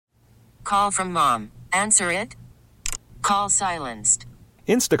Call from mom. Answer it. Call silenced.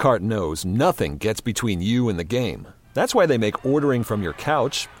 Instacart knows nothing gets between you and the game. That's why they make ordering from your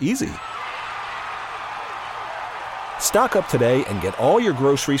couch easy. Stock up today and get all your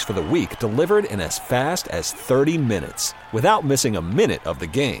groceries for the week delivered in as fast as 30 minutes without missing a minute of the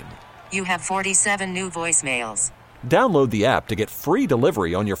game. You have 47 new voicemails. Download the app to get free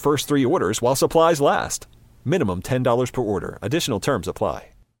delivery on your first 3 orders while supplies last. Minimum $10 per order. Additional terms apply.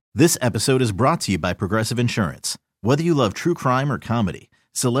 This episode is brought to you by Progressive Insurance. Whether you love true crime or comedy,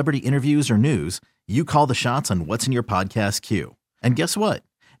 celebrity interviews or news, you call the shots on what's in your podcast queue. And guess what?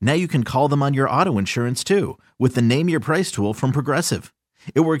 Now you can call them on your auto insurance too with the Name Your Price tool from Progressive.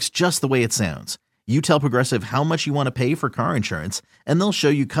 It works just the way it sounds. You tell Progressive how much you want to pay for car insurance, and they'll show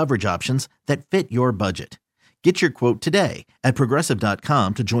you coverage options that fit your budget. Get your quote today at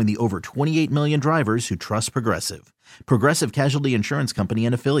Progressive.com to join the over 28 million drivers who trust Progressive. Progressive Casualty Insurance Company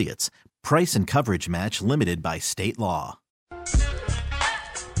and Affiliates. Price and coverage match limited by state law.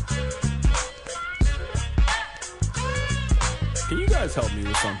 Can you guys help me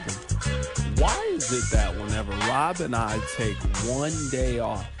with something? Why is it that whenever Rob and I take one day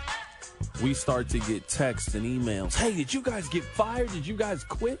off, we start to get texts and emails? Hey, did you guys get fired? Did you guys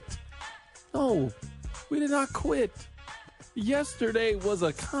quit? No, we did not quit. Yesterday was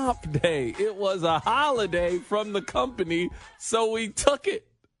a comp day. It was a holiday from the company, so we took it.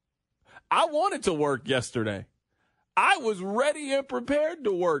 I wanted to work yesterday. I was ready and prepared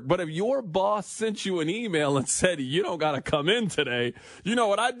to work. But if your boss sent you an email and said, you don't got to come in today, you know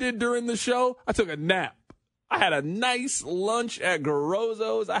what I did during the show? I took a nap. I had a nice lunch at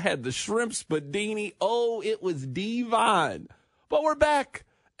Garozzo's. I had the shrimp spadini. Oh, it was divine. But we're back.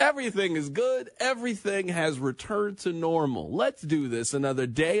 Everything is good. Everything has returned to normal. Let's do this. Another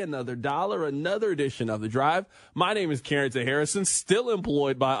day, another dollar, another edition of The Drive. My name is Carrington Harrison, still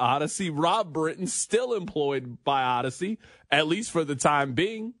employed by Odyssey. Rob Britton, still employed by Odyssey, at least for the time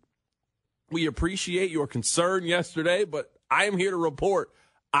being. We appreciate your concern yesterday, but I am here to report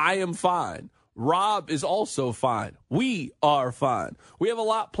I am fine. Rob is also fine. We are fine. We have a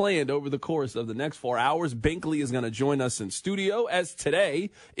lot planned over the course of the next 4 hours. Binkley is going to join us in studio, as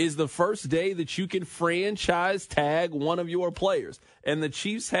today is the first day that you can franchise tag one of your players. And the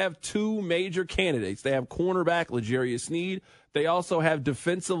Chiefs have 2 major candidates. They have cornerback L'Jarius Sneed. They also have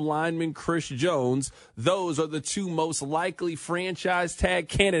defensive lineman Chris Jones. Those are the 2 most likely franchise tag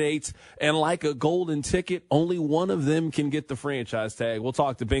candidates. And like a golden ticket, only one of them can get the franchise tag. We'll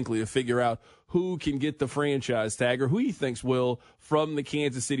talk to Binkley to figure out who can get the franchise tag or who he thinks will from the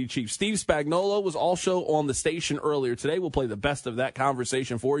Kansas City Chiefs. Steve Spagnuolo was also on the station earlier today. We'll play the best of that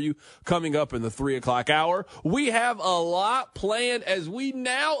conversation for you coming up in the 3 o'clock hour. We have a lot planned as we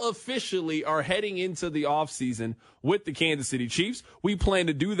now officially are heading into the offseason with the Kansas City Chiefs. We plan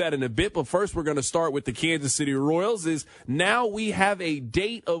to do that in a bit, but first we're going to start with the Kansas City Royals. Now we have a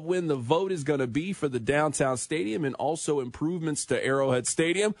date of when the vote is going to be for the downtown stadium and also improvements to Arrowhead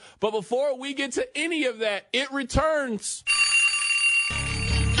Stadium. But before we get to any of that, it returns.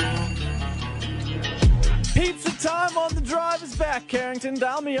 Pizza time on The Drive is back, Carrington.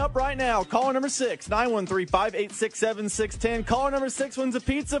 Dial me up right now. Caller number 6, 913-586-7610. Caller number 6 wins a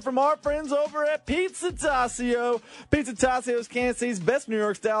pizza from our friends over at Pizza Tassio. Pizza Tassio is Kansas City's best New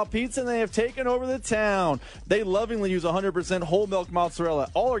York-style pizza, and they have taken over the town. They lovingly use 100% whole milk mozzarella,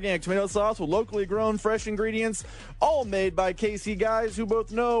 all organic tomato sauce with locally grown fresh ingredients, all made by KC guys who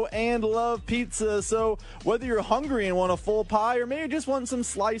both know and love pizza. So whether you're hungry and want a full pie or maybe just want some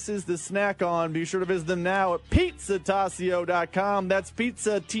slices to snack on, be sure to visit them now at PizzaTassio.com. That's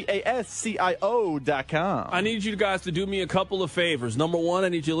pizza, Tassio.com. I need you guys to do me a couple of favors. Number one, I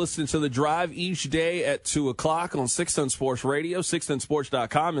need you to listen to The Drive each day at 2 o'clock on 610 Sports Radio,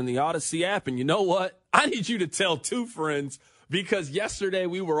 610sports.com, and the Odyssey app. And you know what? I need you to tell 2 friends, because yesterday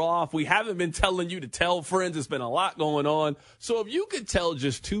we were off. We haven't been telling you to tell friends. It's been a lot going on. So if you could tell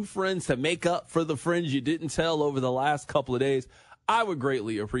just 2 friends to make up for the friends you didn't tell over the last couple of days, I would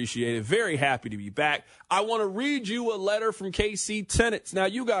greatly appreciate it. Very happy to be back. I want to read you a letter from KC Tenants. Now,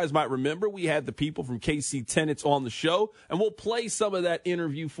 you guys might remember we had the people from KC Tenants on the show, and we'll play some of that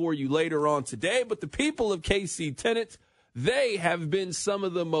interview for you later on today. But the people of KC Tenants, they have been some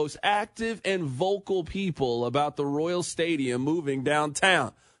of the most active and vocal people about the Royal Stadium moving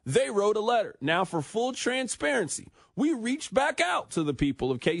downtown. They wrote a letter. Now, for full transparency, we reached back out to the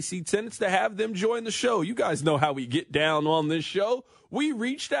people of KC Tenants to have them join the show. You guys know how we get down on this show. We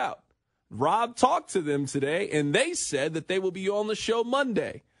reached out. Rob talked to them today, and they said that they will be on the show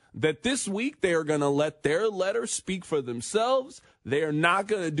Monday, that this week they are going to let their letter speak for themselves. They are not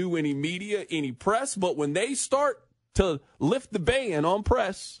going to do any media, any press, but when they start to lift the ban on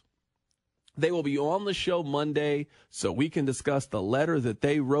press, They will be on the show Monday so we can discuss the letter that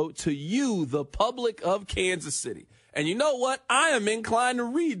they wrote to you, the public of Kansas City. And you know what? I am inclined to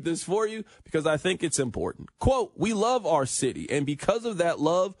read this for you because I think it's important. Quote, "We love our city, and because of that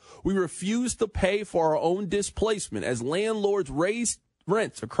love, we refuse to pay for our own displacement as landlords raise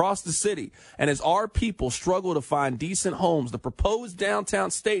rents across the city. And as our people struggle to find decent homes, the proposed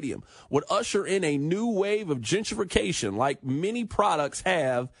downtown stadium would usher in a new wave of gentrification like many products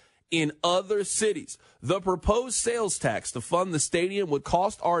have in other cities. The proposed sales tax to fund the stadium would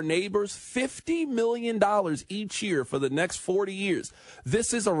cost our neighbors $50 million each year for the next 40 years.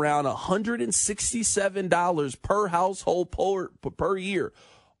 This is around $167 per household per year,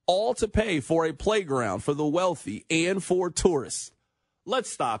 all to pay for a playground for the wealthy and for tourists."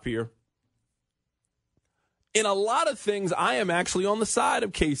 Let's stop here. In a lot of things, I am actually on the side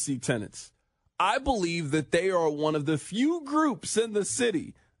of KC tenants. I believe that they are one of the few groups in the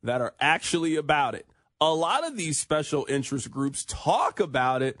city that are actually about it. A lot of these special interest groups talk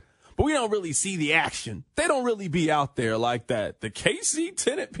about it, but we don't really see the action. They don't really be out there like that. The KC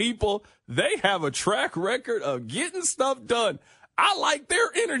tenant people, they have a track record of getting stuff done. I like their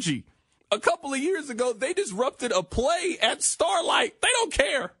energy. A couple of years ago, they disrupted a play at Starlight. They don't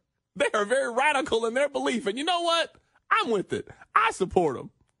care. They are very radical in their belief. And you know what? I'm with it. I support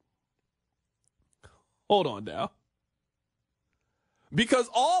them. Hold on now. Because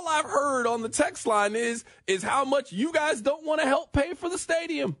all I've heard on the text line is how much you guys don't want to help pay for the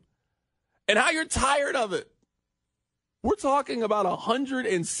stadium and how you're tired of it. We're talking about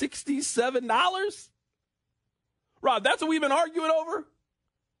 $167? Rob, that's what we've been arguing over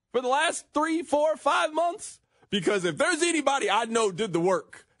for the last 3, 4, 5 months? Because if there's anybody I know did the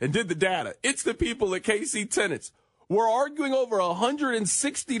work and did the data, it's the people at KC Tenants. We're arguing over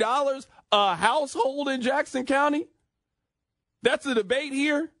 $160 a household in Jackson County. That's the debate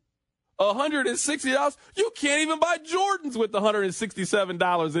here. $160. You can't even buy Jordans with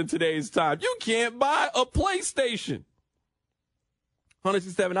 $167 in today's time. You can't buy a PlayStation.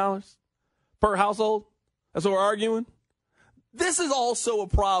 $167 per household. That's what we're arguing. This is also a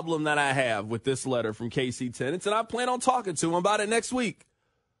problem that I have with this letter from KC Tenants, and I plan on talking to them about it next week.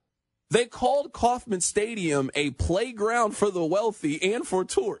 They called Kauffman Stadium a playground for the wealthy and for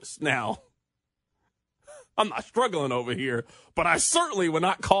tourists. Now, I'm not struggling over here, but I certainly would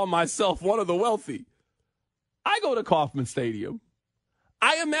not call myself one of the wealthy. I go to Kauffman Stadium.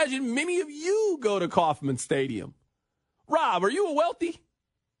 I imagine many of you go to Kauffman Stadium. Rob, are you a wealthy?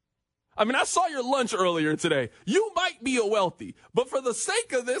 I mean, I saw your lunch earlier today. You might be a wealthy, but for the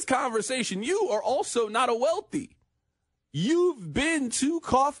sake of this conversation, you are also not a wealthy. You've been to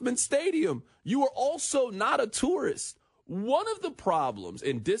Kauffman Stadium. You are also not a tourist. One of the problems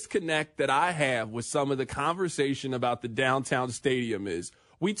and disconnect that I have with some of the conversation about the downtown stadium is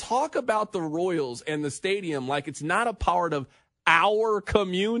we talk about the Royals and the stadium like it's not a part of our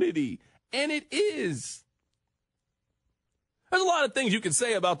community, and it is. There's a lot of things you can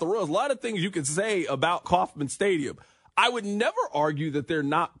say about the Royals, a lot of things you can say about Kauffman Stadium. I would never argue that they're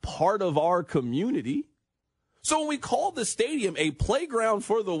not part of our community. So when we call the stadium a playground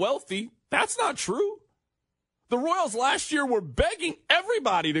for the wealthy, that's not true. The Royals last year were begging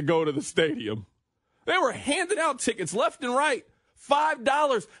everybody to go to the stadium. They were handing out tickets left and right.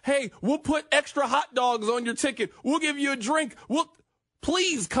 $5. Hey, we'll put extra hot dogs on your ticket. We'll give you a drink.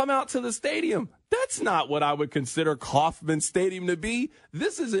 Please come out to the stadium. That's not what I would consider Kauffman Stadium to be.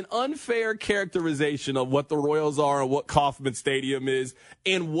 This is an unfair characterization of what the Royals are and what Kauffman Stadium is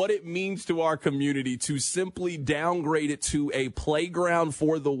and what it means to our community to simply downgrade it to a playground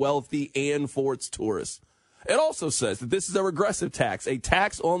for the wealthy and for its tourists. It also says that this is a regressive tax, a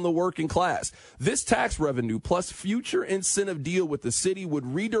tax on the working class. This tax revenue plus future incentive deal with the city would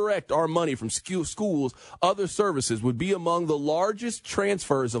redirect our money from schools, other services, would be among the largest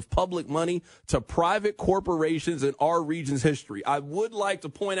transfers of public money to private corporations in our region's history. I would like to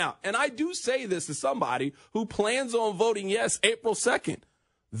point out, and I do say this as somebody who plans on voting yes April 2nd.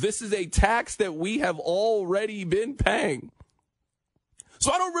 This is a tax that we have already been paying.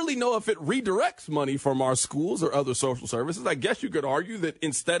 So I don't really know if it redirects money from our schools or other social services. I guess you could argue that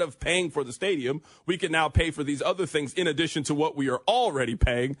instead of paying for the stadium, we can now pay for these other things in addition to what we are already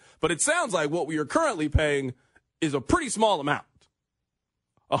paying. But it sounds like what we are currently paying is a pretty small amount.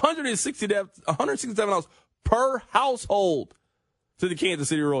 $167 per household to the Kansas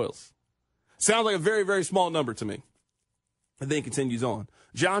City Royals. Sounds like a very, very small number to me. And then it continues on.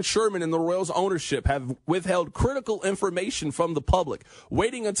 John Sherman and the Royals ownership have withheld critical information from the public,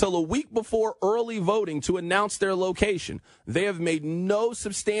 waiting until a week before early voting to announce their location. They have made no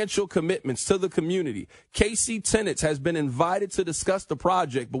substantial commitments to the community. KC Tenants has been invited to discuss the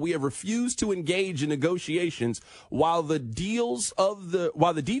project, but we have refused to engage in negotiations while the details of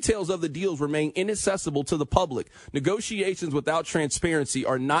the deals remain inaccessible to the public. Negotiations without transparency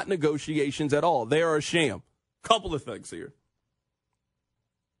are not negotiations at all. They are a sham. Couple of things here.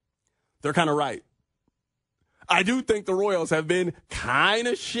 They're kind of right. I do think the Royals have been kind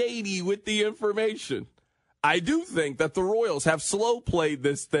of shady with the information. I do think that the Royals have slow played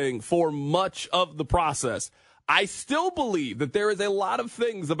this thing for much of the process. I still believe that there is a lot of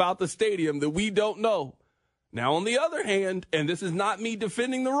things about the stadium that we don't know. Now, on the other hand, and this is not me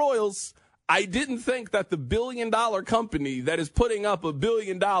defending the Royals, I didn't think that the billion-dollar company that is putting up $1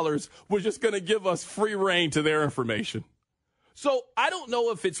 billion was just going to give us free reign to their information. So I don't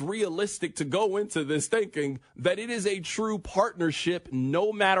know if it's realistic to go into this thinking that it is a true partnership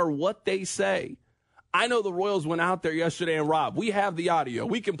no matter what they say. I know the Royals went out there yesterday, and Rob, we have the audio.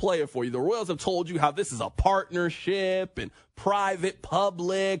 We can play it for you. The Royals have told you how this is a partnership and private,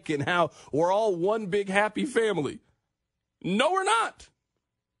 public, and how we're all one big happy family. No, we're not.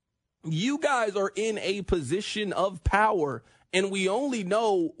 You guys are in a position of power, and we only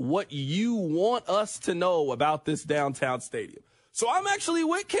know what you want us to know about this downtown stadium. So I'm actually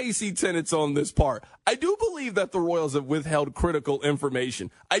with KC Tenants on this part. I do believe that the Royals have withheld critical information.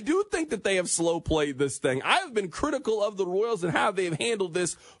 I do think that they have slow played this thing. I have been critical of the Royals and how they've handled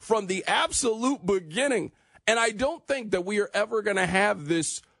this from the absolute beginning. And I don't think that we are ever going to have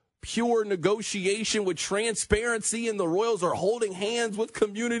this pure negotiation with transparency and the Royals are holding hands with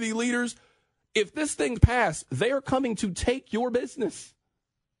community leaders. If this thing passed, they are coming to take your business.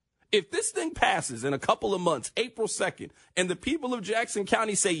 If this thing passes in a couple of months, April 2nd, and the people of Jackson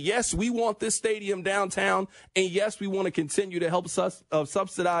County say, yes, we want this stadium downtown, and yes, we want to continue to help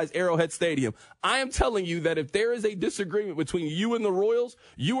subsidize Arrowhead Stadium, I am telling you that if there is a disagreement between you and the Royals,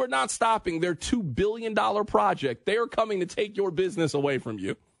 you are not stopping their $2 billion project. They are coming to take your business away from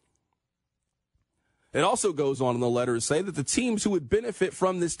you. It also goes on in the letter to say that the teams who would benefit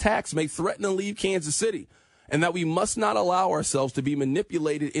from this tax may threaten to leave Kansas City, and that we must not allow ourselves to be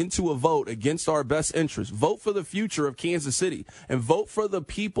manipulated into a vote against our best interests. Vote for the future of Kansas City, and vote for the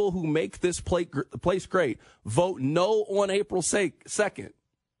people who make this place great. Vote no on April 2nd.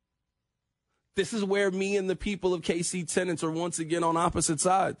 This is where me and the people of KC Tenants are once again on opposite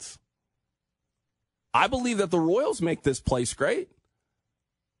sides. I believe that the Royals make this place great.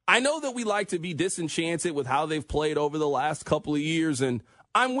 I know that we like to be disenchanted with how they've played over the last couple of years, and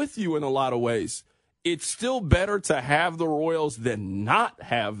I'm with you in a lot of ways. It's still better to have the Royals than not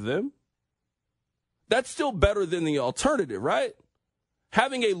have them. That's still better than the alternative, right?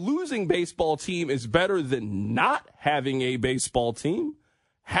 Having a losing baseball team is better than not having a baseball team.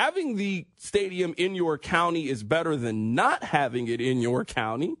 Having the stadium in your county is better than not having it in your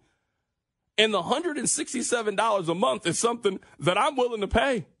county. And the $167 a month is something that I'm willing to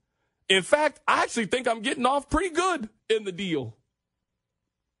pay. In fact, I actually think I'm getting off pretty good in the deal.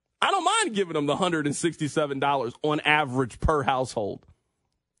 I don't mind giving them the $167 on average per household.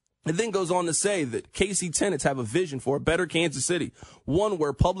 It then goes on to say that KC Tenants have a vision for a better Kansas City, one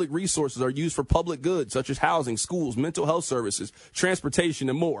where public resources are used for public goods, such as housing, schools, mental health services, transportation,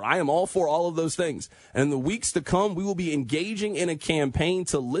 and more. I am all for all of those things. And in the weeks to come, we will be engaging in a campaign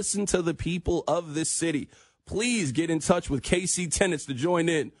to listen to the people of this city. Please get in touch with KC Tenants to join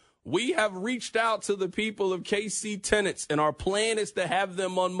in. We have reached out to the people of KC Tenants, and our plan is to have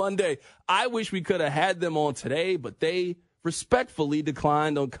them on Monday. I wish we could have had them on today, but they respectfully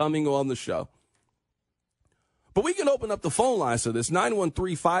declined on coming on the show. But we can open up the phone lines to this,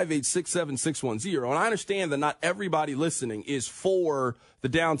 913-586-7610. And I understand that not everybody listening is for the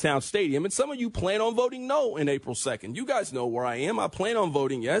downtown stadium, and some of you plan on voting no in April 2nd. You guys know where I am. I plan on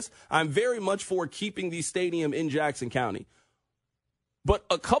voting yes. I'm very much for keeping the stadium in Jackson County. But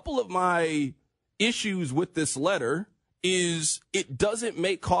a couple of my issues with this letter is it doesn't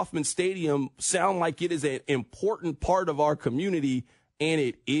make Kauffman Stadium sound like it is an important part of our community, and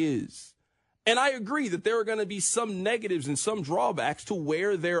it is. And I agree that there are going to be some negatives and some drawbacks to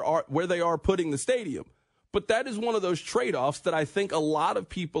where they are putting the stadium. But that is one of those trade-offs that I think a lot of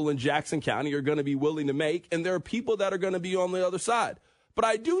people in Jackson County are going to be willing to make, and there are people that are going to be on the other side. But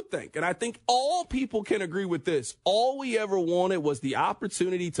I do think, and I think all people can agree with this, all we ever wanted was the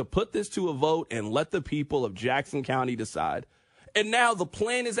opportunity to put this to a vote and let the people of Jackson County decide. And now the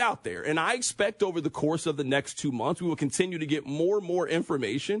plan is out there. And I expect over the course of the next 2 months, we will continue to get more and more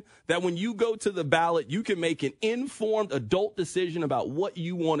information that when you go to the ballot, you can make an informed adult decision about what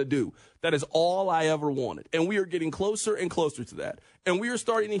you want to do. That is all I ever wanted. And we are getting closer and closer to that. And we are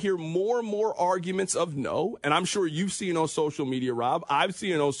starting to hear more and more arguments of no. And I'm sure you've seen on social media, Rob. I've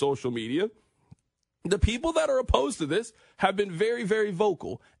seen it on social media. The people that are opposed to this have been very, very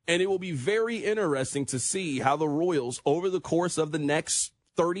vocal, and it will be very interesting to see how the Royals, over the course of the next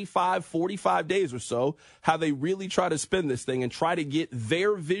 35, 45 days or so, how they really try to spin this thing and try to get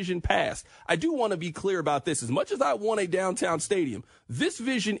their vision passed. I do want to be clear about this. As much as I want a downtown stadium, this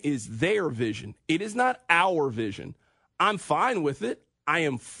vision is their vision. It is not our vision. I'm fine with it. I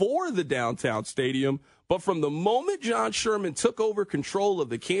am for the downtown stadium. But from the moment John Sherman took over control of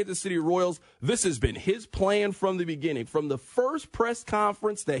the Kansas City Royals, this has been his plan from the beginning. From the first press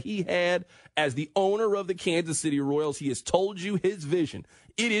conference that he had as the owner of the Kansas City Royals, he has told you his vision.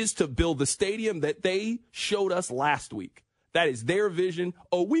 It is to build the stadium that they showed us last week. That is their vision.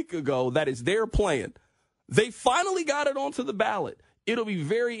 A week ago, that is their plan. They finally got it onto the ballot. It'll be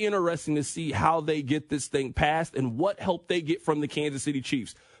very interesting to see how they get this thing passed and what help they get from the Kansas City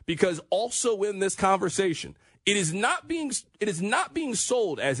Chiefs. Because also in this conversation, it is not being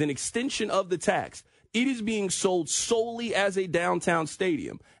sold as an extension of the tax. It is being sold solely as a downtown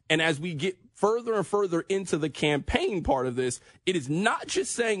stadium. And as we get further and further into the campaign part of this, it is not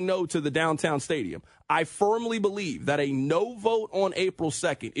just saying no to the downtown stadium. I firmly believe that a no vote on April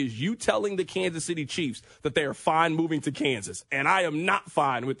 2nd is you telling the Kansas City Chiefs that they are fine moving to Kansas. And I am not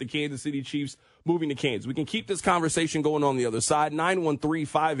fine with the Kansas City Chiefs moving to Kansas. We can keep this conversation going on the other side.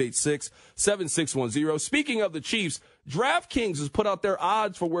 913-586-7610. Speaking of the Chiefs, DraftKings has put out their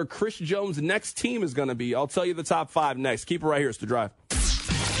odds for where Chris Jones' next team is going to be. I'll tell you the top 5 next. Keep it right here. It's The Drive.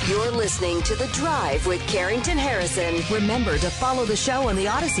 You're listening to The Drive with Carrington Harrison. Remember to follow the show on the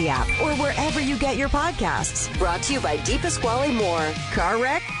Odyssey app or wherever you get your podcasts. Brought to you by DePasquale Moore. Car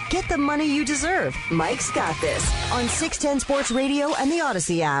wreck? Get the money you deserve. Mike's got this on 610 Sports Radio and the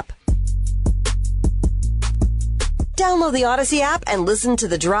Odyssey app. Download the Odyssey app and listen to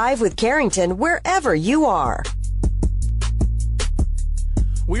The Drive with Carrington wherever you are.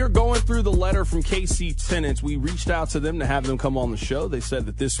 We are going through the letter from KC Tenants. We reached out to them to have them come on the show. They said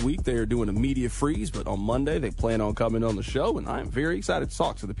that this week they are doing a media freeze, but on Monday they plan on coming on the show, and I am very excited to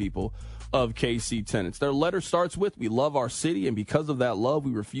talk to the people of KC Tenants. Their letter starts with, "We love our city, and because of that love,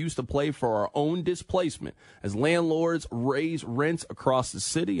 we refuse to play for our own displacement as landlords raise rents across the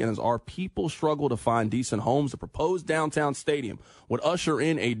city and as our people struggle to find decent homes. The proposed downtown stadium would usher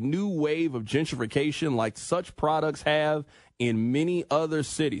in a new wave of gentrification like such products have in many other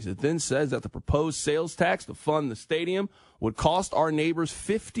cities." It then says that the proposed sales tax to fund the stadium would cost our neighbors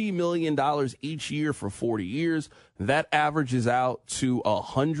 $50 million each year for 40 years. That averages out to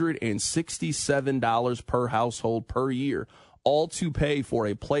 $167 per household per year, all to pay for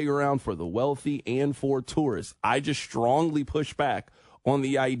a playground for the wealthy and for tourists. I just strongly push back on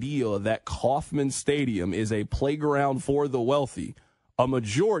the idea that Kauffman Stadium is a playground for the wealthy. A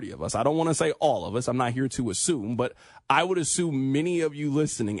majority of us, I don't want to say all of us, I'm not here to assume, but I would assume many of you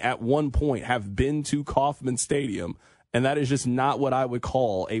listening at one point have been to Kauffman Stadium, and that is just not what I would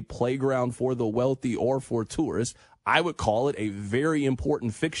call a playground for the wealthy or for tourists. I would call it a very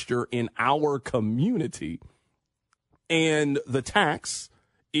important fixture in our community. And the tax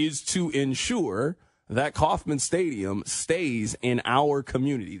is to ensure that Kauffman Stadium stays in our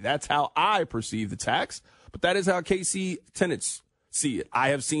community. That's how I perceive the tax, but that is how KC Tenants see it.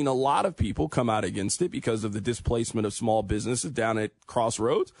 I have seen a lot of people come out against it because of the displacement of small businesses down at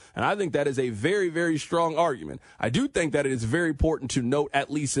Crossroads, and I think that is a very, very strong argument. I do think that it is very important to note, at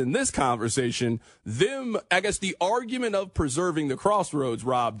least in this conversation, the argument of preserving the Crossroads,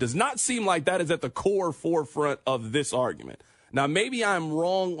 Rob, does not seem like that is at the core forefront of this argument. Now, maybe I'm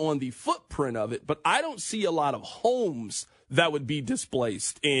wrong on the footprint of it, but I don't see a lot of homes that would be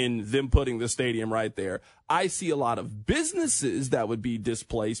displaced in them putting the stadium right there. I see a lot of businesses that would be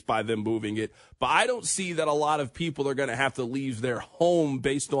displaced by them moving it, but I don't see that a lot of people are going to have to leave their home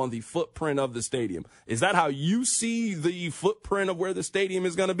based on the footprint of the stadium. Is that how you see the footprint of where the stadium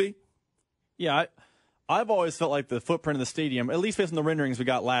is going to be? Yeah, I've always felt like the footprint of the stadium, at least based on the renderings we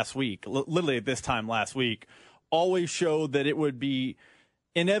got last week, literally at this time last week, always showed that it would be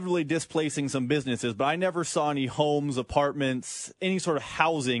inevitably displacing some businesses, but I never saw any homes, apartments, any sort of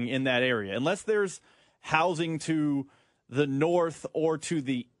housing in that area. Unless there's housing to the north or to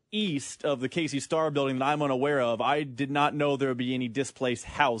the east of the KC Star building that I'm unaware of, I did not know there would be any displaced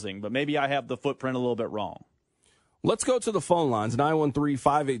housing, but maybe I have the footprint a little bit wrong. Let's go to the phone lines,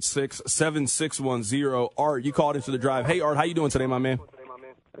 913-586-7610. Art, you called into the drive. Hey, Art, how you doing today, my man?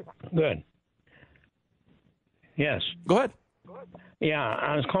 Good. Yes. Go ahead. Yeah,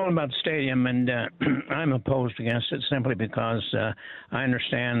 I was calling about the stadium, and I'm opposed against it simply because I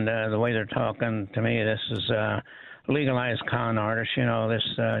understand the way they're talking. To me, this is legalized con artists. You know, this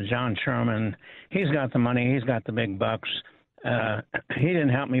John Sherman, he's got the money. He's got the big bucks. He didn't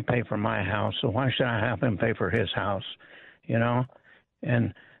help me pay for my house, so why should I help him pay for his house, you know?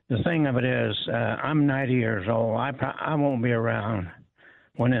 And the thing of it is, I'm 90 years old. I won't be around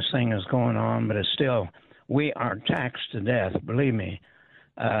when this thing is going on, but it's still, we are taxed to death, believe me,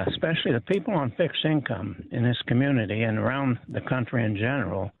 especially the people on fixed income in this community and around the country in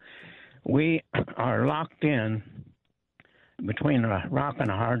general. We are locked in between a rock and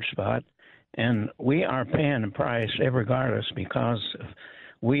a hard spot. And we are paying the price regardless because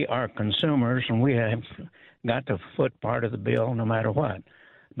we are consumers and we have got to foot part of the bill no matter what.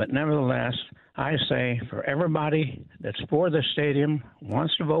 But nevertheless, I say for everybody that's for the stadium,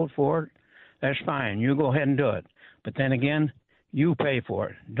 wants to vote for it, that's fine. You go ahead and do it. But then again, you pay for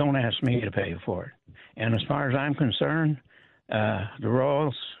it. Don't ask me to pay for it. And as far as I'm concerned, the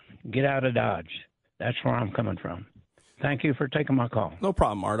Royals, get out of Dodge. That's where I'm coming from. Thank you for taking my call. No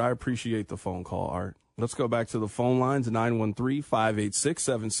problem, Art. I appreciate the phone call, Art. Let's go back to the phone lines,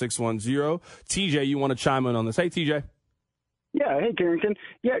 913-586-7610. TJ, you want to chime in on this? Hey, TJ. Yeah, hey, Carrington.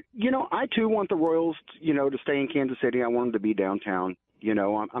 Yeah, you know, I, too, want the Royals, you know, to stay in Kansas City. I want them to be downtown. You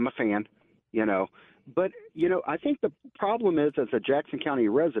know, I'm a fan, you know. But, you know, I think the problem is, as a Jackson County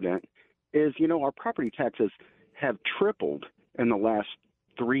resident, is, you know, our property taxes have tripled in the last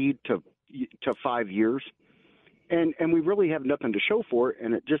 3 to 5 years. And we really have nothing to show for it,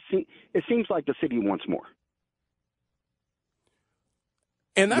 and it seems like the city wants more.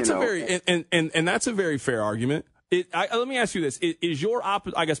 And that's and that's a very fair argument. Let me ask you this: is your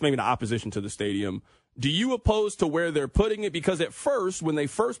I guess maybe the opposition to the stadium? Do you oppose to where they're putting it? Because at first, when they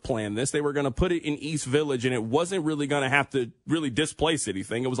first planned this, they were going to put it in East Village, and it wasn't really going to have to really displace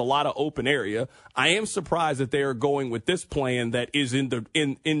anything. It was a lot of open area. I am surprised that they are going with this plan that is in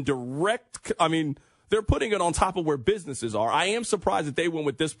direct. I mean, they're putting it on top of where businesses are. I am surprised that they went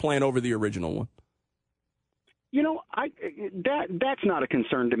with this plan over the original one. You know, that's not a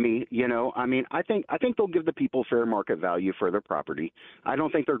concern to me. You know, I mean, I think they'll give the people fair market value for their property. I don't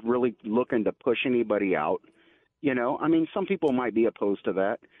think they're really looking to push anybody out. You know, I mean, some people might be opposed to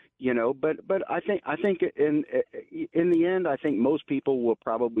that. You know, but I think in the end, I think most people will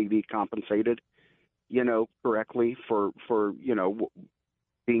probably be compensated, you know, correctly for you know,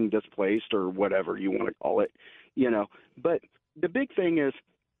 being displaced or whatever you want to call it, you know. But the big thing is,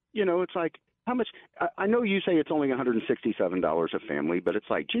 you know, it's like how much – I know you say it's only $167 a family, but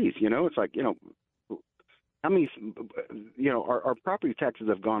it's like, geez, you know, it's like, you know, how many – you know, our property taxes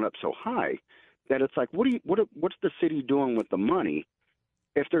have gone up so high that it's like what's the city doing with the money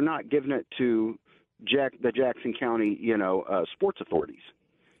if they're not giving it to the Jackson County, you know, sports authorities?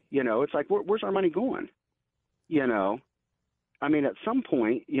 You know, it's like where's our money going, you know? I mean, at some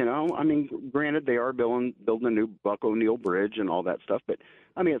point, you know, I mean, granted, they are building a new Buck O'Neill Bridge and all that stuff, but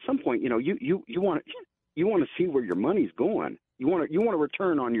I mean, at some point, you know, you want to see where your money's going. You want to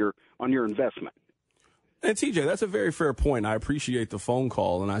return on your investment. And TJ, that's a very fair point. I appreciate the phone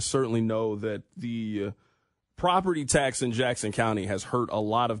call, and I certainly know that the property tax in Jackson County has hurt a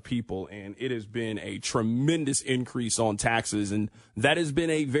lot of people, and it has been a tremendous increase on taxes. And that has been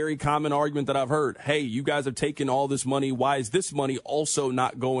a very common argument that I've heard. Hey, you guys have taken all this money. Why is this money also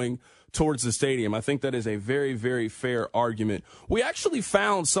not going towards the stadium? I think that is a very, very fair argument. We actually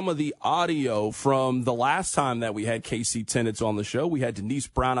found some of the audio from the last time that we had KC Tenants on the show. We had Denise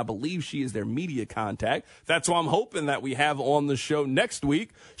Brown. I believe she is their media contact. That's why I'm hoping that we have on the show next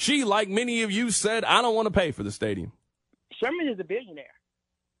week. She, like many of you, said, I don't want to pay for the stadium. Sherman is a billionaire.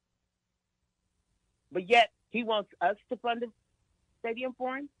 But yet he wants us to fund the stadium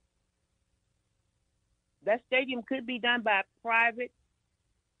for him. That stadium could be done by private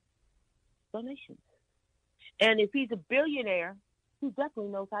donations. And if he's a billionaire, he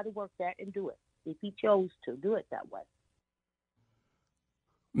definitely knows how to work that and do it if he chose to do it that way.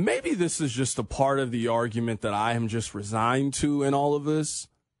 Maybe this is just a part of the argument that I am just resigned to in all of this.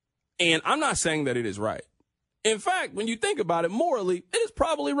 And I'm not saying that it is right. In fact, when you think about it morally, it is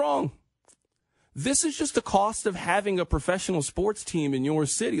probably wrong. This is just the cost of having a professional sports team in your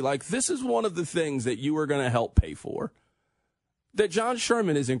city. Like, this is one of the things that you are going to help pay for. That John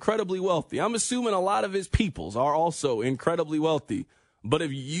Sherman is incredibly wealthy. I'm assuming a lot of his peoples are also incredibly wealthy. But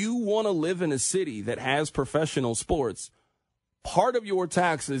if you want to live in a city that has professional sports, part of your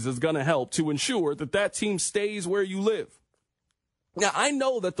taxes is going to help to ensure that that team stays where you live. Now, I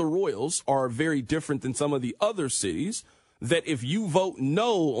know that the Royals are very different than some of the other cities, that if you vote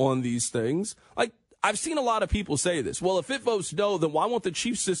no on these things, like I've seen a lot of people say this, well, if it votes no, then why won't the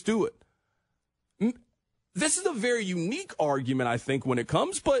Chiefs just do it? This is a very unique argument, I think, when it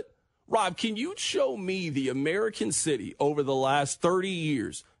comes, but Rob, can you show me the American city over the last 30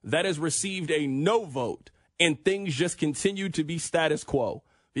 years that has received a no vote and things just continue to be status quo?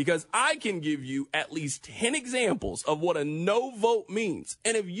 Because I can give you at least 10 examples of what a no vote means.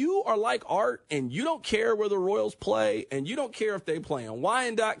 And if you are like Art and you don't care where the Royals play, and you don't care if they play in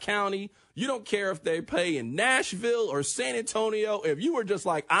Wyandotte County, you don't care if they play in Nashville or San Antonio, if you are just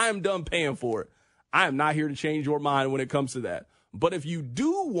like, I am done paying for it, I am not here to change your mind when it comes to that. But if you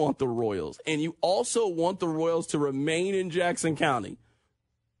do want the Royals and you also want the Royals to remain in Jackson County,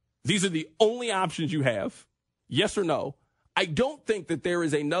 these are the only options you have. Yes or no? I don't think that there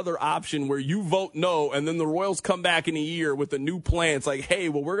is another option where you vote no and then the Royals come back in a year with a new plan. It's like, hey,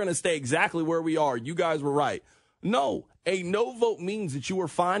 well, we're going to stay exactly where we are. You guys were right. No, a no vote means that you are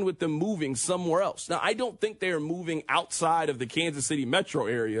fine with them moving somewhere else. Now, I don't think they are moving outside of the Kansas City metro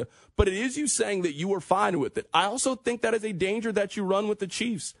area, but it is you saying that you are fine with it. I also think that is a danger that you run with the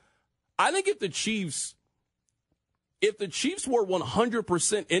Chiefs. I think if the Chiefs were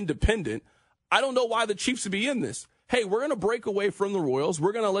 100% independent, I don't know why the Chiefs would be in this. Hey, we're going to break away from the Royals.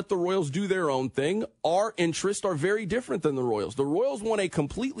 We're going to let the Royals do their own thing. Our interests are very different than the Royals. The Royals want a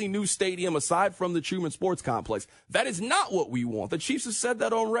completely new stadium aside from the Truman Sports Complex. That is not what we want. The Chiefs have said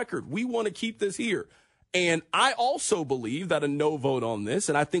that on record. We want to keep this here. And I also believe that a no vote on this,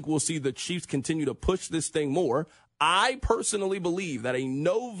 and I think we'll see the Chiefs continue to push this thing more. I personally believe that a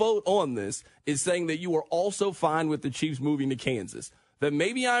no vote on this is saying that you are also fine with the Chiefs moving to Kansas. That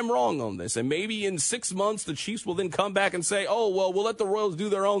maybe I'm wrong on this, and maybe in 6 months the Chiefs will then come back and say, oh, well, we'll let the Royals do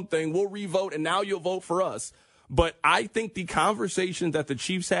their own thing. We'll re-vote, and now you'll vote for us. But I think the conversation that the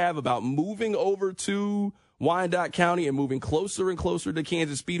Chiefs have about moving over to Wyandotte County and moving closer and closer to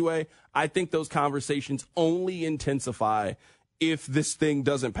Kansas Speedway, I think those conversations only intensify if this thing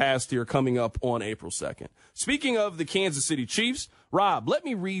doesn't pass here coming up on April 2nd. Speaking of the Kansas City Chiefs, Rob, let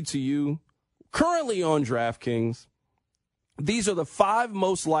me read to you, currently on DraftKings, these are the 5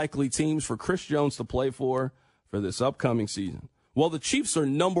 most likely teams for Chris Jones to play for this upcoming season. Well, the Chiefs are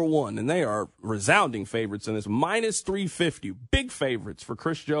number 1, and they are resounding favorites in this, minus 350. Big favorites for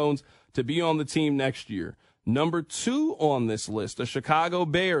Chris Jones to be on the team next year. Number 2 on this list, the Chicago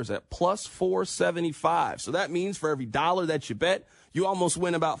Bears at plus 475. So that means for every dollar that you bet, you almost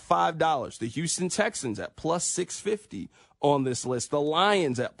win about $5. The Houston Texans at plus 650 on this list. The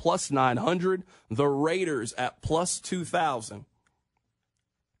Lions at plus 900. The Raiders at plus 2,000.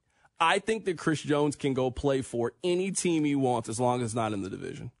 I think that Chris Jones can go play for any team he wants as long as it's not in the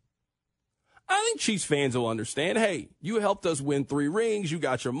division. I think Chiefs fans will understand, hey, you helped us win 3 rings. You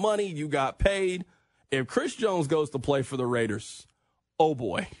got your money. You got paid. If Chris Jones goes to play for the Raiders, oh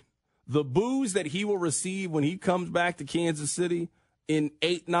boy, the boos that he will receive when he comes back to Kansas City in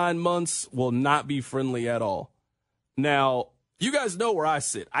 8-9 months will not be friendly at all. Now, you guys know where I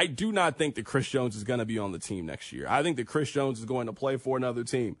sit. I do not think that Chris Jones is going to be on the team next year. I think that Chris Jones is going to play for another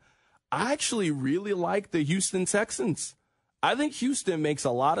team. I actually really like the Houston Texans. I think Houston makes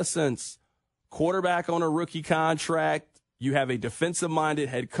a lot of sense. Quarterback on a rookie contract. You have a defensive-minded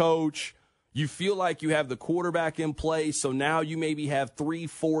head coach. You feel like you have the quarterback in place, so now you maybe have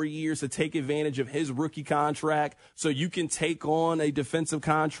 3-4 years to take advantage of his rookie contract so you can take on a defensive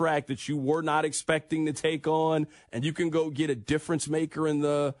contract that you were not expecting to take on, and you can go get a difference maker in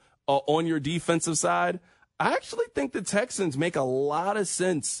the on your defensive side. I actually think the Texans make a lot of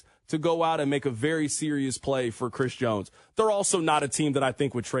sense to go out and make a very serious play for Chris Jones. They're also not a team that I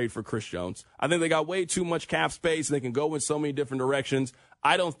think would trade for Chris Jones. I think they got way too much cap space, and they can go in so many different directions.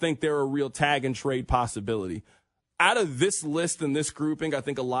 I don't think they're a real tag and trade possibility. Out of this list and this grouping, I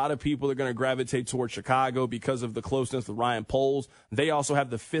think a lot of people are going to gravitate towards Chicago because of the closeness with Ryan Poles. They also have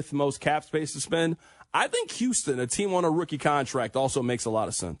the 5th most cap space to spend. I think Houston, a team on a rookie contract, also makes a lot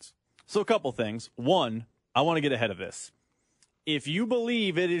of sense. So a couple things. One, I want to get ahead of this. If you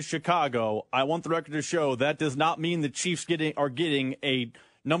believe it is Chicago, I want the record to show that does not mean the Chiefs are getting a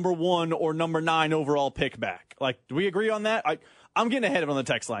number 1 or number 9 overall pick back. Like, do we agree on that? I'm getting ahead of it on the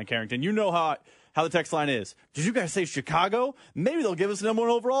text line, Carrington. You know how how the text line is. Did you guys say Chicago? Maybe they'll give us the number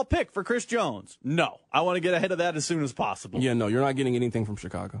 1 overall pick for Chris Jones. No, I want to get ahead of that as soon as possible. Yeah, no, you're not getting anything from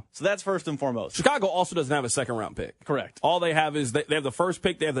Chicago. So that's first and foremost. Chicago also doesn't have a second-round pick. Correct. All they have is they have the first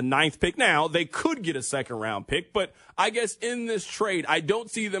pick. They have the 9th pick. Now, they could get a second-round pick, but I guess in this trade, I don't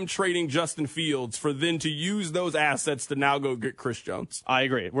see them trading Justin Fields for then to use those assets to now go get Chris Jones. I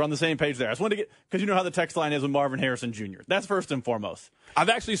agree. We're on the same page there. I just wanted to get, because you know how the text line is with Marvin Harrison Jr. That's first and foremost. I've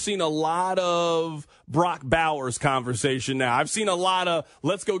actually seen a lot of Brock Bowers conversation now. I've seen a lot of,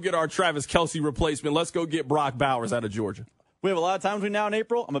 let's go get our Travis Kelce replacement. Let's go get Brock Bowers out of Georgia. We have a lot of time between now and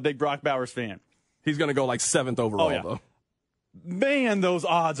April. I'm a big Brock Bowers fan. He's going to go like 7th overall, though. Man, those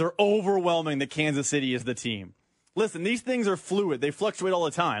odds are overwhelming that Kansas City is the team. Listen, these things are fluid. They fluctuate all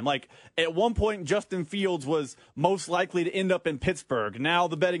the time. Like, at one point, Justin Fields was most likely to end up in Pittsburgh. Now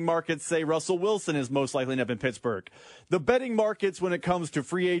the betting markets say Russell Wilson is most likely to end up in Pittsburgh. The betting markets, when it comes to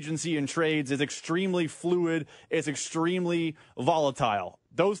free agency and trades, is extremely fluid. It's extremely volatile.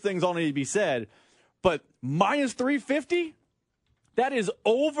 Those things all need to be said. But minus 350? That is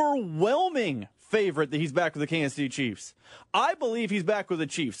overwhelming favorite that he's back with the Kansas City Chiefs. I believe he's back with the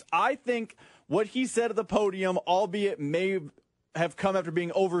Chiefs. I think what he said at the podium, albeit may have come after being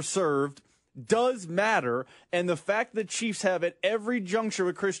overserved, does matter. And the fact that the Chiefs have at every juncture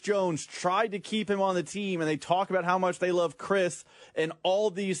with Chris Jones tried to keep him on the team, and they talk about how much they love Chris and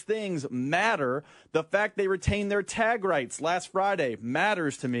all these things matter. The fact they retained their tag rights last Friday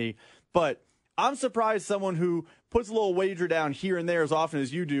matters to me. But I'm surprised someone who puts a little wager down here and there as often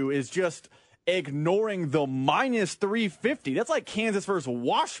as you do is just ignoring the minus 350. That's like Kansas versus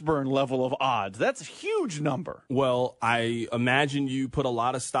Washburn level of odds. That's a huge number. Well, I imagine you put a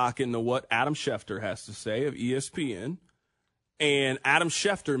lot of stock into what Adam Schefter has to say of ESPN. And Adam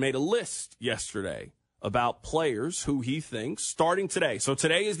Schefter made a list yesterday about players who he thinks starting today. So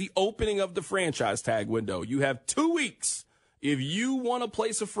today is the opening of the franchise tag window. You have 2 weeks. If you want to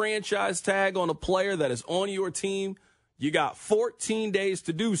place a franchise tag on a player that is on your team, you got 14 days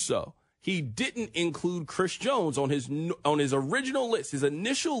to do so. He didn't include Chris Jones on his original list, his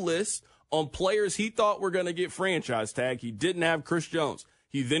initial list on players he thought were going to get franchise tag. He didn't have Chris Jones.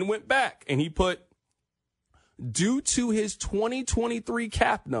 He then went back and he put, due to his 2023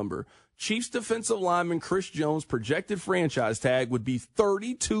 cap number, Chiefs defensive lineman Chris Jones' projected franchise tag would be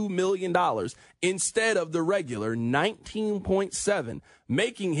 $32 million instead of the regular $19.7,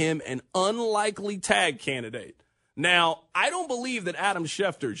 making him an unlikely tag candidate. Now, I don't believe that Adam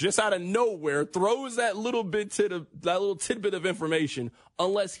Schefter, just out of nowhere, throws that little tidbit of information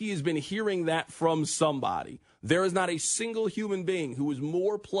unless he has been hearing that from somebody. There is not a single human being who is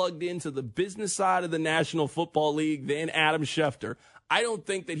more plugged into the business side of the National Football League than Adam Schefter. I don't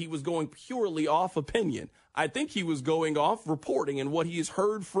think that he was going purely off opinion. I think he was going off reporting and what he has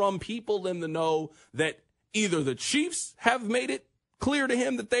heard from people in the know that either the Chiefs have made it clear to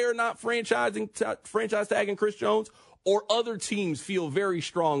him that they are not franchise tagging Chris Jones, or other teams feel very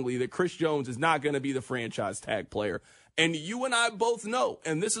strongly that Chris Jones is not going to be the franchise tag player. And you and I both know,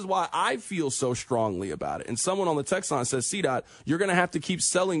 and this is why I feel so strongly about it. And someone on the text line says, C-Dot, you're going to have to keep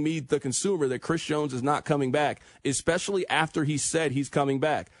selling me, the consumer, that Chris Jones is not coming back, especially after he said he's coming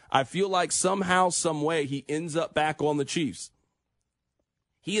back. I feel like somehow, some way, he ends up back on the Chiefs.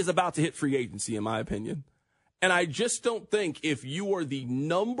 He is about to hit free agency, in my opinion. And I just don't think if you are the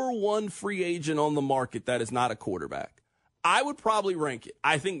number one free agent on the market that is not a quarterback, I would probably rank it.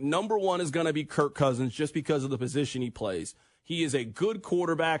 I think number one is going to be Kirk Cousins just because of the position he plays. He is a good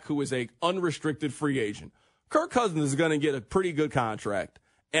quarterback who is a unrestricted free agent. Kirk Cousins is going to get a pretty good contract.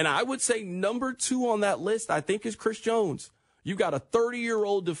 And I would say number two on that list, I think, is Chris Jones. You got a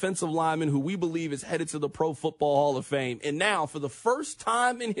 30-year-old defensive lineman who we believe is headed to the Pro Football Hall of Fame. And now, for the first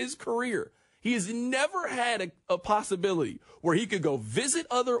time in his career, he has never had a possibility where he could go visit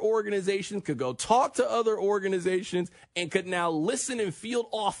other organizations, could go talk to other organizations, and could now listen and field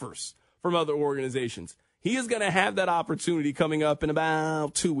offers from other organizations. He is going to have that opportunity coming up in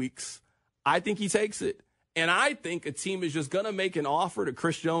about 2 weeks. I think he takes it. And I think a team is just going to make an offer to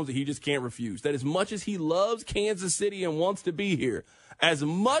Chris Jones that he just can't refuse. That as much as he loves Kansas City and wants to be here, as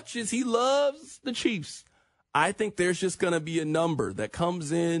much as he loves the Chiefs, I think there's just going to be a number that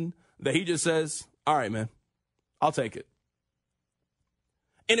comes in that he just says, all right, man, I'll take it.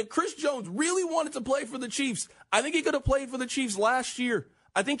 And if Chris Jones really wanted to play for the Chiefs, I think he could have played for the Chiefs last year.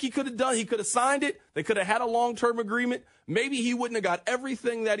 I think he could have signed it. They could have had a long-term agreement. Maybe he wouldn't have got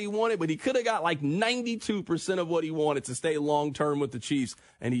everything that he wanted, but he could have got like 92% of what he wanted to stay long-term with the Chiefs,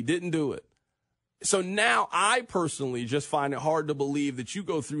 and he didn't do it. So now I personally just find it hard to believe that you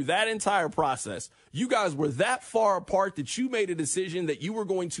go through that entire process. You guys were that far apart that you made a decision that you were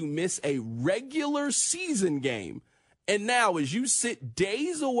going to miss a regular season game. And now, as you sit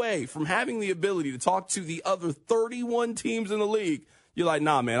days away from having the ability to talk to the other 31 teams in the league, you're like,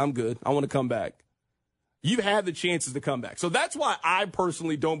 nah, man, I'm good. I want to come back. You've had the chances to come back. So that's why I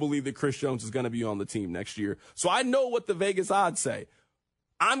personally don't believe that Chris Jones is going to be on the team next year. So I know what the Vegas odds say.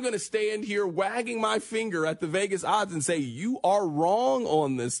 I'm going to stand here wagging my finger at the Vegas odds and say, you are wrong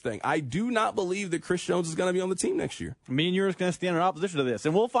on this thing. I do not believe that Chris Jones is going to be on the team next year. Me and you are going to stand in opposition to this.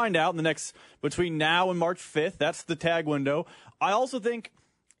 And we'll find out in the next, between now and March 5th. That's the tag window. I also think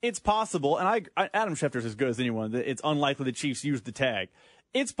it's possible, and Adam Schefter's as good as anyone, that it's unlikely the Chiefs use the tag.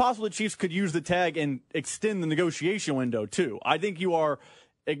 It's possible the Chiefs could use the tag and extend the negotiation window, too. I think you are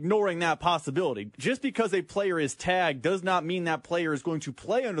ignoring that possibility. Just because a player is tagged does not mean that player is going to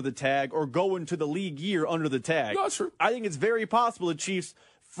play under the tag or go into the league year under the tag. No, that's true. I think it's very possible the Chiefs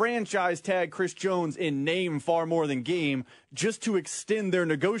franchise tag Chris Jones in name far more than game just to extend their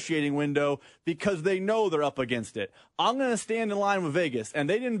negotiating window because they know they're up against it. I'm going to stand in line with Vegas, and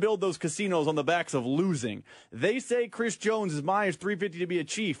they didn't build those casinos on the backs of losing. They say Chris Jones is minus 350 to be a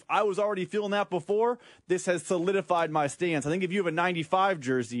Chief. I was already feeling that before. This has solidified my stance. I think if you have a 95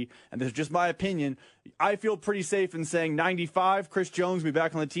 jersey, and this is just my opinion, I feel pretty safe in saying 95, Chris Jones will be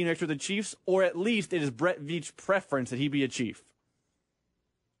back on the team next to the Chiefs, or at least it is Brett Veach's preference that he be a Chief.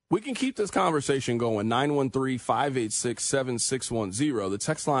 We can keep this conversation going. 913-586-7610. The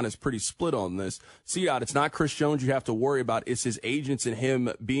text line is pretty split on this. C-Dot, it's not Chris Jones you have to worry about. It's his agents and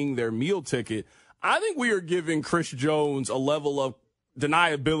him being their meal ticket. I think we are giving Chris Jones a level of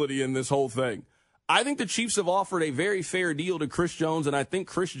deniability in this whole thing. I think the Chiefs have offered a very fair deal to Chris Jones, and I think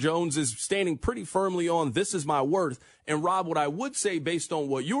Chris Jones is standing pretty firmly on this is my worth. And, Rob, what I would say based on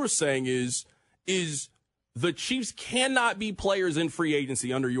what you're saying is the Chiefs cannot be players in free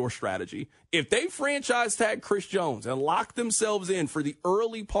agency under your strategy. If they franchise tag Chris Jones and lock themselves in for the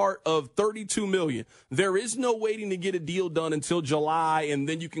early part of $32 million, there is no waiting to get a deal done until July, and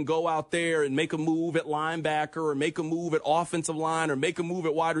then you can go out there and make a move at linebacker or make a move at offensive line or make a move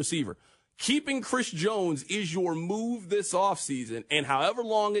at wide receiver. Keeping Chris Jones is your move this offseason, and however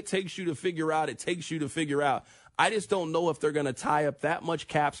long it takes you to figure out, it takes you to figure out. I just don't know if they're going to tie up that much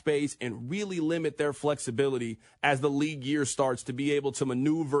cap space and really limit their flexibility as the league year starts to be able to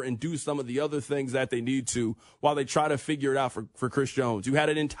maneuver and do some of the other things that they need to while they try to figure it out for Chris Jones. You had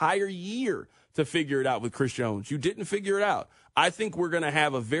an entire year to figure it out with Chris Jones. You didn't figure it out. I think we're going to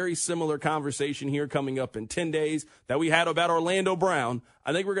have a very similar conversation here coming up in 10 days that we had about Orlando Brown.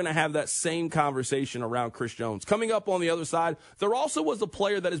 I think we're going to have that same conversation around Chris Jones. Coming up on the other side, there also was a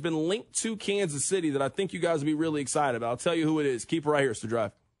player that has been linked to Kansas City that I think you guys will be really excited about. I'll tell you who it is. Keep it right here. It's The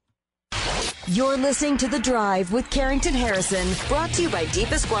Drive. You're listening to The Drive with Carrington Harrison, brought to you by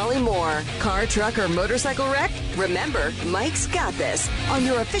DePasquale Moore. Car, truck, or motorcycle wreck? Remember, Mike's got this on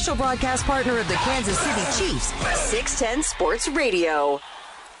your official broadcast partner of the Kansas City Chiefs, 610 Sports Radio.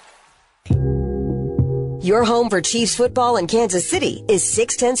 Your home for Chiefs football in Kansas City is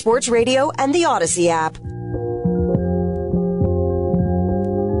 610 Sports Radio and the Odyssey app.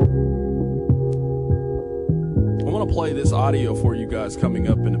 Play this audio for you guys coming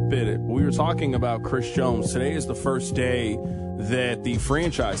up in a bit. We were talking about Chris Jones. Today is the first day that the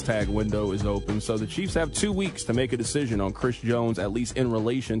franchise tag window is open, so the Chiefs have 2 weeks to make a decision on Chris Jones, at least in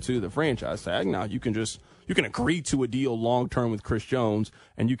relation to the franchise tag. Now, you can agree to a deal long-term with Chris Jones,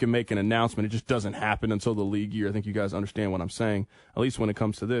 and you can make an announcement. It just doesn't happen until the league year. I think you guys understand what I'm saying, at least when it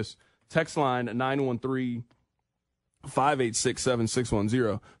comes to this. Text line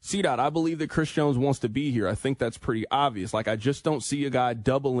 913-586-7610. C-Dot, I believe that Chris Jones wants to be here. I think that's pretty obvious. Like, I just don't see a guy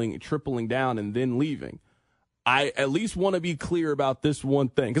doubling, tripling down, and then leaving. I at least want to be clear about this one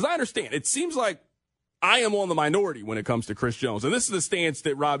thing, because I understand. It seems like I am on the minority when it comes to Chris Jones. And this is a stance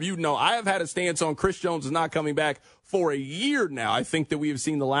that, Rob, you know, I have had a stance on Chris Jones is not coming back for a year now. I think that we have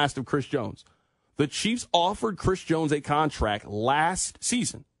seen the last of Chris Jones. The Chiefs offered Chris Jones a contract last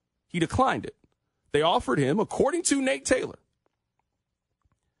season. He declined it. They offered him, according to Nate Taylor,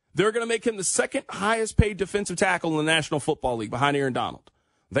 they're going to make him the second highest paid defensive tackle in the National Football League behind Aaron Donald.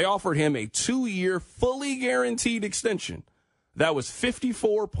 They offered him a 2-year, fully guaranteed extension. That was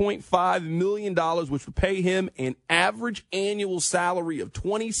 $54.5 million, which would pay him an average annual salary of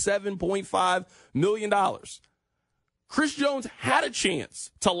 $27.5 million. Chris Jones had a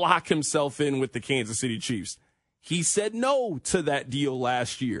chance to lock himself in with the Kansas City Chiefs. He said no to that deal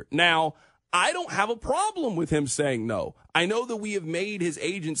last year. Now, I don't have a problem with him saying no. I know that we have made his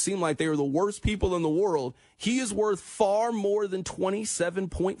agents seem like they are the worst people in the world. He is worth far more than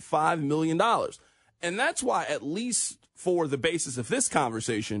 $27.5 million. And that's why, at least for the basis of this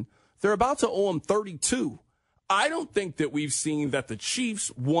conversation, they're about to owe him $32. I don't think that we've seen that the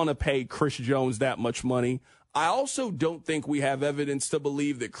Chiefs want to pay Chris Jones that much money. I also don't think we have evidence to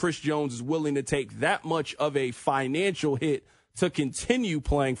believe that Chris Jones is willing to take that much of a financial hit to continue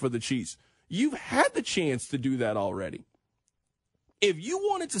playing for the Chiefs. You've had the chance to do that already. If you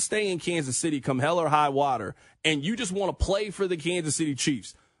wanted to stay in Kansas City come hell or high water and you just want to play for the Kansas City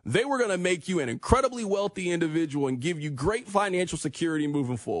Chiefs, they were going to make you an incredibly wealthy individual and give you great financial security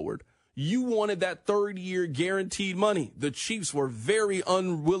moving forward. You wanted that third-year guaranteed money. The Chiefs were very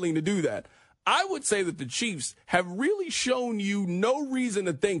unwilling to do that. I would say that the Chiefs have really shown you no reason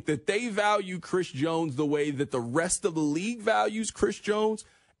to think that they value Chris Jones the way that the rest of the league values Chris Jones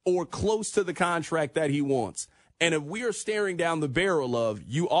or close to the contract that he wants. And if we are staring down the barrel of,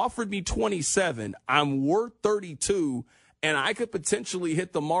 you offered me 27, I'm worth 32, and I could potentially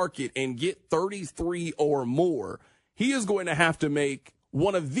hit the market and get 33 or more, he is going to have to make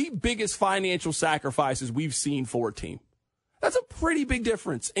one of the biggest financial sacrifices we've seen for a team. That's a pretty big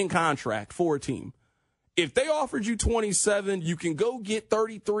difference in contract for a team. If they offered you 27, you can go get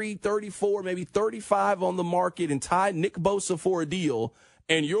 33, 34, maybe 35 on the market and tie Nick Bosa for a deal,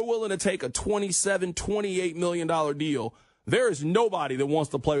 and you're willing to take a $27, $28 million deal. There is nobody that wants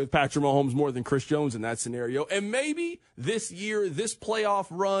to play with Patrick Mahomes more than Chris Jones in that scenario. And maybe this year, this playoff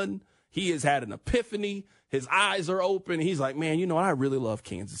run, he has had an epiphany. His eyes are open. He's like, man, you know what? I really love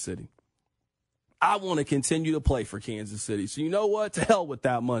Kansas City. I want to continue to play for Kansas City. So you know what? To hell with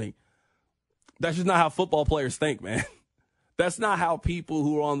that money. That's just not how football players think, man. That's not how people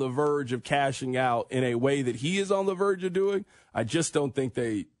who are on the verge of cashing out in a way that he is on the verge of doing. I just don't think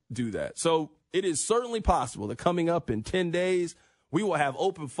they do that. So it is certainly possible that coming up in 10 days, we will have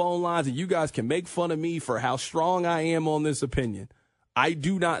open phone lines and you guys can make fun of me for how strong I am on this opinion. I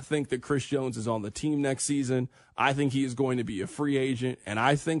do not think that Chris Jones is on the team next season. I think he is going to be a free agent, and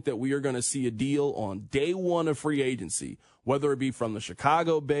I think that we are going to see a deal on day one of free agency, whether it be from the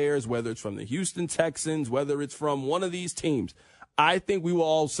Chicago Bears, whether it's from the Houston Texans, whether it's from one of these teams. I think we will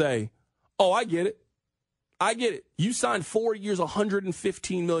all say, oh, I get it. I get it. You signed 4 years,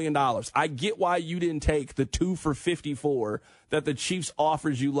 $115 million. I get why you didn't take the 2 for $54 that the Chiefs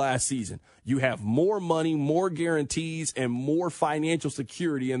offered you last season. You have more money, more guarantees, and more financial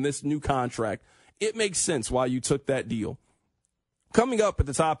security in this new contract. It makes sense why you took that deal. Coming up at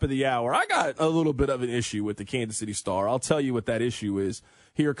the top of the hour, I got a little bit of an issue with the Kansas City Star. I'll tell you what that issue is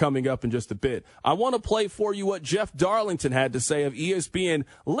here coming up in just a bit. I want to play for you what Jeff Darlington had to say of ESPN.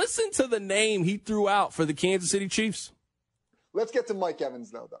 Listen to the name he threw out for the Kansas City Chiefs. Let's get to Mike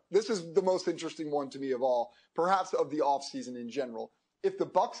Evans, though. This is the most interesting one to me of all, perhaps of the offseason in general. If the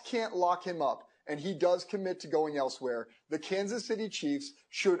Bucs can't lock him up and he does commit to going elsewhere, the Kansas City Chiefs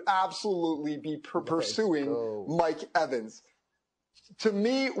should absolutely be pursuing Mike Evans. To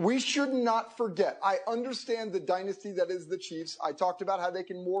me, we should not forget. I understand the dynasty that is the Chiefs. I talked about how they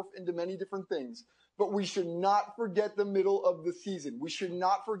can morph into many different things. But we should not forget the middle of the season. We should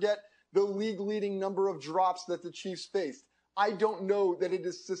not forget the league-leading number of drops that the Chiefs faced. I don't know that it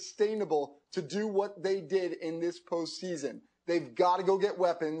is sustainable to do what they did in this postseason. They've got to go get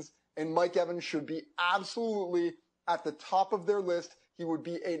weapons, and Mike Evans should be absolutely at the top of their list. He would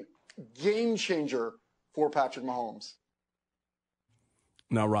be a game changer for Patrick Mahomes.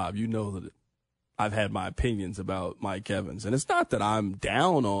 Now, Rob, you know that I've had my opinions about Mike Evans, and it's not that I'm not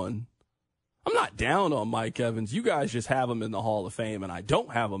down on Mike Evans. You guys just have him in the Hall of Fame, and I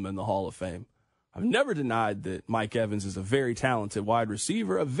don't have him in the Hall of Fame. I've never denied that Mike Evans is a very talented wide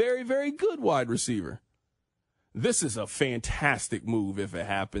receiver, a very, very good wide receiver. This is a fantastic move if it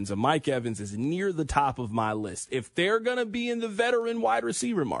happens, and Mike Evans is near the top of my list. If they're going to be in the veteran wide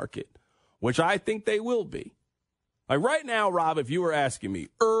receiver market, which I think they will be. Like right now, Rob, if you were asking me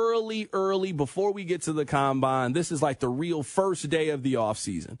early before we get to the combine, this is like the real first day of the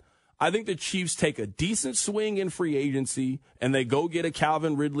offseason. I think the Chiefs take a decent swing in free agency and they go get a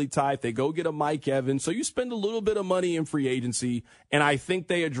Calvin Ridley type. They go get a Mike Evans. So you spend a little bit of money in free agency, and I think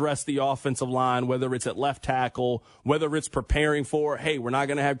they address the offensive line, whether it's at left tackle, whether it's preparing for, hey, we're not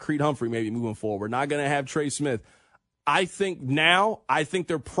going to have Creed Humphrey maybe moving forward. We're not going to have Trey Smith. I think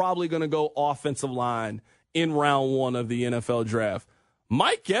they're probably going to go offensive line in round one of the NFL draft.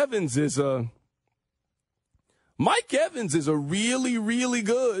 Mike Evans is a really, really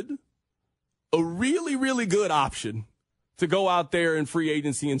good option to go out there in free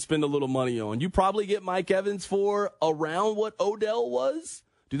agency and spend a little money on. You probably get Mike Evans for around what Odell was.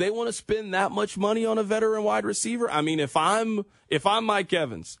 Do they want to spend that much money on a veteran wide receiver? I mean, if I'm Mike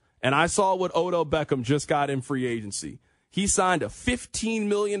Evans and I saw what Odell Beckham just got in free agency, he signed a $15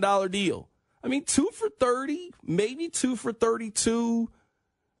 million deal. I mean, 2 for 30, maybe 2 for 32.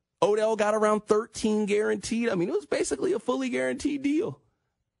 Odell got around 13 guaranteed. I mean, it was basically a fully guaranteed deal.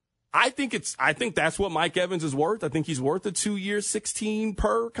 I think that's what Mike Evans is worth. I think he's worth a 2-year, 16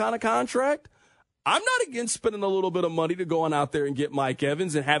 per kind of contract. I'm not against spending a little bit of money to going out there and get Mike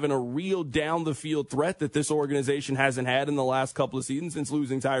Evans and having a real down-the-field threat that this organization hasn't had in the last couple of seasons since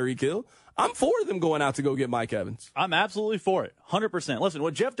losing Tyreek Hill. I'm for them going out to go get Mike Evans. I'm absolutely for it, 100%. Listen,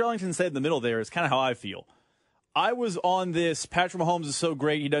 what Jeff Darlington said in the middle there is kind of how I feel. I was on this Patrick Mahomes is so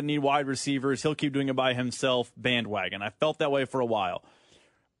great, he doesn't need wide receivers, he'll keep doing it by himself bandwagon. I felt that way for a while.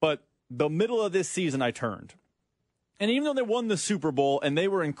 But the middle of this season, I turned. And even though they won the Super Bowl and they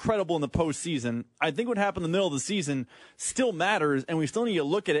were incredible in the postseason, I think what happened in the middle of the season still matters, and we still need to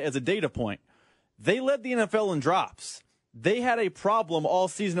look at it as a data point. They led the NFL in drops. They had a problem all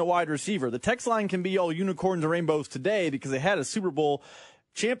season at wide receiver. The text line can be all unicorns and rainbows today because they had a Super Bowl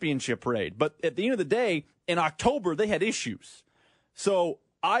championship parade. But at the end of the day, in October, they had issues. So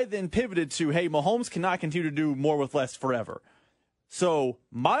I then pivoted to, hey, Mahomes cannot continue to do more with less forever. So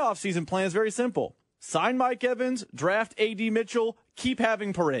my offseason plan is very simple. Sign Mike Evans, draft A.D. Mitchell, keep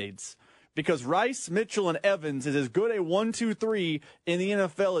having parades. Because Rice, Mitchell, and Evans is as good a 1-2-3 in the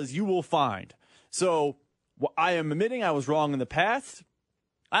NFL as you will find. So I am admitting I was wrong in the past.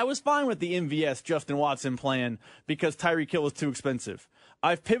 I was fine with the MVS Justin Watson plan because Tyreek Hill was too expensive.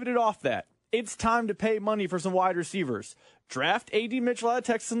 I've pivoted off that. It's time to pay money for some wide receivers. Draft A.D. Mitchell out of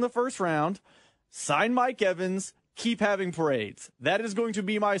Texas in the first round. Sign Mike Evans. Keep having parades. That is going to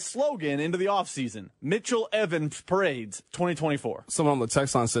be my slogan into the offseason. Mitchell Evans Parades 2024. Someone on the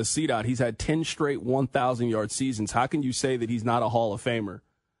text line says, CDOT, he's had 10 straight 1,000-yard seasons. How can you say that he's not a Hall of Famer?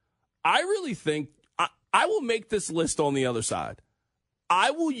 I really think I will make this list on the other side.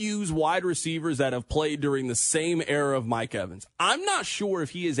 I will use wide receivers that have played during the same era of Mike Evans. I'm not sure if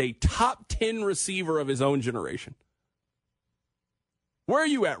he is a top 10 receiver of his own generation. Where are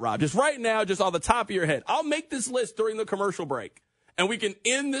you at, Rob? Just right now, just on the top of your head. I'll make this list during the commercial break, and we can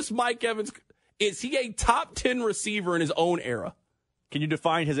end this Mike Evans. Is he a top 10 receiver in his own era? Can you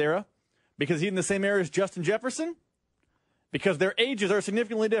define his era? Because he's in the same era as Justin Jefferson? Because their ages are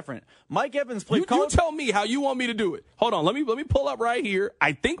significantly different. Mike Evans played college. You tell me how you want me to do it. Hold on. Let me pull up right here.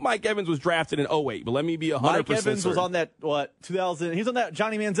 I think Mike Evans was drafted in 2008, but let me be 100% Mike Evans certain. Was on that, 2000. He's on that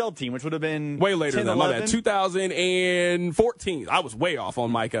Johnny Manziel team, which would have been way later 10, than that. My bad. 11. 2014. I was way off on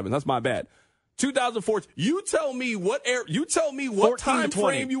Mike Evans. That's my bad. 2014. You tell me what time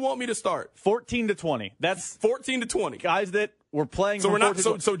frame you want me to start. 14 to 20. That's 14 to 20. Guys that were playing. So we're not.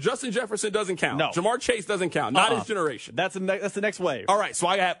 So Justin Jefferson doesn't count. No. Jamar Chase doesn't count. Not his generation. That's the next wave. All right. So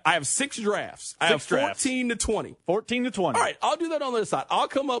I have 6 drafts. I have 14 to 20. 14 to 20. All right. I'll do that on the other side. I'll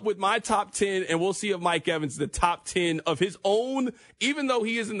come up with my top 10, and we'll see if Mike Evans is the top 10 of his own. Even though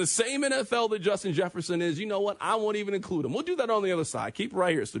he is in the same NFL that Justin Jefferson is, you know what? I won't even include him. We'll do that on the other side. Keep it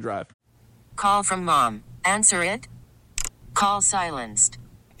right here. It's The Drive. Call from mom. Answer it. Call silenced.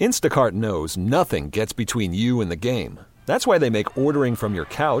 Instacart knows nothing gets between you and the game. That's why they make ordering from your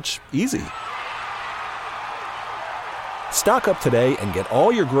couch easy. Stock up today and get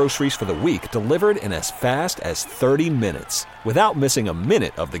all your groceries for the week delivered in as fast as 30 minutes without missing a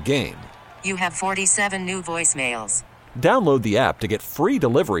minute of the game. You have 47 new voicemails. Download the app to get free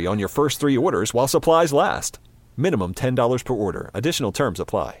delivery on your first 3 orders while supplies last. Minimum $10 per order. Additional terms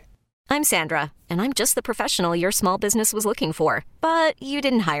apply. I'm Sandra, and I'm just the professional your small business was looking for. But you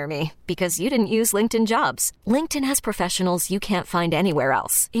didn't hire me because you didn't use LinkedIn Jobs. LinkedIn has professionals you can't find anywhere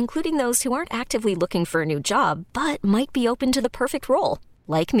else, including those who aren't actively looking for a new job, but might be open to the perfect role,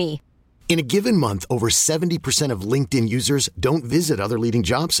 like me. In a given month, over 70% of LinkedIn users don't visit other leading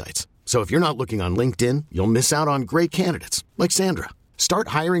job sites. So if you're not looking on LinkedIn, you'll miss out on great candidates like Sandra. Start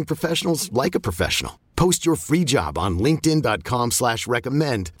hiring professionals like a professional. Post your free job on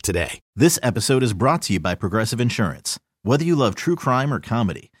linkedin.com/recommend today. This episode is brought to you by Progressive Insurance. Whether you love true crime or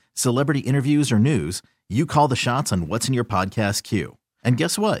comedy, celebrity interviews or news, you call the shots on what's in your podcast queue. And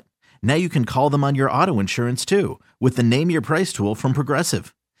guess what? Now you can call them on your auto insurance too with the Name Your Price tool from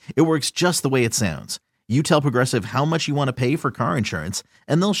Progressive. It works just the way it sounds. You tell Progressive how much you want to pay for car insurance,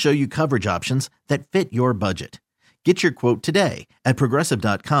 and they'll show you coverage options that fit your budget. Get your quote today at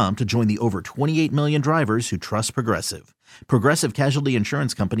Progressive.com to join the over 28 million drivers who trust Progressive. Progressive Casualty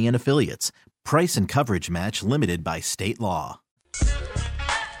Insurance Company and Affiliates. Price and coverage match limited by state law.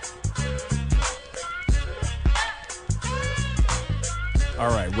 All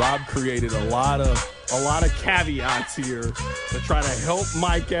right, Rob created a lot of a lot of caveats here to try to help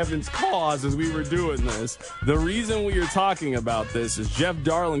Mike Evans' cause as we were doing this. The reason we are talking about this is Jeff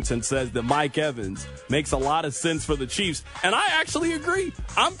Darlington says that Mike Evans makes a lot of sense for the Chiefs, and I actually agree.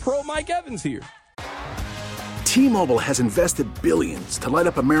 I'm pro Mike Evans here. T-Mobile has invested billions to light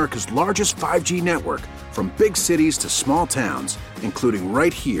up America's largest 5G network, from big cities to small towns, including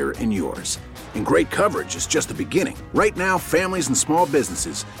right here in yours. And great coverage is just the beginning. Right now, families and small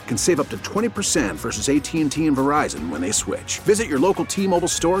businesses can save up to 20% versus AT&T and Verizon when they switch. Visit your local T-Mobile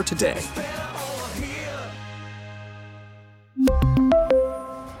store today.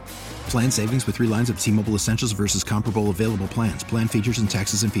 Plan savings with 3 lines of T-Mobile Essentials versus comparable available plans. Plan features and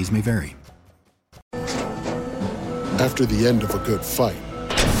taxes and fees may vary. After the end of a good fight,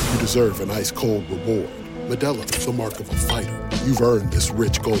 you deserve an ice-cold reward. Modelo is the mark of a fighter. You've earned this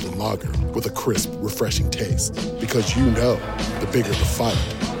rich golden lager with a crisp, refreshing taste. Because you know, the bigger the fight,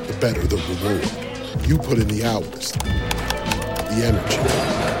 the better the reward. You put in the hours, the energy,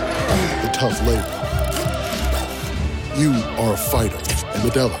 the tough labor. You are a fighter, and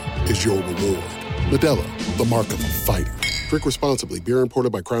Modelo is your reward. Modelo, the mark of a fighter. Drink responsibly. Beer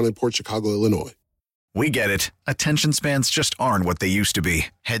imported by Crown Imports, Chicago, Illinois. We get it. Attention spans just aren't what they used to be.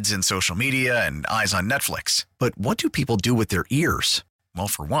 Heads in social media and eyes on Netflix. But what do people do with their ears? Well,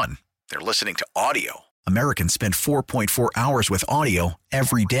 for one, they're listening to audio. Americans spend 4.4 hours with audio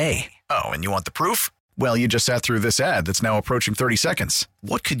every day. Oh, and you want the proof? Well, you just sat through this ad that's now approaching 30 seconds.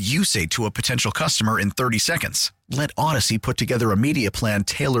 What could you say to a potential customer in 30 seconds? Let Odyssey put together a media plan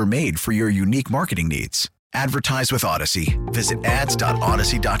tailor-made for your unique marketing needs. Advertise with Odyssey. Visit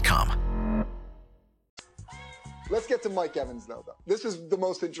ads.odyssey.com. Let's get to Mike Evans, though. This is the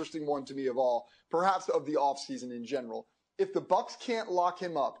most interesting one to me of all, perhaps of the offseason in general. If the Bucs can't lock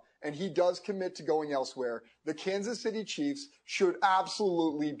him up and he does commit to going elsewhere, the Kansas City Chiefs should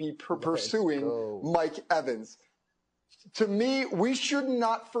absolutely be pursuing Mike Evans. To me, we should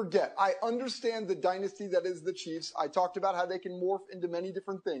not forget. I understand the dynasty that is the Chiefs. I talked about how they can morph into many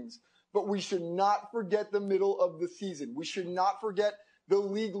different things. But we should not forget the middle of the season. We should not forget the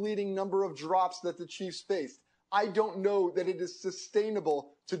league-leading number of drops that the Chiefs faced. I don't know that it is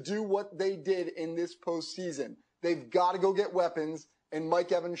sustainable to do what they did in this postseason. They've got to go get weapons, and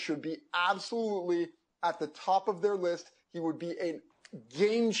Mike Evans should be absolutely at the top of their list. He would be a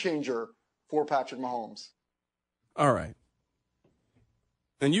game changer for Patrick Mahomes. All right.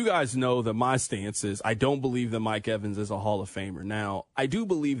 And you guys know that my stance is I don't believe that Mike Evans is a Hall of Famer. Now, I do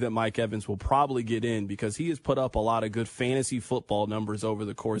believe that Mike Evans will probably get in because he has put up a lot of good fantasy football numbers over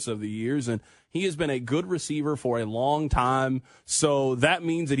the course of the years, and he has been a good receiver for a long time. So that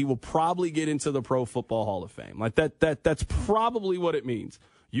means that he will probably get into the Pro Football Hall of Fame. Like that's probably what it means.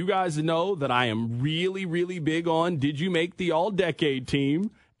 You guys know that I am really, really big on did you make the All-Decade team?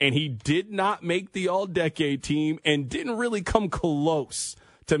 And he did not make the All-Decade team and didn't really come close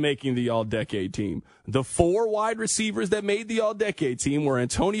to making the All-Decade team. The 4 wide receivers that made the All-Decade team were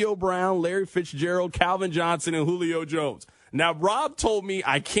Antonio Brown, Larry Fitzgerald, Calvin Johnson, and Julio Jones. Now, Rob told me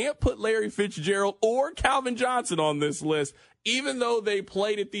I can't put Larry Fitzgerald or Calvin Johnson on this list, even though they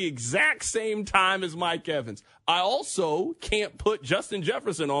played at the exact same time as Mike Evans. I also can't put Justin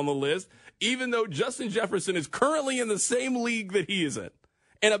Jefferson on the list, even though Justin Jefferson is currently in the same league that he is in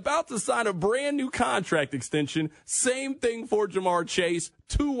and about to sign a brand new contract extension. Same thing for Jamar Chase,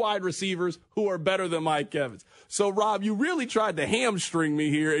 2 wide receivers who are better than Mike Evans. So, Rob, you really tried to hamstring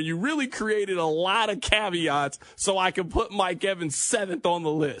me here, and you really created a lot of caveats so I can put Mike Evans 7th on the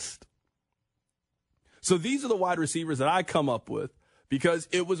list. So these are the wide receivers that I come up with because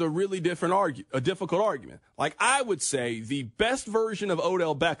it was a really difficult argument. Like, I would say the best version of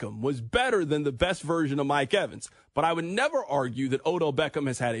Odell Beckham was better than the best version of Mike Evans. But I would never argue that Odell Beckham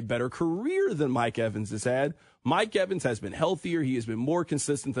has had a better career than Mike Evans has had. Mike Evans has been healthier. He has been more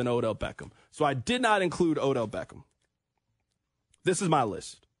consistent than Odell Beckham. So I did not include Odell Beckham. This is my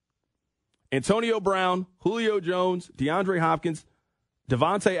list. Antonio Brown, Julio Jones, DeAndre Hopkins,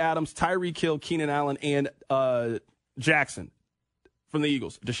 Devontae Adams, Tyreek Hill, Keenan Allen, and Jackson from the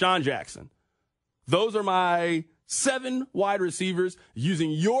Eagles, Deshaun Jackson. Those are my 7 wide receivers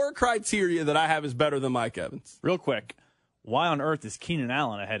using your criteria that I have is better than Mike Evans. Real quick, why on earth is Keenan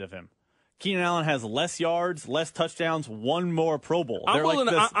Allen ahead of him? Keenan Allen has less yards, less touchdowns, 1 more Pro Bowl. I'm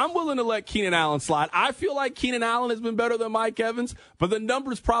willing to let Keenan Allen slide. I feel like Keenan Allen has been better than Mike Evans, but the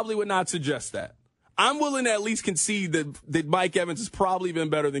numbers probably would not suggest that. I'm willing to at least concede that Mike Evans has probably been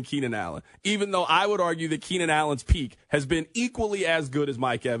better than Keenan Allen, even though I would argue that Keenan Allen's peak has been equally as good as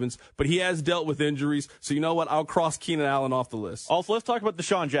Mike Evans, but he has dealt with injuries. So you know what? I'll cross Keenan Allen off the list. Also, let's talk about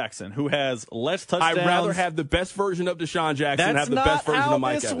Deshaun Jackson, who has less touchdowns. I'd rather have the best version of Deshaun Jackson than have the best version of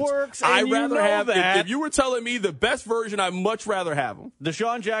Mike Evans. Works, I'd rather have that. If you were telling me the best version, I'd much rather have him.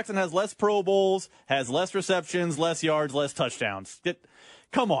 Deshaun Jackson has less Pro Bowls, has less receptions, less yards, less touchdowns.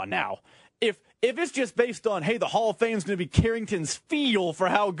 Come on now. If it's just based on, hey, the Hall of Fame is going to be Carrington's feel for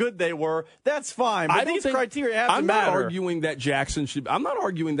how good they were, that's fine. But these criteria have to matter. I'm not arguing that Jackson should. I'm not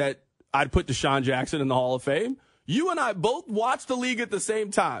arguing that I'd put Deshaun Jackson in the Hall of Fame. You and I both watched the league at the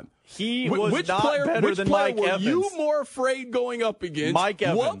same time. He was not better than Mike Evans. Were you more afraid going up against? Mike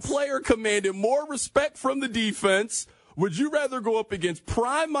Evans. What player commanded more respect from the defense? Would you rather go up against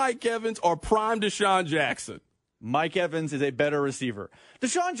prime Mike Evans or prime Deshaun Jackson? Mike Evans is a better receiver.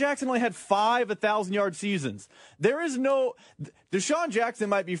 Deshaun Jackson only had 5 1,000-yard seasons. There is no – Deshaun Jackson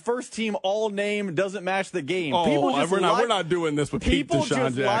might be first-team all-name, doesn't match the game. We're not doing this with Pete Deshaun Jackson.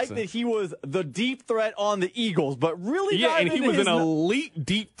 People just like that he was the deep threat on the Eagles, but really – yeah, and he was an elite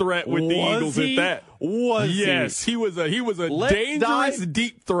deep threat with the Eagles at that. Yes, he was a dangerous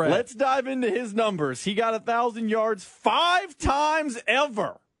deep threat. Let's dive into his numbers. He got 1,000 yards 5 times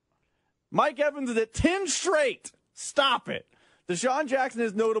ever. Mike Evans is at 10 straight. Stop it. Deshaun Jackson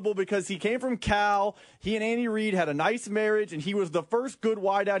is notable because he came from Cal. He and Andy Reid had a nice marriage, and he was the first good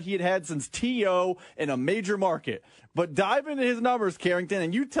wideout he had since T.O. in a major market. But dive into his numbers, Carrington,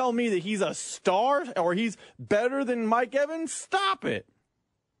 and you tell me that he's a star or he's better than Mike Evans? Stop it.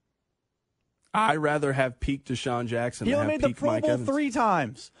 I'd rather have peak Deshaun Jackson than have peak Mike Evans. He only made the Pro Bowl 3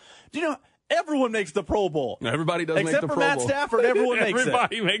 times. Do you know – everyone makes the Pro Bowl. Everybody does make the Pro Bowl. Except for Matt Stafford, everyone makes it.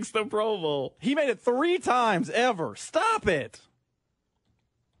 Everybody makes the Pro Bowl. He made it 3 times ever. Stop it.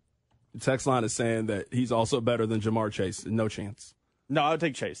 The text line is saying that he's also better than Jamar Chase. No chance. No, I would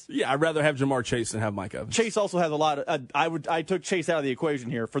take Chase. Yeah, I'd rather have Jamar Chase than have Mike Evans. Chase also has a lot of. I took Chase out of the equation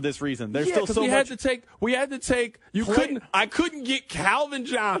here for this reason. There's still so much. We had to take. I couldn't get Calvin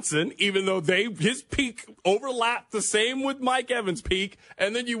Johnson, even though his peak overlapped the same with Mike Evans' peak,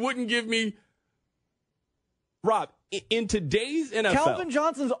 and then you wouldn't give me. Rob, in today's NFL, Calvin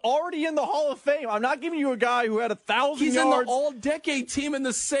Johnson's already in the Hall of Fame. I'm not giving you a guy who had 1,000 yards. He's in the all-decade team in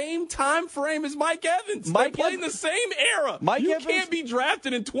the same time frame as Mike Evans. They play in the same era. You can't be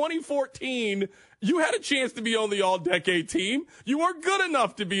drafted in 2014. You had a chance to be on the all-decade team. You weren't good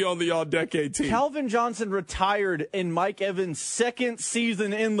enough to be on the all-decade team. Calvin Johnson retired in Mike Evans' second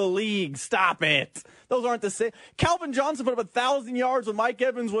season in the league. Stop it. Those aren't the same. Calvin Johnson put up 1,000 yards when Mike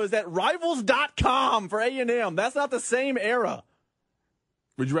Evans was at Rivals.com for A&M. That's not the same era.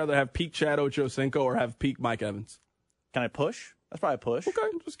 Would you rather have peak Chad Ochocinco or have peak Mike Evans? Can I push? That's probably a push. Okay,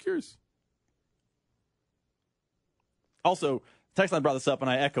 I'm just curious. Also, Textline brought this up,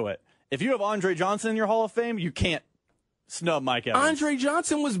 and I echo it. If you have Andre Johnson in your Hall of Fame, you can't snub Mike Evans. Andre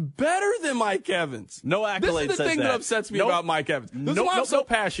Johnson was better than Mike Evans. No accolade says that. This is the thing that upsets me about Mike Evans. This is why I'm so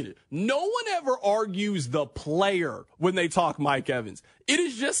passionate. No one ever argues the player when they talk Mike Evans. It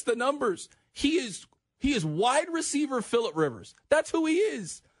is just the numbers. He is wide receiver Phillip Rivers. That's who he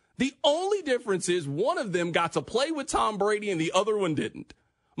is. The only difference is one of them got to play with Tom Brady and the other one didn't.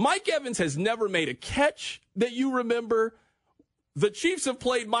 Mike Evans has never made a catch that you remember. The Chiefs have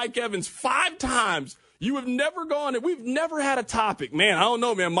played Mike Evans 5 times. You have never gone, and we've never had a topic. Man, I don't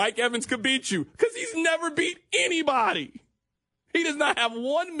know, man. Mike Evans could beat you because he's never beat anybody. He does not have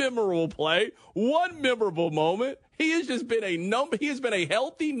one memorable play, one memorable moment. He has just been he has been a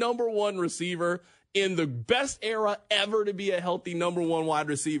healthy number 1 receiver in the best era ever to be a healthy number 1 wide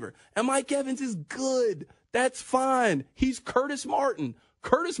receiver. And Mike Evans is good. That's fine. He's Curtis Martin.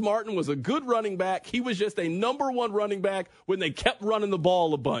 Curtis Martin was a good running back. He was just a number 1 running back when they kept running the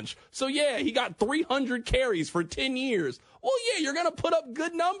ball a bunch. So, yeah, he got 300 carries for 10 years. Well, yeah, you're going to put up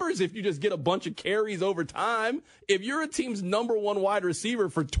good numbers if you just get a bunch of carries over time. If you're a team's number 1 wide receiver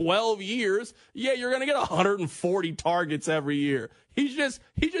for 12 years, yeah, you're going to get 140 targets every year. He's just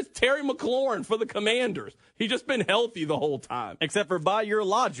Terry McLaurin for the Commanders. He's just been healthy the whole time. Except for by your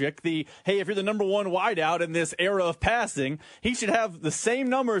logic, hey, if you're the number 1 wideout in this era of passing, he should have the same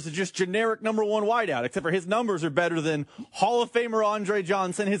numbers as just generic number 1 wideout, except for his numbers are better than Hall of Famer Andre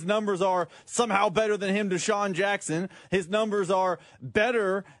Johnson. His numbers are somehow better than him, Deshaun Jackson. His numbers are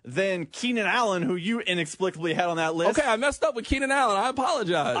better than Keenan Allen, who you inexplicably had on that list. Okay, I messed up with Keenan Allen. I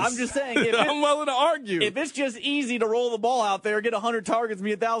apologize. I'm just saying. I'm willing to argue. If it's just easy to roll the ball out there, get 100 targets,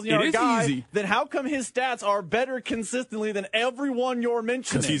 be a 1,000-yard guy, easy. Then how come his stats are better consistently than everyone you're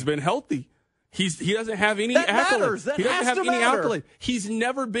mentioning? Because he's been healthy. He doesn't have any That accolades. matters. That he doesn't has have to any matter. accolades. He's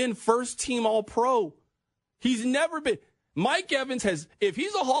never been first-team All-Pro. He's never been. Mike Evans has, if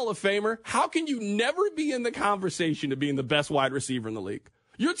he's a Hall of Famer, how can you never be in the conversation to being the best wide receiver in the league?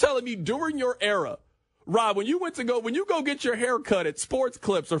 You're telling me during your era, Rob, when you go get your hair cut at Sports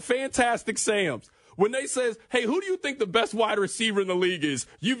Clips or Fantastic Sam's, when they says, hey, who do you think the best wide receiver in the league is?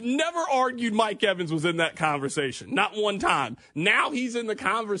 You've never argued Mike Evans was in that conversation. Not one time. Now he's in the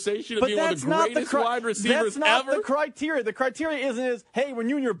conversation of being one of the greatest wide receivers That's not ever. the criteria. The criteria isn't hey, when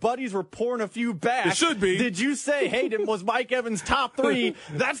you and your buddies were pouring a few back. It should be. Did you say, hey, was Mike Evans top 3?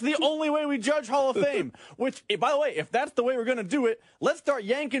 That's the only way we judge Hall of Fame. Which, by the way, if that's the way we're going to do it, let's start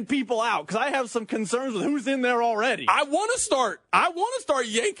yanking people out, because I have some concerns with who's in there already. I want to start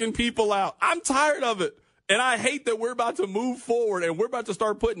yanking people out. I'm tired of it. And I hate that we're about to move forward and we're about to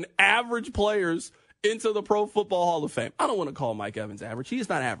start putting average players into the Pro Football Hall of Fame. I don't want to call Mike Evans average. He is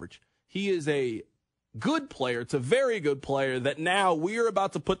not average. He is a good player. It's a very good player that now we're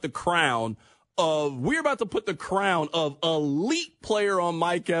about to put the crown of elite player on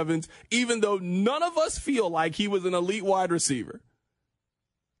Mike Evans, even though none of us feel like he was an elite wide receiver.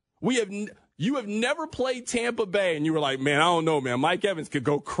 You have never played Tampa Bay, and you were like, man, I don't know, man. Mike Evans could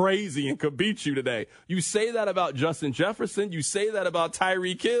go crazy and could beat you today. You say that about Justin Jefferson. You say that about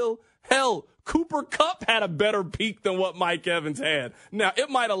Tyreek Hill. Hell, Cooper Kupp had a better peak than what Mike Evans had. Now, it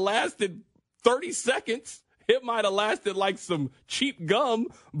might have lasted 30 seconds. It might have lasted like some cheap gum.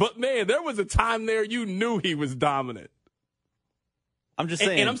 But, man, there was a time there you knew he was dominant. I'm just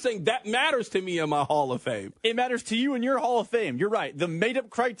saying. And I'm saying that matters to me in my Hall of Fame. It matters to you in your Hall of Fame. You're right. The made-up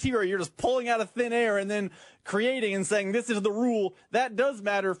criteria you're just pulling out of thin air and then creating and saying this is the rule, that does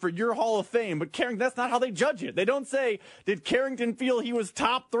matter for your Hall of Fame. But Carrington, that's not how they judge it. They don't say, did Carrington feel he was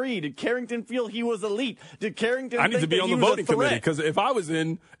top 3? Did Carrington feel he was elite? Did Carrington I need think to be that on he the was voting a threat? committee, because if I was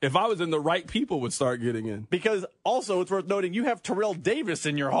in, the right people would start getting in. Because also it's worth noting you have Terrell Davis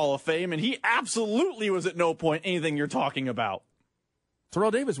in your Hall of Fame, and he absolutely was at no point anything you're talking about. Terrell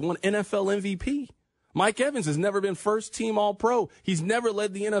Davis won NFL MVP. Mike Evans has never been first-team All-Pro. He's never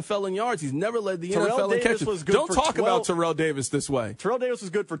led the NFL in yards. He's never led the NFL in catches. Don't talk about Terrell Davis this way. Terrell Davis was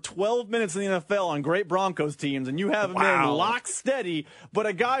good for 12 minutes in the NFL on great Broncos teams, and you have him in lock steady. But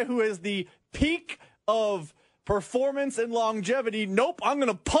a guy who is the peak of performance and longevity, nope, I'm going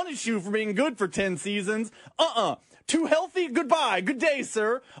to punish you for being good for 10 seasons. Too healthy? Goodbye. Good day,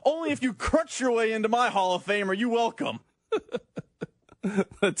 sir. Only if you crutch your way into my Hall of Fame are you welcome.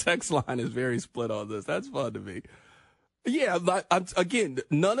 The text line is very split on this. That's fun to me. Yeah, again,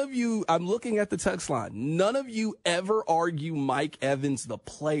 none of you, I'm looking at the text line. None of you ever argue Mike Evans, the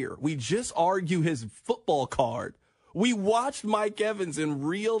player. We just argue his football card. We watched Mike Evans in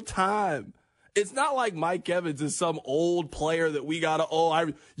real time. It's not like Mike Evans is some old player that we got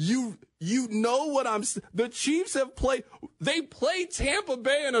to, you know what the Chiefs have played. They played Tampa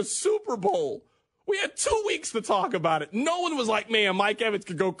Bay in a Super Bowl. We had 2 weeks to talk about it. No one was like, man, Mike Evans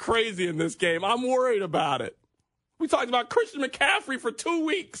could go crazy in this game. I'm worried about it. We talked about Christian McCaffrey for 2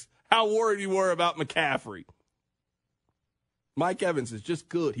 weeks, how worried we were about McCaffrey. Mike Evans is just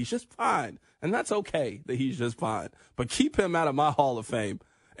good. He's just fine. And that's okay that he's just fine. But keep him out of my Hall of Fame.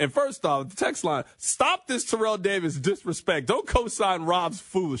 And first off, the text line, stop this Terrell Davis disrespect. Don't co-sign Rob's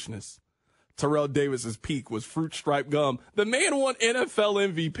foolishness. Terrell Davis's peak was fruit striped gum. The man won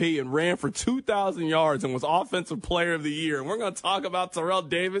NFL MVP and ran for 2,000 yards and was Offensive Player of the Year. And we're going to talk about Terrell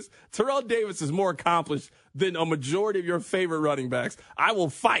Davis. Terrell Davis is more accomplished than a majority of your favorite running backs. I will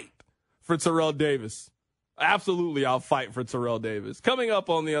fight for Terrell Davis. Absolutely, I'll fight for Terrell Davis. Coming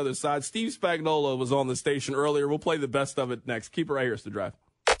up on the other side, Steve Spagnuolo was on the station earlier. We'll play the best of it next. Keep it right here. It's The Drive.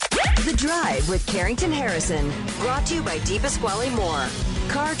 The Drive with Carrington Harrison. Brought to you by DePasquale Moore.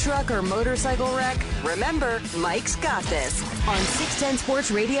 Car, truck, or motorcycle wreck? Remember, Mike's got this. On 610 Sports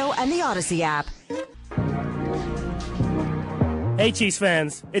Radio and the Odyssey app. Hey, Chiefs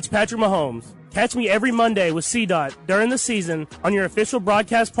fans. It's Patrick Mahomes. Catch me every Monday with CDOT during the season on your official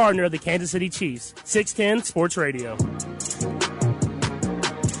broadcast partner of the Kansas City Chiefs, 610 Sports Radio.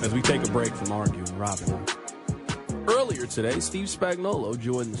 As we take a break from arguing, Robin. Earlier today, Steve Spagnuolo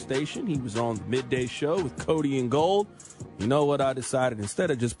joined the station. He was on the midday show with Cody and Gold. You know what I decided? Instead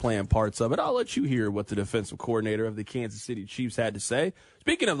of just playing parts of it, I'll let you hear what the defensive coordinator of the Kansas City Chiefs had to say.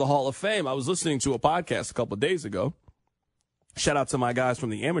 Speaking of the Hall of Fame, I was listening to a podcast a couple of days ago. Shout out to my guys from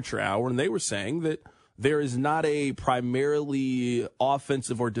the Amateur Hour, and they were saying that there is not a primarily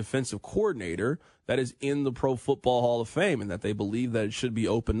offensive or defensive coordinator that is in the Pro Football Hall of Fame, and that they believe that it should be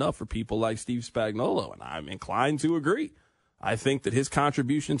opened up for people like Steve Spagnuolo, and I'm inclined to agree. I think that his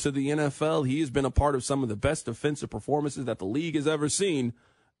contribution to the NFL, he has been a part of some of the best defensive performances that the league has ever seen,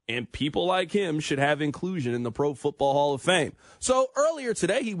 and people like him should have inclusion in the Pro Football Hall of Fame. So earlier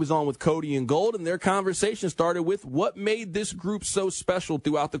today, he was on with Cody and Gold, and their conversation started with what made this group so special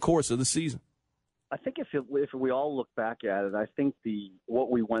throughout the course of the season. I think if we all look back at it, I think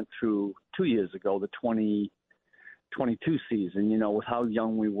what we went through 2 years ago, the 2022 season, you know, with how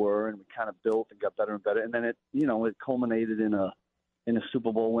young we were, and we kind of built and got better and better, and then it culminated in a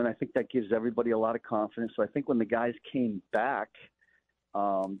Super Bowl win. I think that gives everybody a lot of confidence. So I think when the guys came back,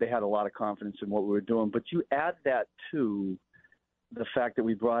 they had a lot of confidence in what we were doing. But you add that to the fact that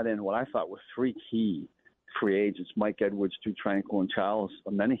we brought in what I thought were three key free agents, Mike Edwards, Drew Tranquill, and Charles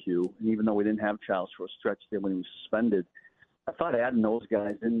Omenihu. And even though we didn't have Charles for a stretch there when he was suspended, I thought adding those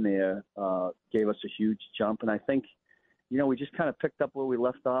guys in there gave us a huge jump. And I think, you know, we just kind of picked up where we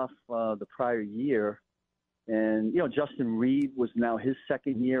left off the prior year. And, you know, Justin Reed was now his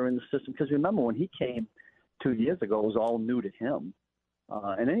second year in the system. Because remember, when he came 2 years ago, it was all new to him.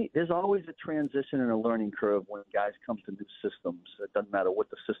 There's always a transition and a learning curve when guys come to new systems. It doesn't matter what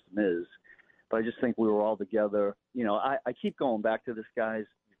the system is. But I just think we were all together. You know, I keep going back to this, guys.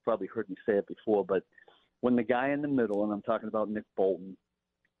 You've probably heard me say it before, but when the guy in the middle, and I'm talking about Nick Bolton,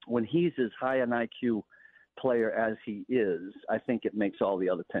 when he's as high an IQ player as he is, I think it makes all the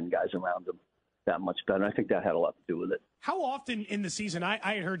other 10 guys around him that much better. I think that had a lot to do with it. How often in the season, I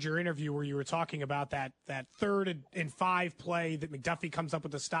had heard your interview where you were talking about that 3rd and 5 play that McDuffie comes up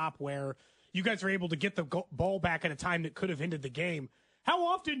with a stop where you guys are able to get the ball back at a time that could have ended the game. How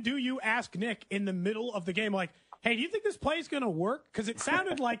often do you ask Nick in the middle of the game, like, hey, do you think this play is going to work? Because it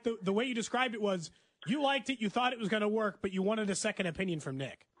sounded like the way you described it was you liked it, you thought it was going to work, but you wanted a second opinion from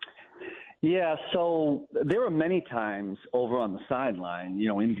Nick. Yeah, so there were many times over on the sideline, you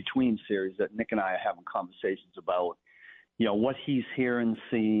know, in between series that Nick and I are having conversations about, you know, what he's hearing,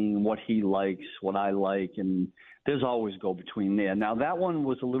 seeing, what he likes, what I like, and there's always go between there. Now, that one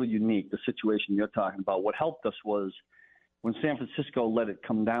was a little unique, the situation you're talking about. What helped us was when San Francisco let it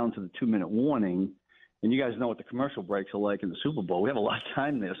come down to the 2-minute warning, and you guys know what the commercial breaks are like in the Super Bowl. We have a lot of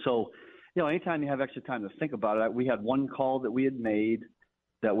time there. So, you know, anytime you have extra time to think about it, we had one call that we had made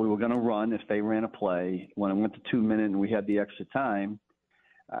that we were going to run if they ran a play. When it went to 2 minutes and we had the extra time,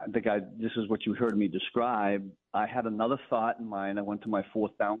 this is what you heard me describe. I had another thought in mind. I went to my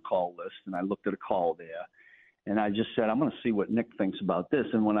 4th down call list, and I looked at a call there. And I just said, I'm going to see what Nick thinks about this.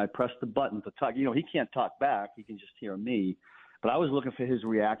 And when I pressed the button to talk, you know, he can't talk back. He can just hear me. But I was looking for his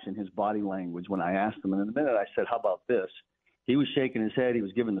reaction, his body language when I asked him. And in a minute I said, how about this? He was shaking his head. He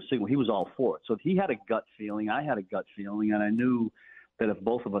was giving the signal. He was all for it. So he had a gut feeling. I had a gut feeling. And I knew that if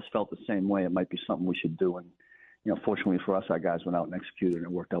both of us felt the same way, it might be something we should do. And, you know, fortunately for us, our guys went out and executed, and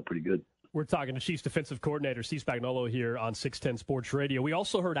it worked out pretty good. We're talking to Chiefs defensive coordinator Steve Spagnuolo here on 610 Sports Radio. We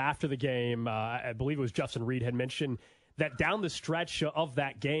also heard after the game, I believe it was Justin Reed had mentioned that down the stretch of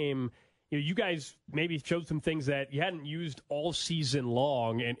that game, you guys maybe showed some things that you hadn't used all season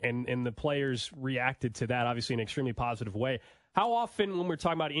long, and the players reacted to that, obviously, in an extremely positive way. How often, when we're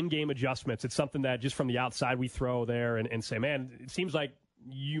talking about in-game adjustments, it's something that just from the outside we throw there and say, man, it seems like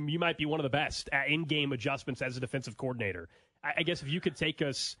you might be one of the best at in-game adjustments as a defensive coordinator. I guess if you could take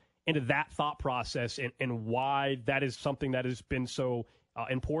us into that thought process and why that is something that has been so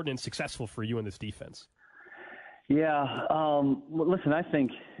important and successful for you in this defense. Yeah. Listen, I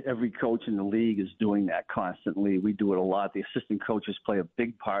think every coach in the league is doing that constantly. We do it a lot. The assistant coaches play a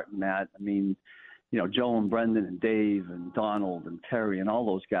big part in that. I mean, you know, Joe and Brendan and Dave and Donald and Terry and all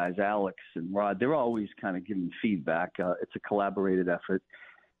those guys, Alex and Rod, they're always kind of giving feedback. It's a collaborated effort.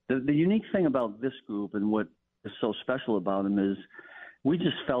 The unique thing about this group and what is so special about them is we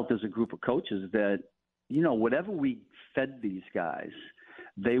just felt as a group of coaches that, you know, whatever we fed these guys,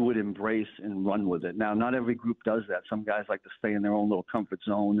 they would embrace and run with it. Now, not every group does that. Some guys like to stay in their own little comfort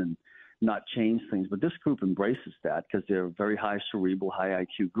zone and not change things. But this group embraces that because they're a very high cerebral, high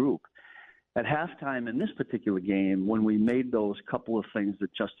IQ group. At halftime in this particular game, when we made those couple of things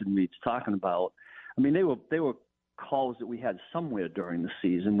that Justin Reed's talking about, I mean, they were calls that we had somewhere during the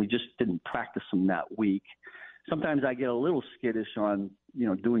season. We just didn't practice them that week. Sometimes I get a little skittish on, you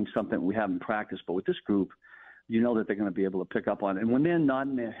know, doing something we haven't practiced. But with this group, you know that they're going to be able to pick up on it. And when they're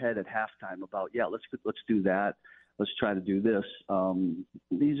nodding their head at halftime about, yeah, let's do that, let's try to do this,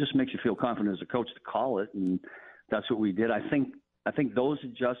 it just makes you feel confident as a coach to call it, and that's what we did. I think those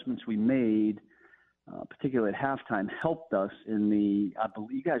adjustments we made, particularly at halftime, helped us in I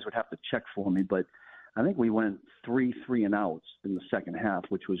believe you guys would have to check for me, but I think we went 3 and outs in the second half,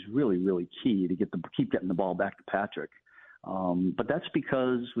 which was really, really key to keep getting the ball back to Patrick. But that's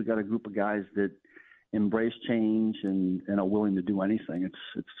because we got a group of guys that, embrace change and are willing to do anything.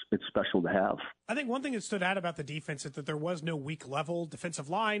 It's special to have. I think one thing that stood out about the defense is that there was no weak level. Defensive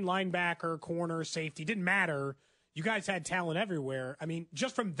line, linebacker, corner, safety, didn't matter. You guys had talent everywhere. I mean,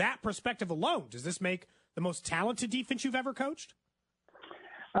 just from that perspective alone, does this make the most talented defense you've ever coached?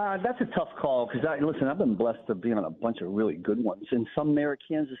 That's a tough call because, I've been blessed to be on a bunch of really good ones, and some there at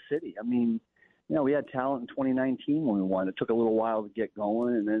Kansas City. I mean, we had talent in 2019 when we won. It took a little while to get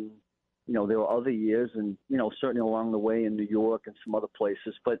going, and then, there were other years, and, certainly along the way in New York and some other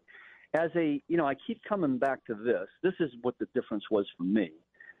places. But I keep coming back to this. This is what the difference was for me,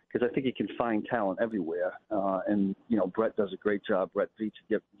 because I think you can find talent everywhere. And Brett does a great job, Brett Veach,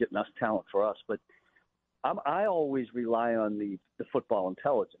 getting us talent for us. But I always rely on the football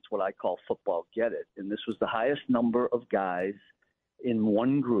intelligence, what I call football get it. And this was the highest number of guys in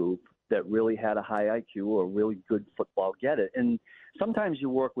one group that really had a high IQ or really good football get it. And sometimes you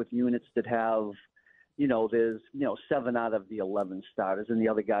work with units that have, there's, 7 out of the 11 starters, and the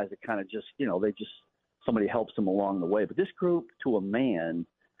other guys that kind of just, somebody helps them along the way. But this group, to a man,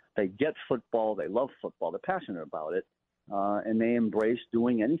 they get football, they love football, they're passionate about it, and they embrace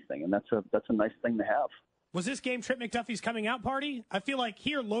doing anything. And that's a nice thing to have. Was this game Trent McDuffie's coming out party? I feel like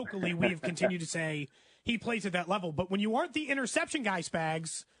here locally we have continued to say he plays at that level. But when you aren't the interception guy,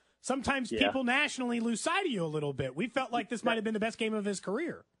 Spags, sometimes people nationally lose sight of you a little bit. We felt like this might have been the best game of his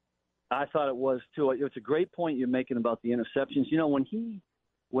career. I thought it was, too. It's a great point you're making about the interceptions.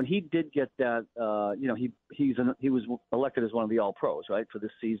 When he did get that, he was elected as one of the All-Pros, right, for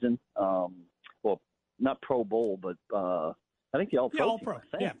this season. Well, not Pro Bowl, but I think the All-Pro. Yeah, All-Pro.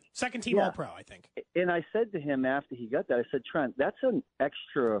 Yeah, second team All-Pro, I think. And I said to him after he got that, I said, Trent, that's an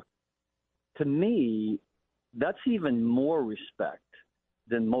extra, to me, that's even more respect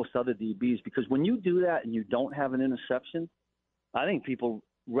than most other DBs, because when you do that and you don't have an interception, I think people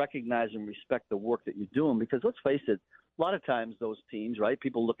recognize and respect the work that you're doing, because let's face it, a lot of times those teams, right,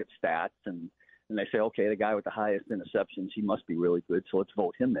 people look at stats and they say, okay, the guy with the highest interceptions, he must be really good, so let's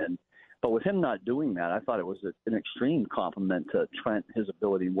vote him in. But with him not doing that, I thought it was an extreme compliment to Trent, his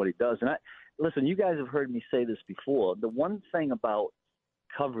ability and what he does. And listen, you guys have heard me say this before. The one thing about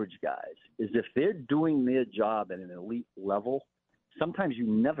coverage guys is if they're doing their job at an elite level, sometimes you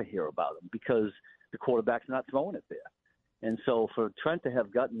never hear about them because the quarterback's not throwing it there. And so for Trent to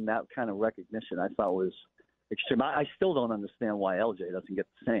have gotten that kind of recognition, I thought was extreme. I still don't understand why LJ doesn't get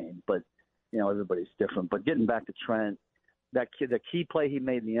the same, but, everybody's different. But getting back to Trent, the key play he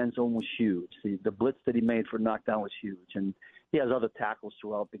made in the end zone was huge. The blitz that he made for knockdown was huge. And he has other tackles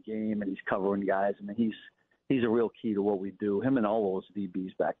throughout the game, and he's covering guys. I mean, he's a real key to what we do. Him and all those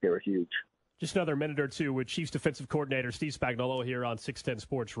DBs back there are huge. Just another minute or two with Chiefs defensive coordinator Steve Spagnuolo here on 610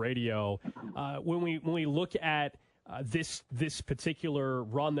 Sports Radio. When we look at this particular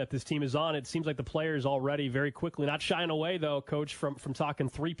run that this team is on, it seems like the players already very quickly, not shying away though, Coach, from talking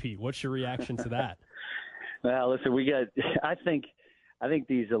three-peat. What's your reaction to that? Well, listen, I think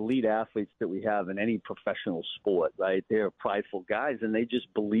these elite athletes that we have in any professional sport, right, they're prideful guys and they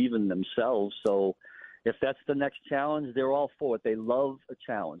just believe in themselves. So if that's the next challenge, they're all for it. They love a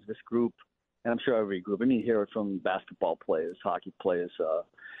challenge. This group, and I'm sure every group, I mean, you hear it from basketball players, hockey players,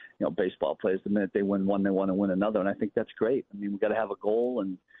 baseball players. The minute they win one, they want to win another. And I think that's great. I mean, we got to have a goal,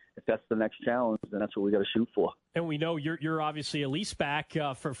 and if that's the next challenge, then that's what we got to shoot for. And we know you're obviously at least back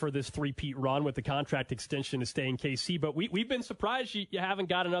for this three-peat run with the contract extension to stay in KC. But we've been surprised you haven't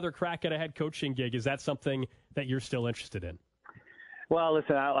got another crack at a head coaching gig. Is that something that you're still interested in? Well,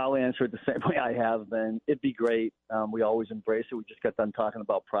 listen, I'll answer it the same way I have been. It'd be great. We always embrace it. We just got done talking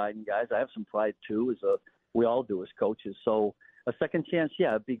about pride, and guys, I have some pride too. We all do as coaches. So a second chance,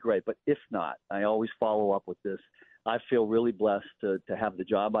 yeah, it'd be great. But if not, I always follow up with this. I feel really blessed to have the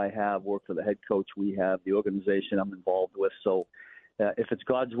job I have, work for the head coach we have, the organization I'm involved with. So if it's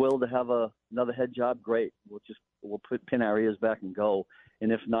God's will to have another head job, great. We'll pin our ears back and go.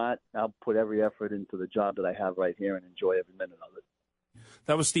 And if not, I'll put every effort into the job that I have right here and enjoy every minute of it.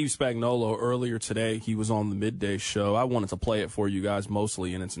 That was Steve Spagnuolo earlier today. He was on the midday show. I wanted to play it for you guys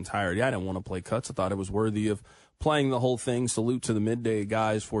mostly in its entirety. I didn't want to play cuts. I thought it was worthy of playing the whole thing. Salute to the midday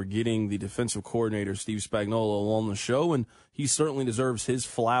guys for getting the defensive coordinator, Steve Spagnuolo, on the show, and he certainly deserves his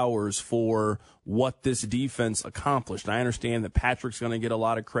flowers for what this defense accomplished. I understand that Patrick's going to get a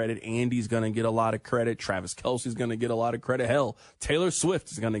lot of credit. Andy's going to get a lot of credit. Travis Kelce's going to get a lot of credit. Hell, Taylor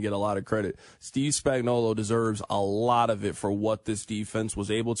Swift is going to get a lot of credit. Steve Spagnuolo deserves a lot of it for what this defense was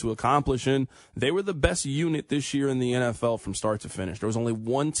able to accomplish, and they were the best unit this year in the NFL from start to finish. There was only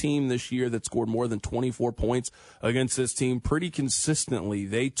one team this year that scored more than 24 points against this team pretty consistently.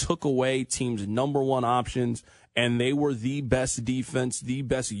 They took away teams' number one options and they were the best defense, the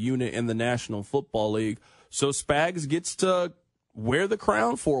best unit in the National Football League. So Spags gets to wear the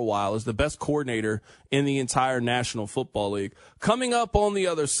crown for a while as the best coordinator in the entire National Football League. Coming up on the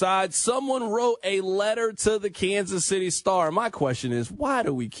other side, someone wrote a letter to the Kansas City Star. My question is, why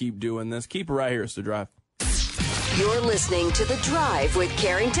do we keep doing this? Keep it right here. It's The Drive. You're listening to The Drive with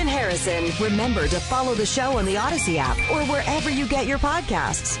Carrington Harrison. Remember to follow the show on the Odyssey app or wherever you get your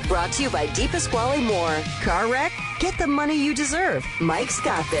podcasts. Brought to you by DePasquale Moore. Car wreck? Get the money you deserve. Mike's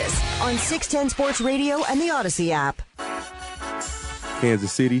got this on 610 Sports Radio and the Odyssey app.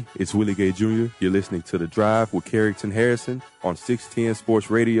 Kansas City, it's Willie Gay Jr. You're listening to The Drive with Carrington Harrison on 610 Sports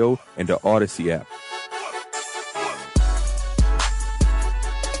Radio and the Odyssey app.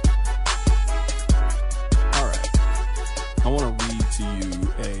 All right. I want to read to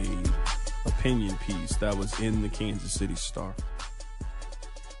you a opinion piece that was in the Kansas City Star.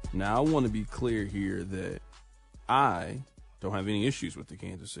 Now, I want to be clear here that I don't have any issues with the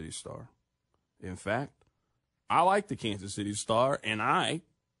Kansas City Star. In fact, I like the Kansas City Star, and I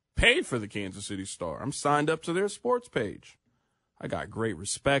paid for the Kansas City Star. I'm signed up to their sports page. I got great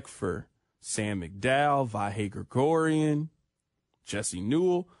respect for Sam McDowell, Vahe Gregorian, Jesse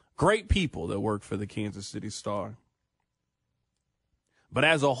Newell, great people that work for the Kansas City Star. But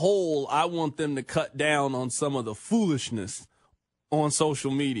as a whole, I want them to cut down on some of the foolishness on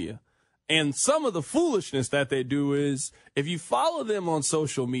social media. And some of the foolishness that they do is, if you follow them on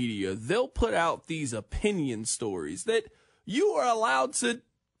social media, they'll put out these opinion stories that you are allowed to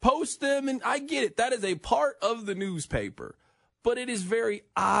post them. And I get it. That is a part of the newspaper. But it is very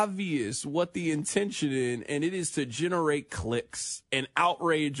obvious what the intention is, and it is to generate clicks and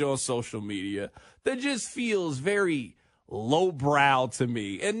outrage on social media that just feels very lowbrow to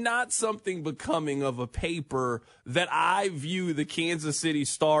me and not something becoming of a paper that I view the Kansas City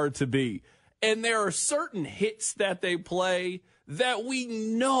Star to be. And there are certain hits that they play that we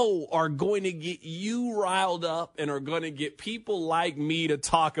know are going to get you riled up and are going to get people like me to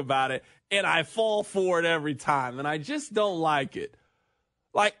talk about it. And I fall for it every time. And I just don't like it.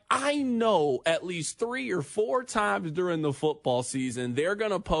 Like, I know at least 3 or 4 times during the football season, they're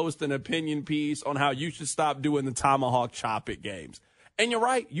going to post an opinion piece on how you should stop doing the Tomahawk Chop It games. And you're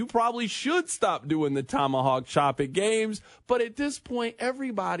right, you probably should stop doing the Tomahawk Chop It games. But at this point,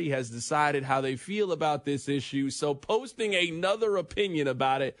 everybody has decided how they feel about this issue. So posting another opinion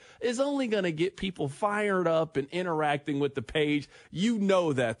about it is only going to get people fired up and interacting with the page. You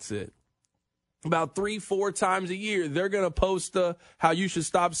know that's it. About 3-4 times a year, they're going to post how you should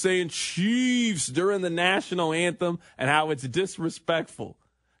stop saying Chiefs during the national anthem and how it's disrespectful.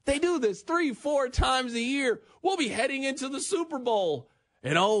 They do this 3-4 times a year. We'll be heading into the Super Bowl.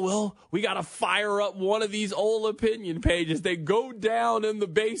 And, we got to fire up one of these old opinion pages. They go down in the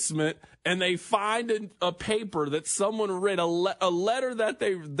basement and they find a paper that someone read, a letter that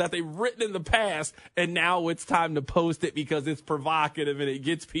they've written in the past, and now it's time to post it because it's provocative and it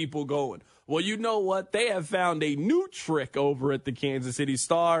gets people going. Well, you know what? They have found a new trick over at the Kansas City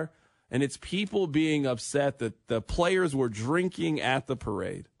Star, and it's people being upset that the players were drinking at the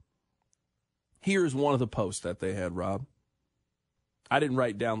parade. Here's one of the posts that they had, Rob. I didn't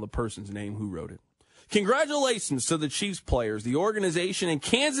write down the person's name who wrote it. Congratulations to the Chiefs players, the organization, and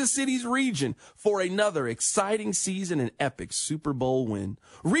Kansas City's region for another exciting season and epic Super Bowl win.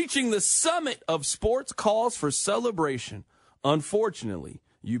 Reaching the summit of sports calls for celebration. Unfortunately,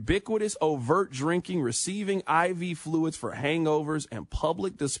 ubiquitous overt drinking, receiving IV fluids for hangovers, and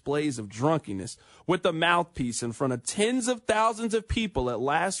public displays of drunkenness with the mouthpiece in front of tens of thousands of people at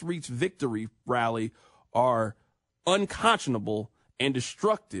last week's victory rally are unconscionable and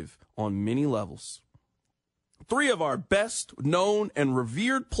destructive on many levels. 3 of our best known and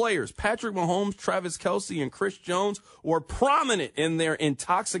revered players, Patrick Mahomes, Travis Kelce, and Chris Jones, were prominent in their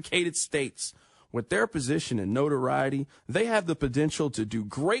intoxicated states. With their position and notoriety, they have the potential to do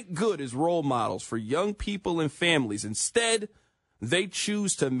great good as role models for young people and families. Instead, they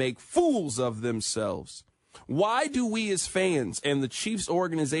choose to make fools of themselves. Why do we as fans and the Chiefs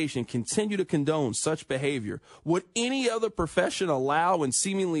organization continue to condone such behavior? Would any other profession allow and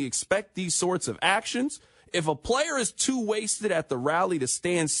seemingly expect these sorts of actions? If a player is too wasted at the rally to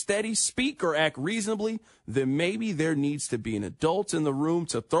stand steady, speak, or act reasonably, then maybe there needs to be an adult in the room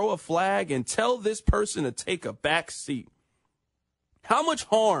to throw a flag and tell this person to take a back seat. How much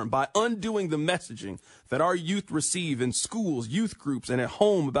harm by undoing the messaging that our youth receive in schools, youth groups, and at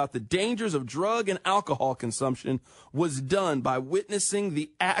home about the dangers of drug and alcohol consumption was done by witnessing the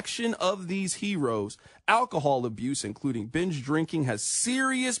action of these heroes. Alcohol abuse, including binge drinking, has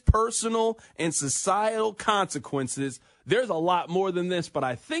serious personal and societal consequences There's a lot more than this, but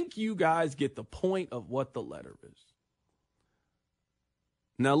I think you guys get the point of what the letter is.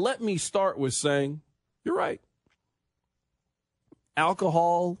 Now, let me start with saying, you're right.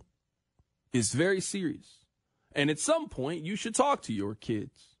 Alcohol is very serious. And at some point, you should talk to your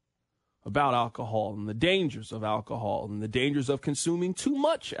kids about alcohol and the dangers of alcohol and the dangers of consuming too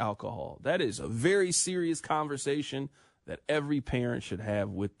much alcohol. That is a very serious conversation that every parent should have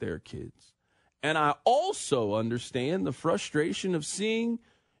with their kids. And I also understand the frustration of seeing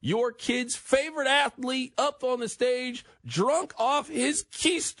your kid's favorite athlete up on the stage drunk off his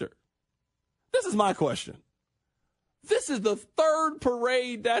keister. This is my question. This is the third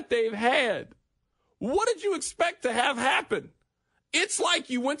parade that they've had. What did you expect to have happen? It's like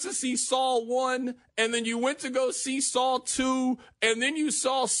you went to see Saw 1, and then you went to go see Saw 2, and then you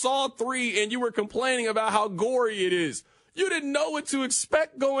saw Saw 3, and you were complaining about how gory it is. You didn't know what to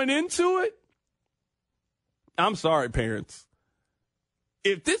expect going into it? I'm sorry, parents.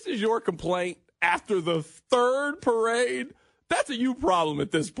 If this is your complaint after the third parade, that's a you problem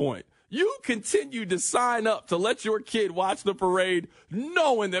at this point. You continue to sign up to let your kid watch the parade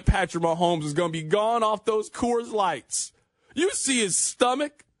knowing that Patrick Mahomes is going to be gone off those Coors Lights. You see his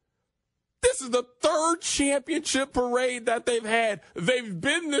stomach. This is the third championship parade that they've had. They've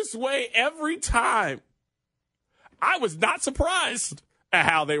been this way every time. I was not surprised at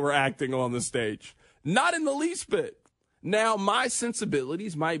how they were acting on the stage. Not in the least bit. Now, my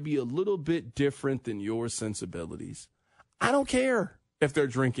sensibilities might be a little bit different than your sensibilities. I don't care if they're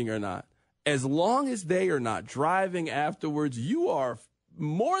drinking or not. As long as they are not driving afterwards, you are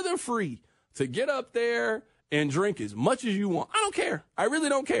more than free to get up there and drink as much as you want. I don't care. I really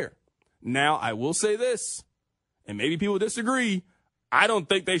don't care. Now, I will say this, and maybe people disagree. I don't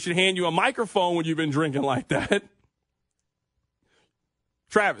think they should hand you a microphone when you've been drinking like that.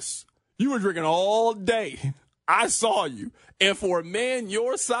 Travis, you were drinking all day. I saw you. And for a man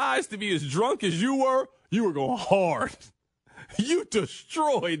your size to be as drunk as you were going hard. You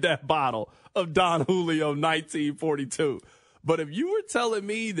destroyed that bottle of Don Julio 1942. But if you were telling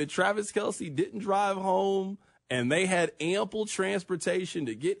me that Travis Kelce didn't drive home and they had ample transportation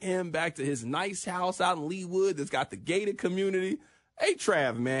to get him back to his nice house out in Leawood that's got the gated community, hey,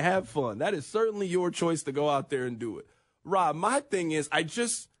 Trav, man, have fun. That is certainly your choice to go out there and do it. Rob, my thing is I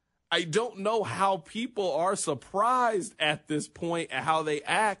don't know how people are surprised at this point at how they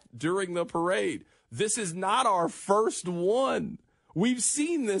act during the parade. This is not our first one. We've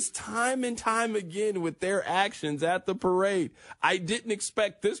seen this time and time again with their actions at the parade. I didn't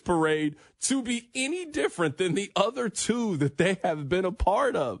expect this parade to be any different than the other two that they have been a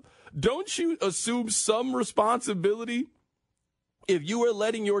part of. Don't you assume some responsibility if you were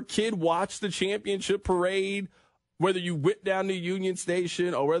letting your kid watch the championship parade, whether you went down to Union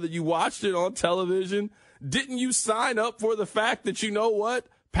Station or whether you watched it on television? Didn't you sign up for the fact that, you know what,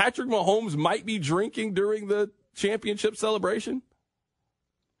 Patrick Mahomes might be drinking during the championship celebration?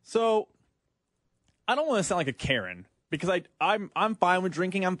 So, I don't want to sound like a Karen because I'm fine with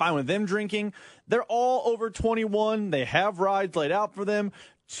drinking. I'm fine with them drinking. They're all over 21. They have rides laid out for them.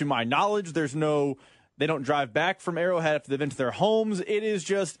 To my knowledge, they don't drive back from Arrowhead after they've been to their homes. It is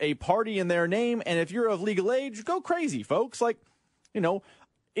just a party in their name. And if you're of legal age, go crazy, folks. Like,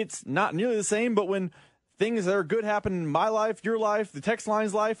 it's not nearly the same, but when things that are good happen in my life, your life, the text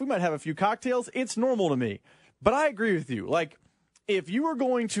line's life, we might have a few cocktails. It's normal to me. But I agree with you. Like, if you are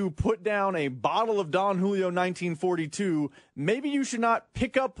going to put down a bottle of Don Julio 1942, maybe you should not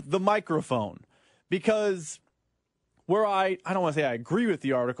pick up the microphone. Because where I don't want to say I agree with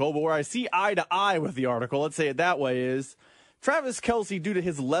the article, but where I see eye to eye with the article, let's say it that way, is Travis Kelce, due to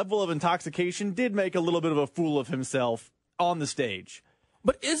his level of intoxication, did make a little bit of a fool of himself on the stage.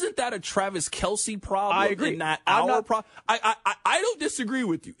 But isn't that a Travis Kelce problem? I agree. And not our problem. I don't disagree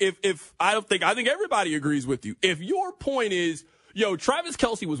with you. I think everybody agrees with you. If your point is, Travis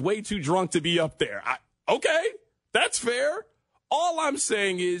Kelce was way too drunk to be up there. Okay, that's fair. All I'm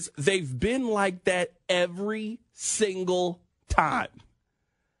saying is they've been like that every single time.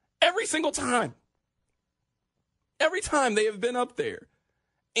 Every single time. Every time they have been up there.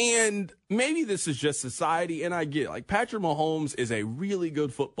 And maybe this is just society, and I get it. Like, Patrick Mahomes is a really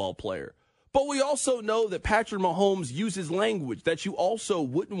good football player. But we also know that Patrick Mahomes uses language that you also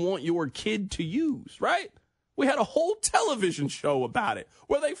wouldn't want your kid to use, right? We had a whole television show about it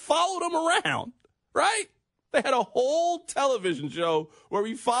where they followed him around, right? They had a whole television show where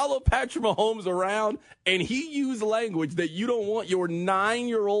we followed Patrick Mahomes around, and he used language that you don't want your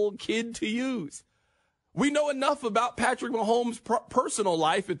 9-year-old kid to use. We know enough about Patrick Mahomes' personal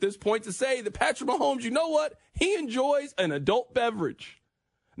life at this point to say that Patrick Mahomes, you know what? He enjoys an adult beverage.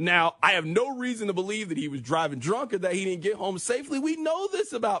 Now, I have no reason to believe that he was driving drunk or that he didn't get home safely. We know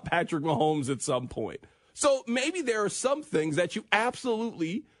this about Patrick Mahomes at some point. So maybe there are some things that you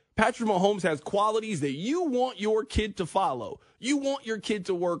absolutely, Patrick Mahomes has qualities that you want your kid to follow. You want your kid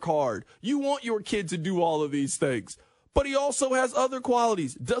to work hard. You want your kid to do all of these things. But he also has other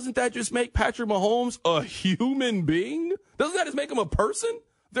qualities. Doesn't that just make Patrick Mahomes a human being? Doesn't that just make him a person?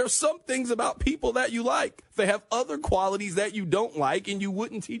 There's some things about people that you like. They have other qualities that you don't like and you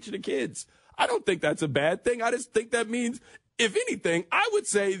wouldn't teach the kids. I don't think that's a bad thing. I just think that means, if anything, I would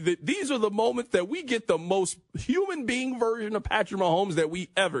say that these are the moments that we get the most human being version of Patrick Mahomes that we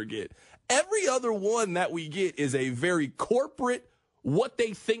ever get. Every other one that we get is a very corporate, what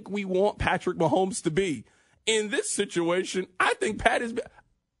they think we want Patrick Mahomes to be. In this situation, I think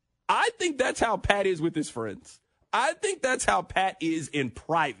that's how Pat is with his friends. I think that's how Pat is in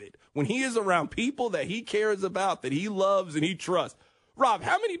private. When he is around people that he cares about, that he loves and he trusts. Rob,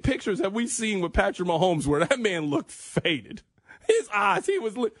 how many pictures have we seen with Patrick Mahomes where that man looked faded? His eyes, he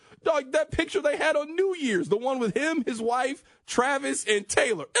was dog. That picture they had on New Year's, the one with him, his wife, Travis, and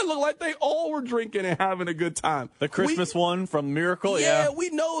Taylor. It looked like they all were drinking and having a good time. The Christmas one from Miracle, yeah. We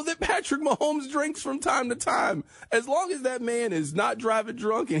know that Patrick Mahomes drinks from time to time. As long as that man is not driving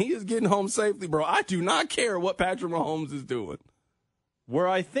drunk and he is getting home safely, bro, I do not care what Patrick Mahomes is doing. Where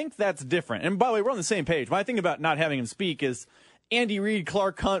I think that's different, and by the way, we're on the same page. When I think about not having him speak is Andy Reid,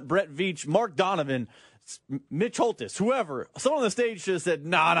 Clark Hunt, Brett Veach, Mark Donovan, Mitch Holthus, whoever, someone on the stage just said,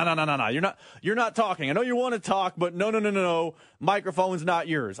 no, you're not talking. I know you want to talk, but no, microphone's not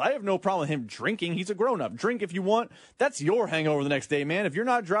yours. I have no problem with him drinking. He's a grown-up. Drink if you want. That's your hangover the next day, man. If you're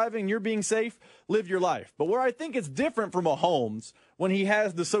not driving, you're being safe, live your life. But where I think it's different from Mahomes, when he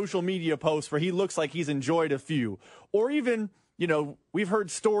has the social media posts where he looks like he's enjoyed a few, or even, we've heard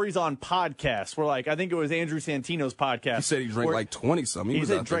stories on podcasts where, like, I think it was Andrew Santino's podcast. He said he drank like 20-something. He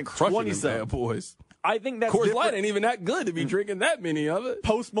was out there crushing them bad boys. I think that's Coors Light ain't even that good to be drinking that many of it.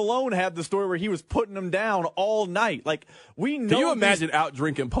 Post Malone had the story where he was putting them down all night. Like, we know. Can you imagine out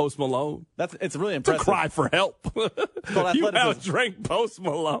drinking Post Malone? It's really impressive. To cry for help. You out drink Post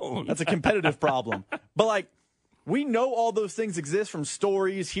Malone. That's a competitive problem. But, like, we know all those things exist from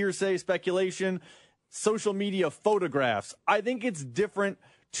stories, hearsay, speculation, social media photographs. I think it's different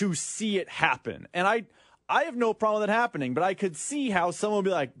to see it happen. And I have no problem with it happening, but I could see how someone would be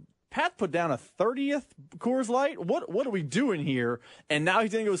like, Pat put down a 30th Coors Light? What are we doing here? And now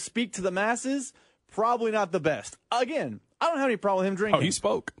he's going to go speak to the masses? Probably not the best. Again, I don't have any problem with him drinking. Oh, he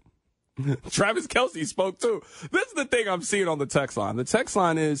spoke. Travis Kelce spoke too. This is the thing I'm seeing on the text line. The text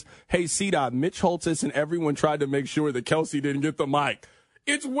line is, hey, CDOT, Mitch Holthus and everyone tried to make sure that Kelce didn't get the mic.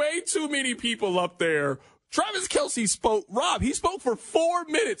 It's way too many people up there. Travis Kelce spoke. Rob, he spoke for 4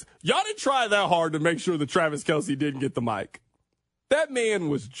 minutes. Y'all didn't try that hard to make sure that Travis Kelce didn't get the mic. That man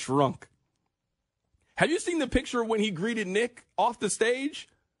was drunk. Have you seen the picture when he greeted Nick off the stage?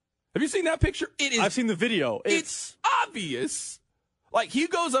 Have you seen that picture? I've seen the video. It's obvious. Like, he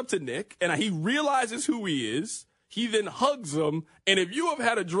goes up to Nick, and he realizes who he is. He then hugs him, and if you have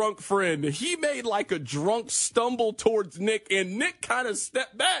had a drunk friend, he made like a drunk stumble towards Nick, and Nick kind of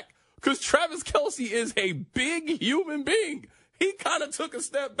stepped back because Travis Kelce is a big human being. He kind of took a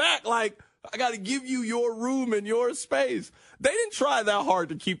step back like, I got to give you your room and your space. They didn't try that hard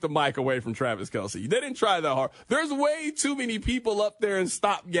to keep the mic away from Travis Kelce. They didn't try that hard. There's way too many people up there in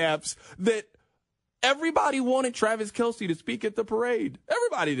stopgaps that everybody wanted Travis Kelce to speak at the parade.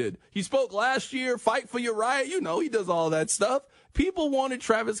 Everybody did. He spoke last year, Fight for Your Right. He does all that stuff. People wanted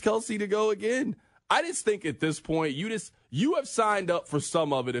Travis Kelce to go again. I just think at this point, you have signed up for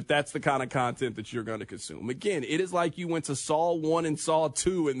some of it if that's the kind of content that you're going to consume. Again, it is like you went to Saw 1 and Saw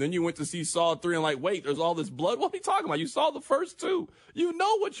 2, and then you went to see Saw 3 and like, wait, there's all this blood? What are you talking about? You saw the first two. You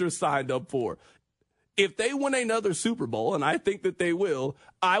know what you're signed up for. If they win another Super Bowl, and I think that they will,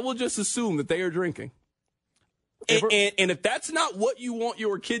 I will just assume that they are drinking. And if that's not what you want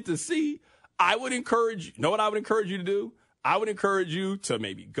your kid to see, I would encourage you. You know what I would encourage you to do? I would encourage you to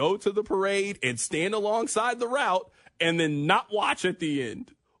maybe go to the parade and stand alongside the route and then not watch at the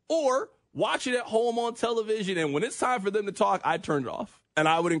end. Or watch it at home on television, and when it's time for them to talk, I turn it off. And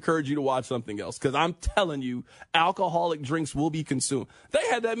I would encourage you to watch something else because I'm telling you, alcoholic drinks will be consumed. They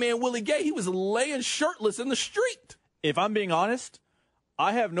had that man, Willie Gay. He was laying shirtless in the street. If I'm being honest,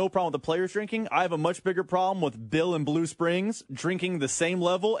 I have no problem with the players drinking. I have a much bigger problem with Bill in Blue Springs drinking the same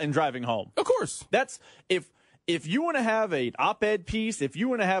level and driving home. Of course. That's if you want to have an op-ed piece, if you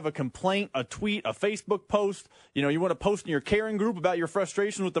want to have a complaint, a tweet, a Facebook post, you want to post in your caring group about your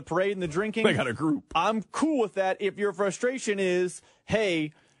frustration with the parade and the drinking. They got a group. I'm cool with that if your frustration is,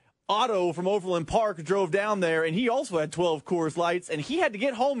 hey, Otto from Overland Park drove down there, and he also had 12 Coors Lights, and he had to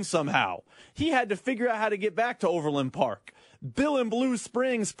get home somehow. He had to figure out how to get back to Overland Park. Bill in Blue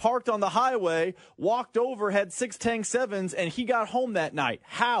Springs parked on the highway, walked over, had 6 Tank 7s, and he got home that night.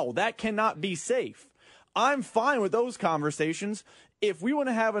 How? That cannot be safe. I'm fine with those conversations. If we want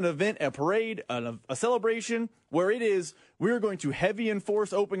to have an event, a parade, a celebration where it is, we're going to heavy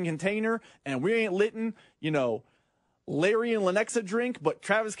enforce open container, and we ain't letting, Larry and Lenexa drink, but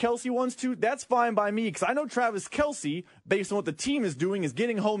Travis Kelce wants to, that's fine by me, because I know Travis Kelce, based on what the team is doing, is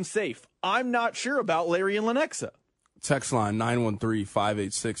getting home safe. I'm not sure about Larry and Lenexa. Text line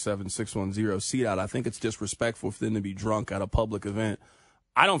 913-586-7610. CDOT, I think it's disrespectful for them to be drunk at a public event.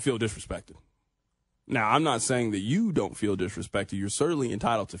 I don't feel disrespected. Now, I'm not saying that you don't feel disrespected. You're certainly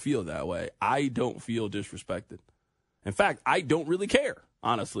entitled to feel that way. I don't feel disrespected. In fact, I don't really care,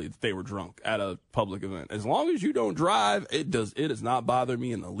 honestly, that they were drunk at a public event. As long as you don't drive, it does not bother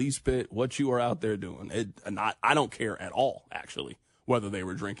me in the least bit what you are out there doing. I don't care at all, actually, whether they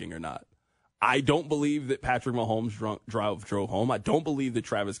were drinking or not. I don't believe that Patrick Mahomes drove home. I don't believe that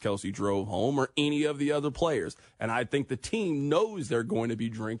Travis Kelce drove home or any of the other players. And I think the team knows they're going to be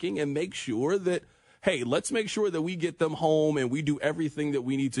drinking and make sure that, hey, let's make sure that we get them home and we do everything that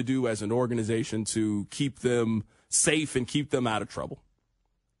we need to do as an organization to keep them safe and keep them out of trouble.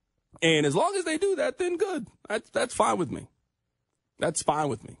 And as long as they do that, then good. That's fine with me. That's fine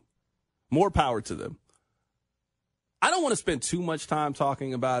with me. More power to them. I don't want to spend too much time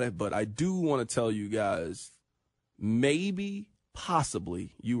talking about it, but I do want to tell you guys, maybe,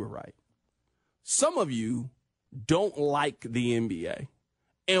 possibly, you were right. Some of you don't like the NBA.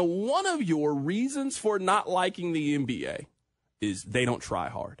 And one of your reasons for not liking the NBA is they don't try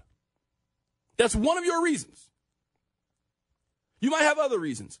hard. That's one of your reasons. You might have other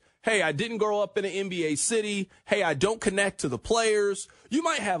reasons. Hey, I didn't grow up in an NBA city. Hey, I don't connect to the players. You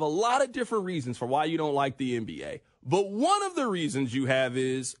might have a lot of different reasons for why you don't like the NBA. But one of the reasons you have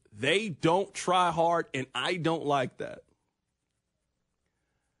is they don't try hard, and I don't like that.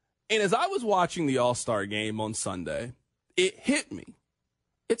 And as I was watching the All-Star game on Sunday, it hit me.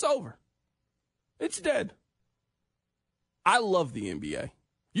 It's over. It's dead. I love the NBA.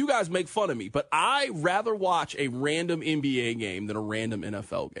 You guys make fun of me, but I rather watch a random NBA game than a random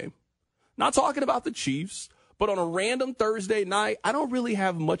NFL game. Not talking about the Chiefs, but on a random Thursday night, I don't really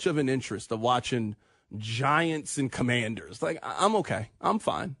have much of an interest of watching Giants and Commanders. Like, I'm okay. I'm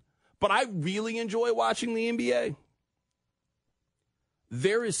fine. But I really enjoy watching the NBA.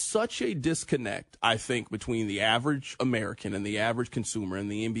 There is such a disconnect, I think, between the average American and the average consumer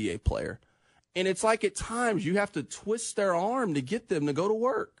and the NBA player. And it's like at times you have to twist their arm to get them to go to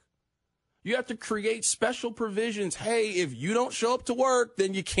work. You have to create special provisions. Hey, if you don't show up to work,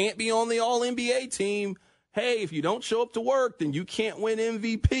 then you can't be on the All-NBA team. Hey, if you don't show up to work, then you can't win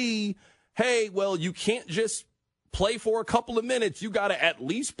MVP. Hey, well, you can't just play for a couple of minutes. You got to at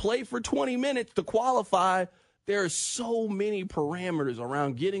least play for 20 minutes to qualify. There are so many parameters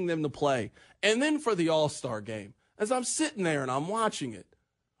around getting them to play. And then for the All-Star game, as I'm sitting there and I'm watching it,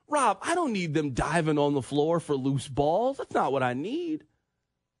 Rob, I don't need them diving on the floor for loose balls. That's not what I need.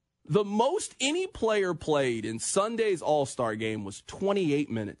 The most any player played in Sunday's All-Star game was 28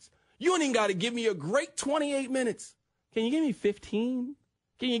 minutes. You ain't even got to give me a great 28 minutes. Can you give me 15?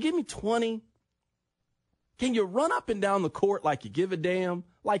 Can you give me 20? Can you run up and down the court like you give a damn,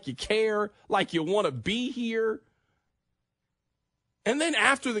 like you care, like you want to be here? And then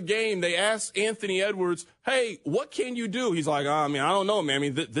after the game, they asked Anthony Edwards, hey, what can you do? He's like, I don't know, man. I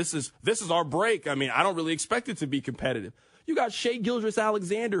mean, this is our break. I mean, I don't really expect it to be competitive. You got Shai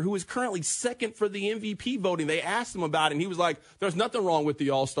Gilgeous-Alexander, who is currently second for the MVP voting. They asked him about it, and he was like, there's nothing wrong with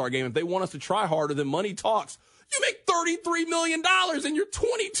the All-Star game. If they want us to try harder, then money talks. You make $33 million and you're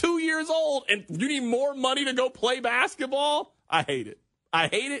 22 years old and you need more money to go play basketball? I hate it. I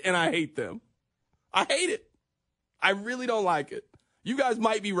hate it and I hate them. I hate it. I really don't like it. You guys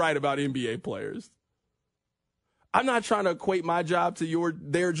might be right about NBA players. I'm not trying to equate my job to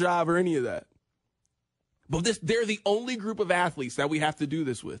their job or any of that. But they're the only group of athletes that we have to do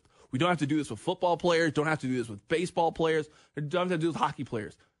this with. We don't have to do this with football players, don't have to do this with baseball players, don't have to do this with hockey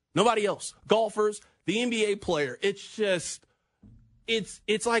players. Nobody else. Golfers, the NBA player. It's just,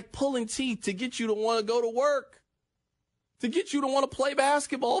 it's like pulling teeth to get you to want to go to work, to get you to want to play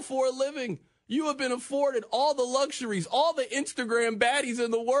basketball for a living. You have been afforded all the luxuries, all the Instagram baddies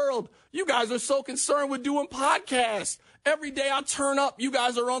in the world. You guys are so concerned with doing podcasts. Every day I turn up, you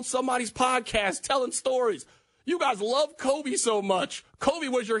guys are on somebody's podcast telling stories. You guys love Kobe so much. Kobe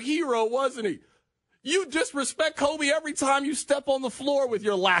was your hero, wasn't he? You disrespect Kobe every time you step on the floor with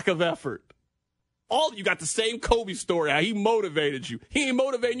your lack of effort. All of you got the same Kobe story, how he motivated you. He ain't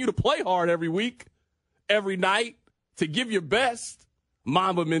motivating you to play hard every week, every night, to give your best.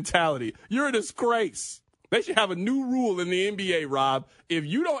 Mamba mentality. You're a disgrace. They should have a new rule in the NBA, Rob. If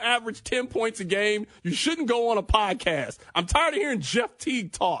you don't average 10 points a game, you shouldn't go on a podcast. I'm tired of hearing Jeff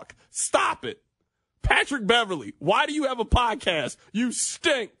Teague talk. Stop it. Patrick Beverly, why do you have a podcast? You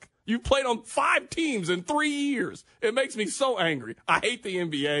stink. You've played on 5 teams in 3 years. It makes me so angry. I hate the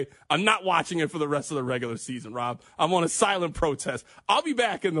NBA. I'm not watching it for the rest of the regular season, Rob. I'm on a silent protest. I'll be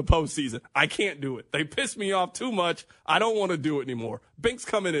back in the postseason. I can't do it. They piss me off too much. I don't want to do it anymore. Bink's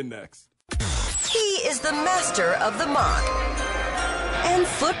coming in next. He is the master of the mock and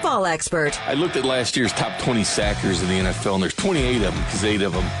football expert. I looked at last year's top 20 sackers in the NFL, and there's 28 of them because 8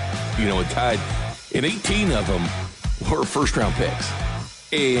 of them, had tied. And 18 of them were first-round picks.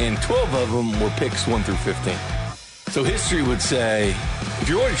 And 12 of them were picks 1 through 15. So history would say, if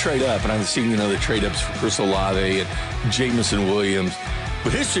you're going to trade up, and I've seen, the trade-ups for Chris Olave and Jamison Williams,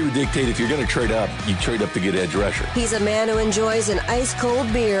 but history would dictate if you're going to trade up, you trade up to get edge rusher. He's a man who enjoys an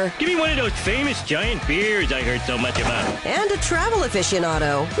ice-cold beer. Give me one of those famous giant beers I heard so much about. And a travel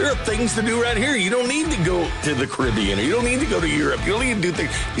aficionado. There are things to do right here. You don't need to go to the Caribbean, or you don't need to go to Europe. You don't need to do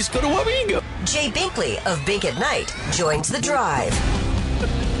things. You just go to Wawinga. Jay Binkley of Bink at Night joins the drive.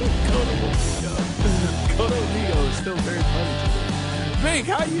 Coto Leo is still very funny. Bink,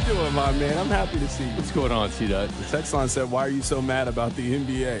 how you doing, my man? I'm happy to see you. What's going on, C-Dot? The text line said, why are you so mad about the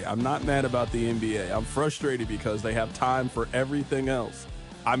NBA? I'm not mad about the NBA. I'm frustrated because they have time for everything else.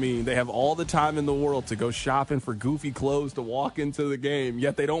 I mean, they have all the time in the world to go shopping for goofy clothes to walk into the game,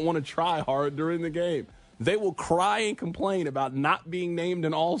 yet they don't want to try hard during the game. They will cry and complain about not being named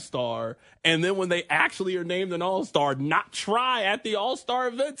an all-star, and then when they actually are named an all-star, not try at the all-star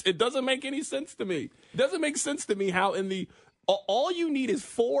events. It doesn't make any sense to me. It doesn't make sense to me how all you need is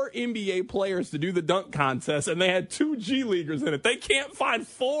 4 NBA players to do the dunk contest, and they had 2 G Leaguers in it. They can't find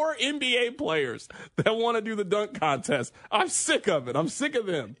 4 NBA players that want to do the dunk contest. I'm sick of it. I'm sick of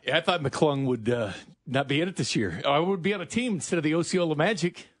them. Yeah, I thought McClung would not be in it this year. I would be on a team instead of the Osceola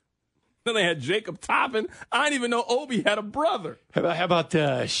Magic. Then they had Jacob Toppin. I didn't even know Obi had a brother. How about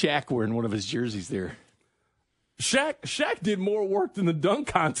Shaq wearing one of his jerseys there? Shaq did more work than the dunk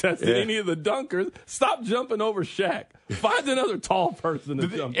contest than any of the dunkers. Stop jumping over Shaq. Find another tall person to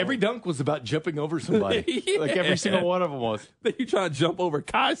jump Every over. dunk was about jumping over somebody. Yeah. Like every single one of them was. Then you trying to jump over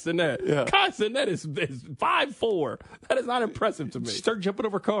Kai Cenat. Yeah. Kai Cenat is 5'4". That is not impressive to me. Start jumping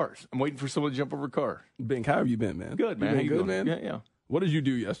over cars. I'm waiting for someone to jump over a car. Bink, how have you been, man? Good, man. You been good, man? Yeah. What did you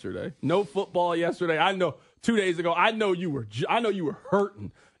do yesterday? No football yesterday. I know 2 days ago. I know you were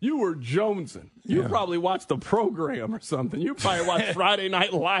hurting. You were jonesing. You probably watched the program or something. You probably watched Friday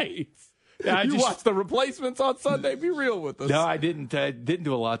Night Lights. Yeah, you watched the replacements on Sunday. Be real with us. No, I didn't. Didn't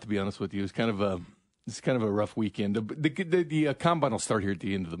do a lot, to be honest with you. It's kind of a rough weekend. The combine will start here at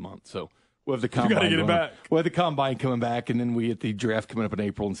the end of the month, so we'll have the combine. You got to get it back. We'll have the combine coming back, and then we get the draft coming up in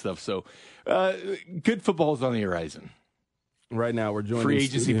April and stuff. So, good football is on the horizon. Right now, we're joining free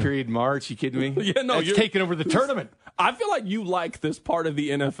agency period in March. You kidding me? Yeah, no, you're taking over the tournament. I feel like you like this part of the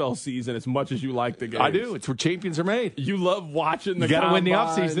NFL season as much as you like the games. I do. It's where champions are made. You love watching the You got to win the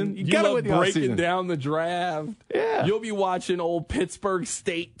combine. offseason. You got to win the breaking offseason. down the draft. Yeah. You'll be watching old Pittsburgh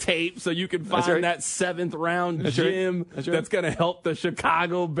State tape so you can find right. that 7th round That's gym right. That's going to help the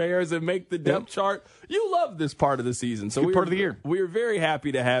Chicago Bears and make the depth chart. You love this part of the season. So Good part of the year. We're very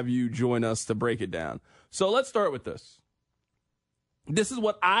happy to have you join us to break it down. So let's start with this. This is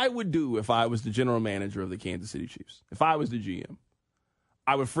what I would do if I was the general manager of the Kansas City Chiefs. If I was the GM,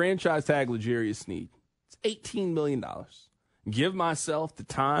 I would franchise tag L'Jarius Sneed. It's $18 million. Give myself the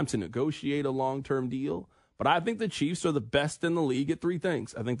time to negotiate a long-term deal. But I think the Chiefs are the best in the league at 3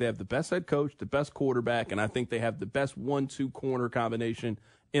 things. I think they have the best head coach, the best quarterback, and I think they have the best 1-2 corner combination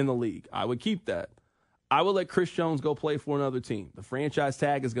in the league. I would keep that. I would let Chris Jones go play for another team. The franchise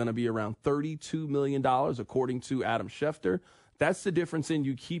tag is going to be around $32 million, according to Adam Schefter. That's the difference in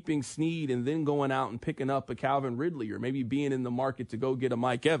you keeping Sneed and then going out and picking up a Calvin Ridley or maybe being in the market to go get a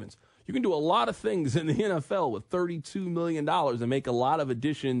Mike Evans. You can do a lot of things in the NFL with $32 million and make a lot of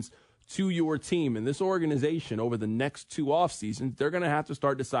additions to your team. And this organization over the next 2 off seasons, they're going to have to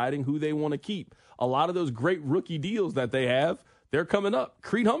start deciding who they want to keep. A lot of those great rookie deals that they have, they're coming up.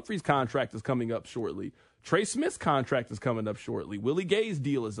 Creed Humphrey's contract is coming up shortly. Trey Smith's contract is coming up shortly. Willie Gay's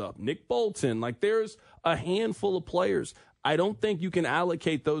deal is up. Nick Bolton. Like, there's a handful of players. I don't think you can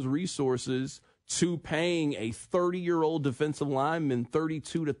allocate those resources to paying a 30-year-old defensive lineman $32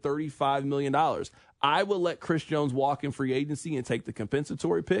 to $35 million. I would let Chris Jones walk in free agency and take the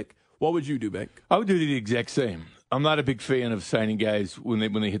compensatory pick. What would you do, Bank? I would do the exact same. I'm not a big fan of signing guys when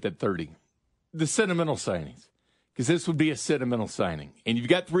they hit that 30. the sentimental signings, because this would be a sentimental signing. And you've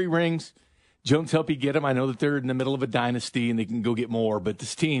got 3 rings. Jones help you get them. I know that they're in the middle of a dynasty and they can go get more, but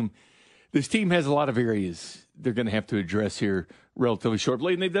this team has a lot of areas they're going to have to address here relatively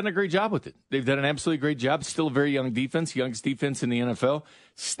shortly, and they've done a great job with it. They've done an absolutely great job. Still a very young defense, youngest defense in the NFL.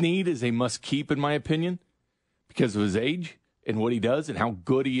 Snead is a must-keep, in my opinion, because of his age and what he does and how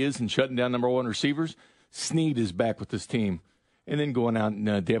good he is in shutting down number 1 receivers. Snead is back with this team, and then going out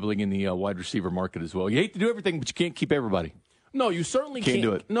and dabbling in the wide receiver market as well. You hate to do everything, but you can't keep everybody. No, you certainly can't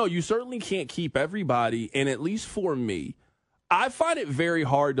do it. No, you certainly can't keep everybody, and at least for me, I find it very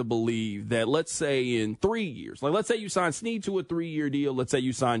hard to believe that, let's say in 3 years, like let's say you sign Snead to a 3-year deal, let's say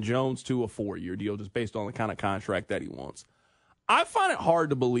you sign Jones to a 4-year deal just based on the kind of contract that he wants. I find it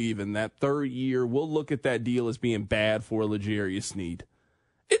hard to believe in that 3rd year we'll look at that deal as being bad for L'Jarius Snead.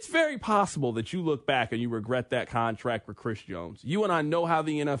 It's very possible that you look back and you regret that contract for Chris Jones. You and I know how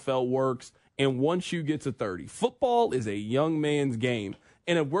the NFL works, and once you get to 30, football is a young man's game.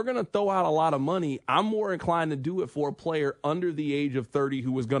 And if we're going to throw out a lot of money, I'm more inclined to do it for a player under the age of 30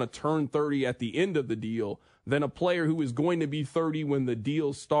 who is going to turn 30 at the end of the deal than a player who is going to be 30 when the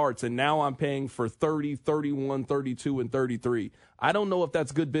deal starts. And now I'm paying for 30, 31, 32, and 33. I don't know if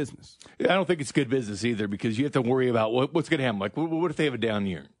that's good business. Yeah, I don't think it's good business either, because you have to worry about what's going to happen. Like, what if they have a down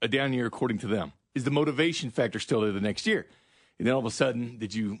year? A down year, according to them. Is the motivation factor still there the next year? And then all of a sudden,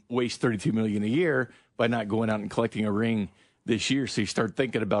 did you waste $32 million a year by not going out and collecting a ring this year? So you start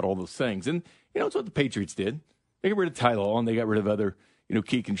thinking about all those things. And, it's what the Patriots did. They got rid of Ty Law, and they got rid of other,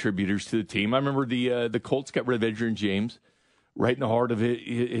 key contributors to the team. I remember the Colts got rid of Edgerrin James right in the heart of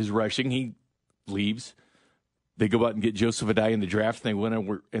his rushing. He leaves. They go out and get Joseph Adai in the draft, and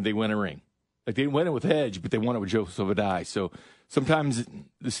they win a ring. Like, they didn't win it with Edge, but they won it with Joseph Adai. So sometimes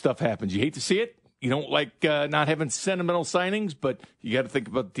this stuff happens. You hate to see it. You don't like not having sentimental signings, but you got to think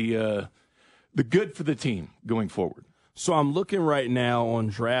about the good for the team going forward. So I'm looking right now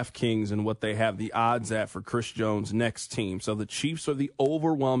on DraftKings and what they have the odds at for Chris Jones' next team. So the Chiefs are the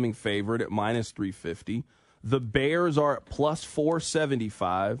overwhelming favorite at minus 350. The Bears are at plus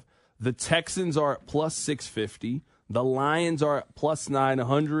 475. The Texans are at plus 650. The Lions are at plus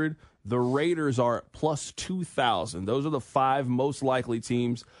 900. The Raiders are at plus 2,000. Those are the 5 most likely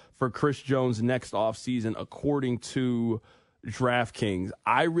teams for Chris Jones next offseason, according to DraftKings.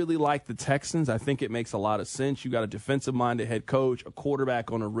 I really like the Texans. I think it makes a lot of sense. You got a defensive-minded head coach, a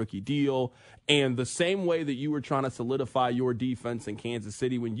quarterback on a rookie deal, and the same way that you were trying to solidify your defense in Kansas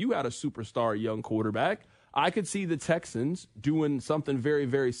City when you had a superstar young quarterback, I could see the Texans doing something very,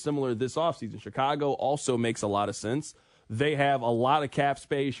 very similar this offseason. Chicago also makes a lot of sense. They have a lot of cap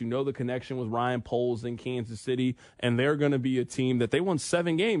space. You know the connection with Ryan Poles in Kansas City, and they're going to be a team that they won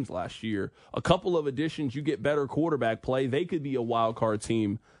 7 games last year. A couple of additions, you get better quarterback play. They could be a wild card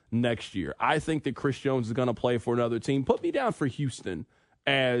team next year. I think that Chris Jones is going to play for another team. Put me down for Houston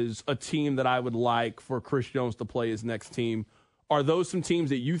as a team that I would like for Chris Jones to play his next team. Are those some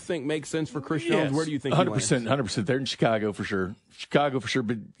teams that you think make sense for Chris Jones? Where do you think 100%. They're in Chicago for sure.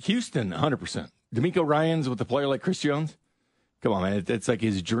 But Houston, 100%. DeMeco Ryans with a player like Chris Jones? Come on, man. That's like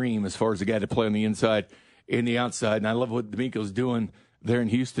his dream as far as a guy to play on the inside and the outside. And I love what DeMeco's doing there in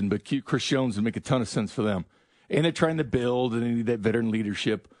Houston. But Chris Jones would make a ton of sense for them. And they're trying to build, and they need that veteran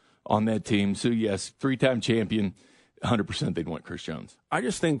leadership on that team. So, yes, 3-time champion, 100% they'd want Chris Jones. I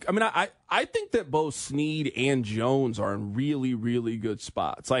just think, I think that both Snead and Jones are in really, really good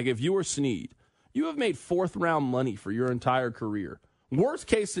spots. Like, if you were Snead, you have made 4th-round money for your entire career. Worst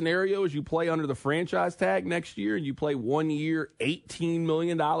case scenario is you play under the franchise tag next year and you play 1 year, $18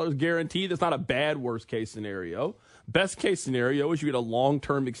 million guaranteed. That's not a bad worst case scenario. Best case scenario is you get a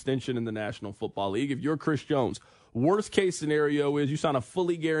long-term extension in the National Football League. If you're Chris Jones, worst case scenario is you sign a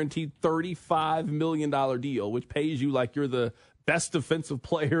fully guaranteed $35 million deal, which pays you like you're the best defensive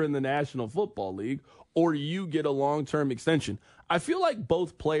player in the National Football League, or you get a long-term extension. I feel like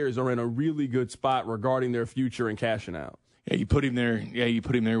both players are in a really good spot regarding their future and cashing out. Yeah, you put him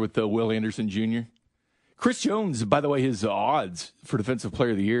there with Will Anderson Jr. Chris Jones, by the way, his odds for Defensive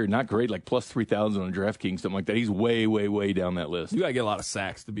Player of the Year, not great, like plus 3,000 on DraftKings, something like that. He's way, way, way down that list. You got to get a lot of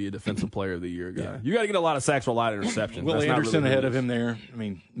sacks to be a Defensive Player of the Year guy. Yeah. You got to get a lot of sacks or a lot of interceptions. Will Anderson ahead of him there. I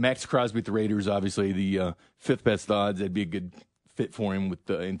mean, Max Crosby with the Raiders, obviously the 5th best odds. That'd be a good fit for him with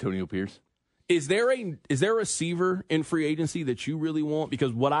Antonio Pierce. Is there a receiver in free agency that you really want?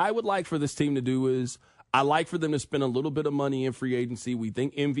 Because what I would like for this team to do is I like for them to spend a little bit of money in free agency. We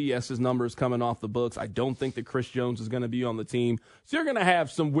think MVS's number is coming off the books. I don't think that Chris Jones is going to be on the team. So you're going to have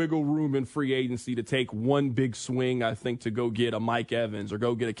some wiggle room in free agency to take one big swing, I think, to go get a Mike Evans or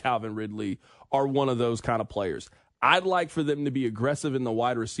go get a Calvin Ridley or one of those kind of players. I'd like for them to be aggressive in the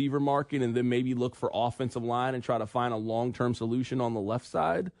wide receiver market and then maybe look for offensive line and try to find a long-term solution on the left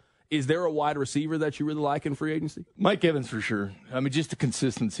side. Is there a wide receiver that you really like in free agency? Mike Evans for sure. I mean, just the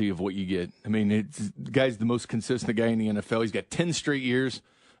consistency of what you get. I mean, the guy's the most consistent guy in the NFL. He's got 10 straight years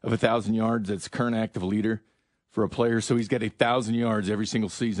of 1,000 yards. That's current active leader for a player. So he's got 1,000 yards every single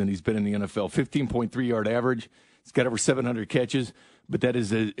season he's been in the NFL. 15.3 yard average. He's got over 700 catches. But that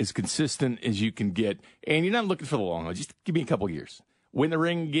is as consistent as you can get. And you're not looking for the long haul. Just give me a couple years. Win the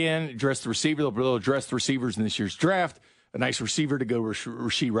ring again, address the receiver. They'll address the receivers in this year's draft. A nice receiver to go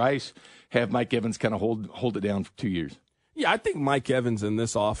Rashee Rice. Have Mike Evans kind of hold it down for 2 years. Yeah, I think Mike Evans in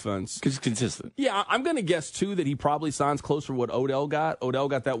this offense. Because he's consistent. Yeah, I'm going to guess, too, that he probably signs closer to what Odell got. Odell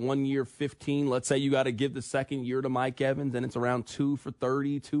got that 1 year, 15. Let's say you got to give the second year to Mike Evans, and it's around 2 for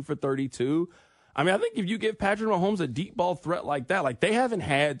 30, 2 for 32. I mean, I think if you give Patrick Mahomes a deep ball threat like that, like they haven't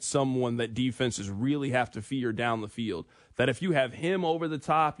had someone that defenses really have to fear down the field. That if you have him over the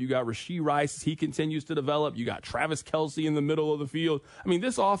top, you got Rashee Rice as he continues to develop, you got Travis Kelce in the middle of the field. I mean,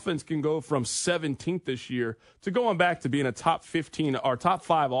 this offense can go from 17th this year to going back to being a top 15 or top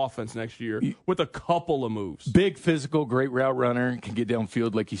 5 offense next year with a couple of moves. Big physical, great route runner, can get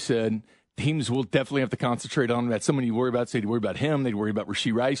downfield like you said. Teams will definitely have to concentrate on him. That's someone you worry about. So they'd worry about him. They'd worry about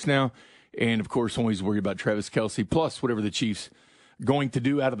Rashee Rice now. And, of course, always worry about Travis Kelce, plus whatever the Chiefs going to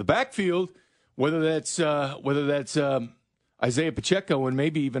do out of the backfield, whether that's Isaiah Pacheco and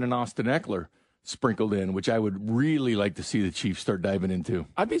maybe even an Austin Eckler sprinkled in, which I would really like to see the Chiefs start diving into.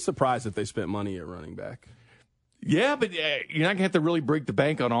 I'd be surprised if they spent money at running back. Yeah, but you're not going to have to really break the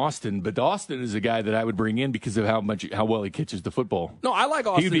bank on Austin. But Austin is a guy that I would bring in because of how well he catches the football. No, I like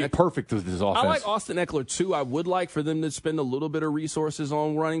Austin. He would be perfect with his offense. I like Austin Eckler, too. I would like for them to spend a little bit of resources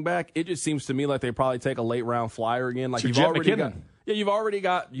on running back. It just seems to me like they probably take a late-round flyer again. Like you've already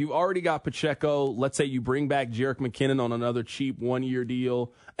got Pacheco. Let's say you bring back Jerick McKinnon on another cheap 1 year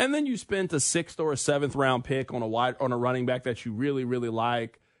deal, and then you spent a 6th or a 7th round pick on a running back that you really, really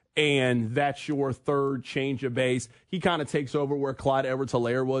like. And that's your third change of base. He kind of takes over where Clyde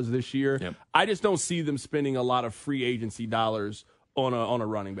Edwards-Helaire was this year. Yep. I just don't see them spending a lot of free agency dollars on a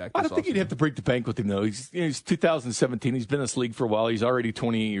running back. I don't think you'd have to break the bank with him, though. He's 2017. He's been in this league for a while. He's already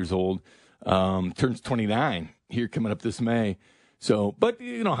 28 years old. Turns 29 here coming up this May. So, but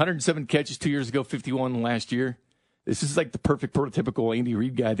 107 catches 2 years ago, 51 last year. This is like the perfect prototypical Andy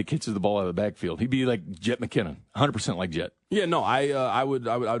Reid guy that catches the ball out of the backfield. He'd be like Jet McKinnon, 100% like Jet. Yeah, no, I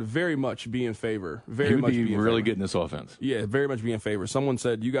would very much be in favor. He would be really good in this offense. Yeah, very much be in favor. Someone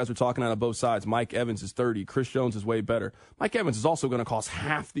said you guys are talking out of both sides. Mike Evans is 30. Chris Jones is way better. Mike Evans is also going to cost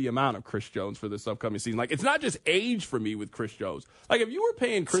half the amount of Chris Jones for this upcoming season. Like, it's not just age for me with Chris Jones. Like, if you were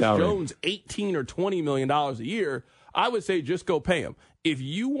paying Chris Jones $18 or $20 million a year, I would say just go pay him. If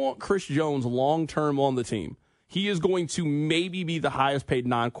you want Chris Jones long-term on the team, he is going to maybe be the highest paid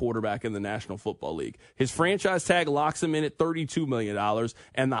non-quarterback in the National Football League. His franchise tag locks him in at $32 million,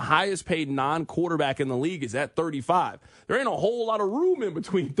 and the highest paid non-quarterback in the league is at $35. There ain't a whole lot of room in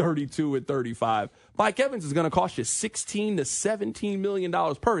between 32 and 35. Mike Evans is going to cost you $16 to $17 million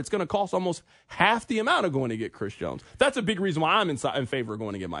per. It's going to cost almost half the amount of going to get Chris Jones. That's a big reason why I'm in favor of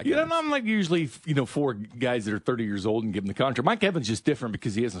going to get Mike Evans. I'm like usually, for guys that are 30 years old and give them the contract. Mike Evans is just different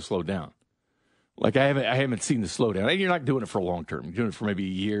because he hasn't slowed down. Like, I haven't seen the slowdown. And you're not doing it for long term. You're doing it for maybe a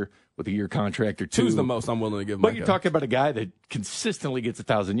year with a year contract or two. Two's the most I'm willing to give him. But you're talking about a guy that consistently gets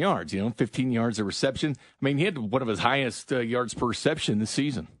 1,000 yards, 15 yards a reception. I mean, he had one of his highest yards per reception this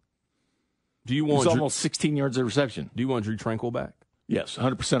season. It was almost 16 yards a reception. Do you want Drew Tranquill back? Yes,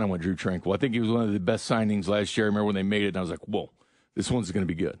 100% I want Drew Tranquill. I think he was one of the best signings last year. I remember when they made it, and I was like, whoa, this one's going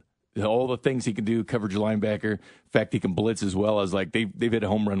to be good. All the things he can do, coverage linebacker, the fact he can blitz as well. I was like, they've hit a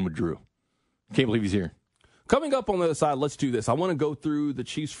home run with Drew. Can't believe he's here. Coming up on the other side, let's do this. I want to go through the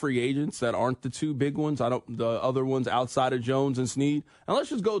Chiefs free agents that aren't the two big ones. The other ones outside of Jones and Snead. And let's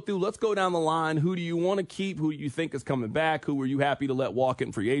just go through. Let's go down the line. Who do you want to keep? Who do you think is coming back? Who are you happy to let walk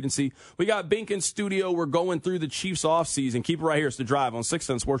in free agency? We got Bink in studio. We're going through the Chiefs offseason. Keep it right here. It's The Drive on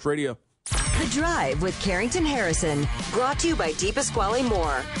 610 Sports Radio. The Drive with Carrington Harrison. Brought to you by DePasquale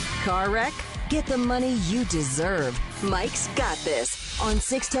Moore. Car wreck? Get the money you deserve. Mike's got this on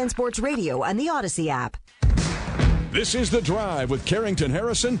 610 Sports Radio and the Odyssey app. This is The Drive with Carrington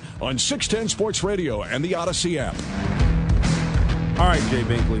Harrison on 610 Sports Radio and the Odyssey app. All right, Jay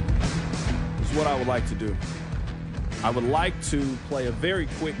Binkley. This is what I would like to do. I would like to play a very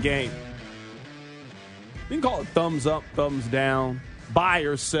quick game. You can call it thumbs up, thumbs down, buy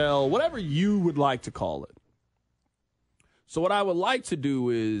or sell, whatever you would like to call it. So what I would like to do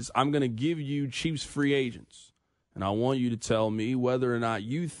is I'm going to give you Chiefs free agents, and I want you to tell me whether or not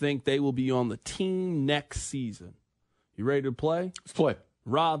you think they will be on the team next season. You ready to play? Let's play.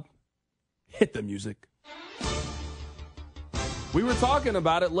 Rob, hit the music. We were talking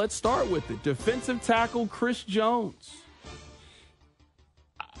about it. Let's start with it. Defensive tackle Chris Jones.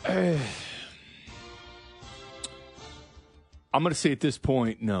 I'm going to say at this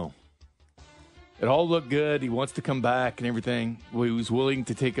point, no. It all looked good. He wants to come back and everything. He was willing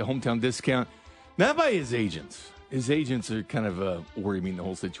to take a hometown discount. Not by his agents. His agents are kind of worrying me in the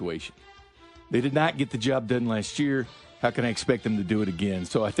whole situation. They did not get the job done last year. How can I expect them to do it again?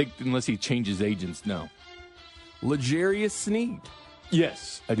 So I think unless he changes agents, no. L'Jarius Sneed.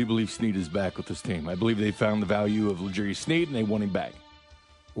 Yes, I do believe Sneed is back with this team. I believe they found the value of L'Jarius Sneed, and they want him back.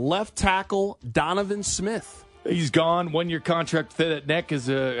 Left tackle Donovan Smith. He's gone. One-year contract. That neck is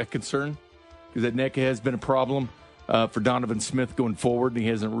a concern because that neck has been a problem for Donovan Smith going forward. He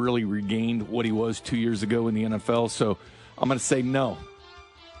hasn't really regained what he was 2 years ago in the NFL, so I'm going to say no.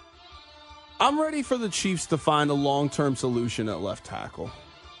 I'm ready for the Chiefs to find a long-term solution at left tackle.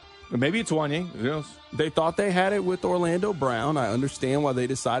 Maybe it's Wanye. Who knows? They thought they had it with Orlando Brown. I understand why they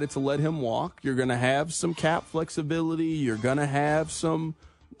decided to let him walk. You're going to have some cap flexibility. You're going to have some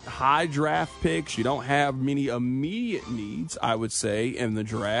high draft picks. You don't have many immediate needs, I would say, in the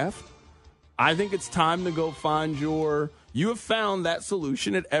draft. I think it's time to go find you have found that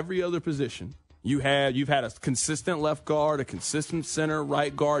solution at every other position. You've had a consistent left guard, a consistent center,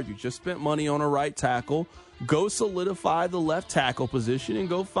 right guard. You just spent money on a right tackle. Go solidify the left tackle position and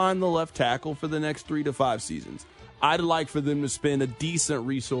go find the left tackle for the next 3 to 5 seasons. I'd like for them to spend a decent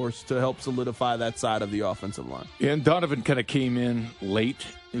resource to help solidify that side of the offensive line. Yeah, and Donovan kind of came in late.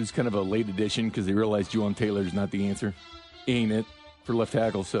 It was kind of a late addition because they realized Juwan Taylor's not the answer. Ain't it for left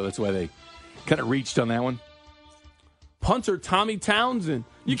tackle, so that's why they kind of reached on that one. Punter Tommy Townsend.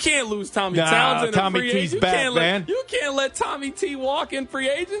 You can't lose Tommy Townsend. Tommy T's back, man. You can't let Tommy T walk in free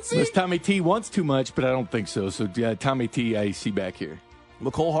agency. Unless Tommy T wants too much, but I don't think so. So, yeah, Tommy T I see back here.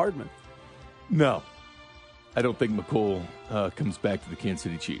 McCole Hardman. No. I don't think McCole comes back to the Kansas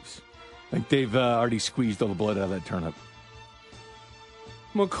City Chiefs. I think they've already squeezed all the blood out of that turnip.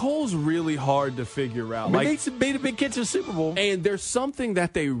 McCole's really hard to figure out. They made a big catch in the Super Bowl. And there's something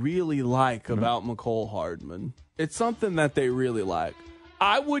that they really like about McCole Hardman. It's something that they really like.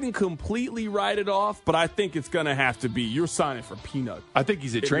 I wouldn't completely write it off, but I think it's going to have to be you're signing for peanut. I think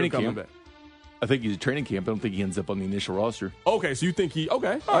he's at training camp. I think he's at training camp. I don't think he ends up on the initial roster. Okay, so you think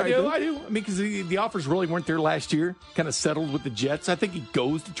okay. I do. I mean, because the offers really weren't there last year. Kind of settled with the Jets. I think he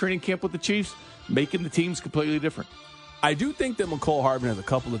goes to training camp with the Chiefs, making the teams completely different. I do think that McCole Hardman has a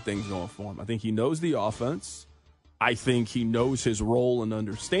couple of things going for him. I think he knows the offense. I think he knows his role and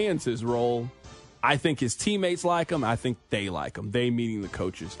understands his role. I think his teammates like him. I think they like him. They meaning the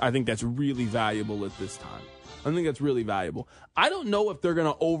coaches. I think that's really valuable at this time. I think that's really valuable. I don't know if they're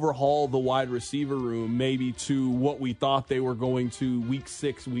going to overhaul the wide receiver room maybe to what we thought they were going to week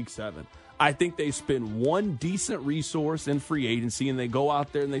 6, week 7. I think they spend one decent resource in free agency and they go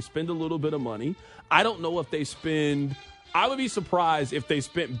out there and they spend a little bit of money. I don't know if they spend – I would be surprised if they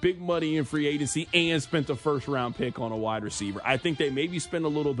spent big money in free agency and spent a first-round pick on a wide receiver. I think they maybe spend a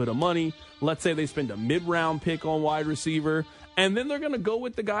little bit of money. Let's say they spend a mid-round pick on wide receiver, and then they're going to go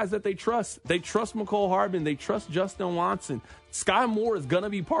with the guys that they trust. They trust McCole Hardman. They trust Justin Watson. Sky Moore is going to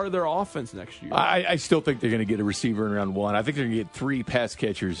be part of their offense next year. I still think they're going to get a receiver in round 1. I think they're going to get 3 pass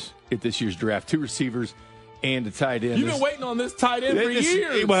catchers at this year's draft, 2 receivers and a tight end. You've been waiting on this tight end for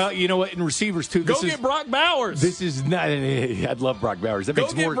years. Well, you know what? In receivers, too. Go get Brock Bowers. This is not – I'd love Brock Bowers. That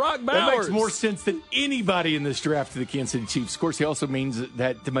makes more sense than anybody in this draft to the Kansas City Chiefs. Of course, he also means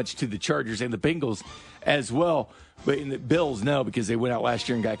that much to the Chargers and the Bengals as well. But in the Bills, no, because they went out last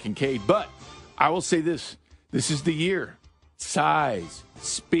year and got Kincaid. But I will say this. This is the year. Size,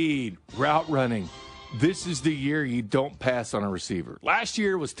 speed, route running. This is the year you don't pass on a receiver. Last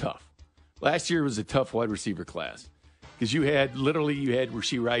year was tough. Last year was a tough wide receiver class because you had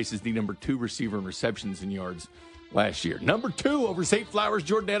Rashee Rice as the number 2 receiver in receptions and yards last year. Number 2 over Zay Flowers,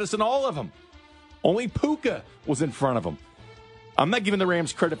 Jordan Addison, all of them. Only Puka was in front of them. I'm not giving the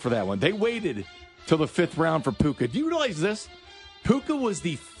Rams credit for that one. They waited till the 5th round for Puka. Do you realize this? Puka was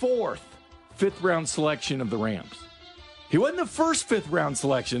the 4th 5th round selection of the Rams. He wasn't the first 5th round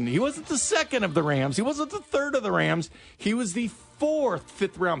selection. He wasn't the 2nd of the Rams. He wasn't the 3rd of the Rams. He was the 4th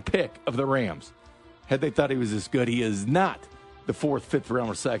 5th round pick of the Rams. Had they thought he was this good, he is not the 4th 5th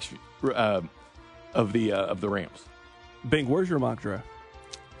round selection of the Rams. Bing, where's your mock draft?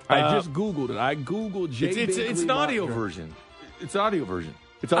 I just Googled it. I Googled Jay Binkley. It's an audio version. It's an audio version.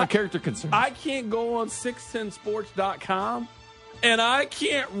 It's on character concern. I can't go on 610sports.com and I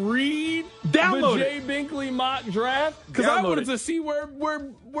can't read Download the Jay Binkley mock draft because I wanted to see where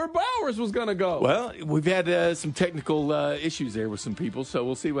Bowers was going to go. Well, we've had some technical issues there with some people, so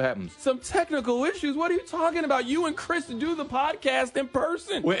we'll see what happens. Some technical issues? What are you talking about? You and Chris do the podcast in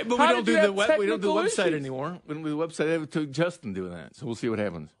person. But we don't do the website anymore. We don't do the website. It took Justin doing that, so we'll see what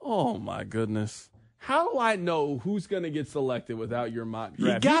happens. Oh, my goodness. How do I know who's going to get selected without your mock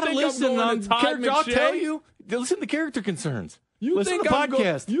draft? You got to listen on Todd I'll tell you. Listen to character concerns. Listen to the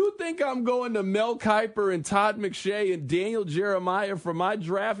podcast. You think I'm going to Mel Kiper and Todd McShay and Daniel Jeremiah for my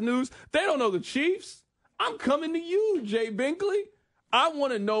draft news? They don't know the Chiefs. I'm coming to you, Jay Binkley. I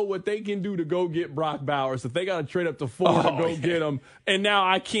want to know what they can do to go get Brock Bowers. If they got to trade up to 4 to go get him, and now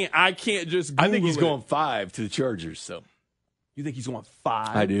I can't just Google I think he's it. going 5 to the Chargers. So you think he's going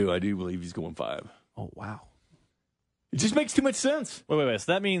 5? I do believe he's going 5. Oh, wow. It just makes too much sense. Wait.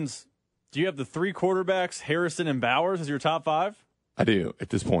 So that means, do you have the 3 quarterbacks, Harrison and Bowers, as your top 5? I do at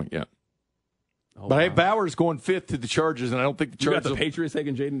this point, yeah. Oh, but I have Bowers going 5th to the Chargers, and I don't think the Chargers. You got the Patriots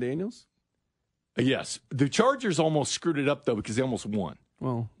taking Jaden Daniels? Yes. The Chargers almost screwed it up, though, because they almost won.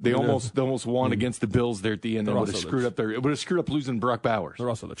 Well, they almost won against the Bills there at the end. They would have screwed up there. It would have screwed up losing Brock Bowers. They're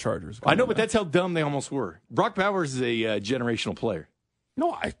also the Chargers. I know, but that's how dumb they almost were. Brock Bowers is a generational player.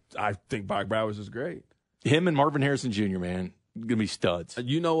 No, I think Brock Bowers is great. Him and Marvin Harrison Jr., man, going to be studs.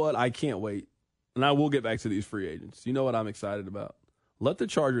 You know what? I can't wait. And I will get back to these free agents. You know what I'm excited about? Let the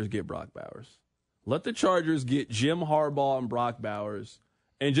Chargers get Brock Bowers. Let the Chargers get Jim Harbaugh and Brock Bowers.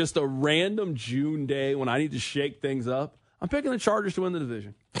 And just a random June day when I need to shake things up, I'm picking the Chargers to win the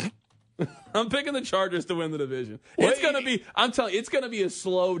division. I'm picking the Chargers to win the division. It's going to be, I'm telling you, it's going to be a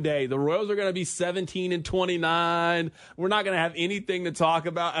slow day. The Royals are going to be 17-29. We're not going to have anything to talk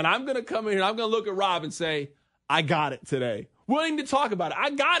about. And I'm going to come in here and I'm going to look at Rob and say, I got it today. Willing to talk about it. I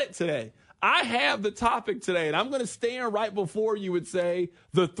got it today. I have the topic today, and I'm going to stand right before you and say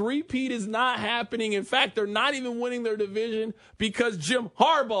the three-peat is not happening. In fact, they're not even winning their division because Jim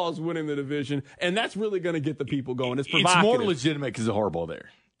Harbaugh is winning the division, and that's really going to get the people going. It's more legitimate because of Harbaugh there.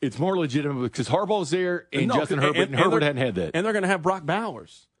 It's more legitimate because Harbaugh's there and Justin Herbert, and Herbert hadn't had that. And they're going to have Brock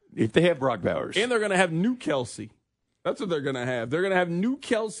Bowers. If they have Brock Bowers. And they're going to have new Kelsey. That's what they're going to have. They're going to have new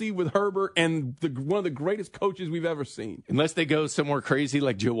Kelsey with Herbert and one of the greatest coaches we've ever seen. Unless they go somewhere crazy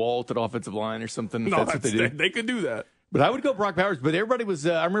like Joe Alt at offensive line or something. No, that's what they do. They could do that. But I would go Brock Bowers. But everybody was.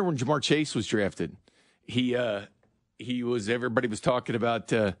 I remember when Jamar Chase was drafted. Everybody was talking about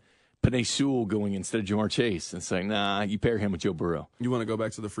Penei Sewell going instead of Jamar Chase and saying, nah, you pair him with Joe Burrow. You want to go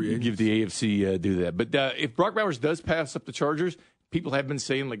back to the free agents? Give the AFC do that. But if Brock Bowers does pass up the Chargers, people have been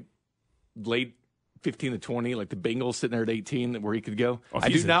saying like late 15 to 20, like the Bengals sitting there at 18, where he could go. I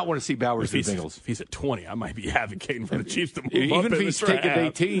do not want to see Bowers with the Bengals. If he's at 20, I might be advocating for the Chiefs to move even up. Even if he's taking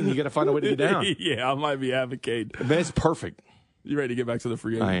 18, you got to find a way to get down. Yeah, I might be advocating. That's perfect. You ready to get back to the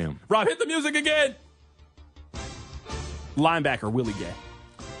free agents? I am. Rob, hit the music again. Linebacker Willie Gay.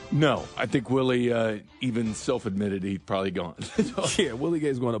 No, I think Willie, even self-admitted, he's probably gone. Yeah, Willie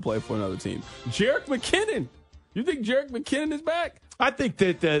Gay's going to play for another team. Jerick McKinnon. You think Jerick McKinnon is back? I think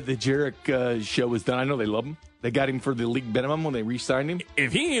that the Jerick show is done. I know they love him. They got him for the league minimum when they re-signed him.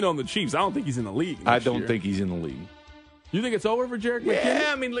 If he ain't on the Chiefs, I don't think he's in the league. I don't think he's in the league. You think it's over for Jerick McKinnon?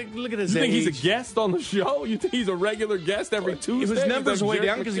 Yeah, I mean, look at his age. You think age. he's a guest on the show? You think he's a regular guest every Tuesday? His numbers way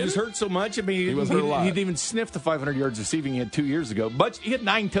down because McKinnon? he was hurt so much. I mean, he was hurt a lot. He'd even sniffed the 500 yards receiving he had 2 years ago. But he had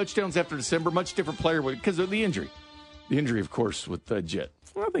 9 touchdowns after December. Much different player because of the injury. The injury, of course, with Jet.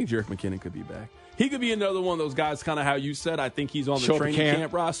 Well, I think Jerick McKinnon could be back. He could be another one of those guys, kind of how you said. I think he's on the training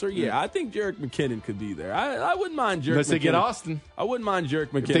camp roster. Yeah, I think Jerick McKinnon could be there. I wouldn't mind Jerick McKinnon. Unless they get Austin. I wouldn't mind Jerick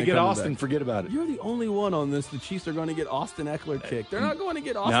McKinnon. If they get Austin, back. Forget about it. You're the only one on this. The Chiefs are going to get Austin Eckler kicked. They're not going to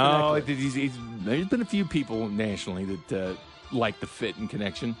get Austin Eckler. There's been a few people nationally that like the fit and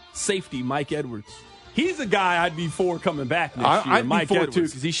connection. Safety, Mike Edwards. He's a guy I'd be for coming back next year. I'd Mike be for Edwards. too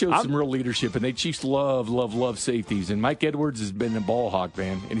because he showed some real leadership, and they Chiefs love safeties. And Mike Edwards has been a ball hawk,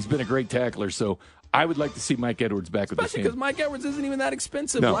 man, and he's been a great tackler. So I would like to see Mike Edwards back with the team. Especially because Mike Edwards isn't even that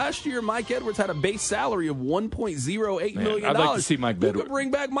expensive. No. Last year, Mike Edwards had a base salary of $1.08 million. I'd like to see Mike Edwards. You could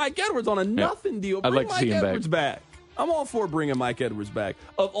bring back Mike Edwards on a nothing deal. Bring I'd like to Mike see him Edwards back. I'm all for bringing Mike Edwards back.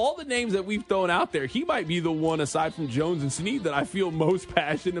 Of all the names that we've thrown out there, he might be the one, aside from Jones and Snead, that I feel most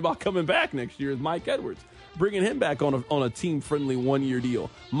passionate about coming back next year is Mike Edwards. Bringing him back on a team-friendly one-year deal.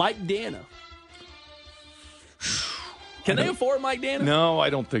 Mike Dana. Can they afford Mike Dana? No, I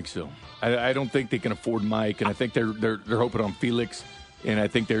don't think so. I don't think they can afford Mike, and I think they're hoping on Felix, and I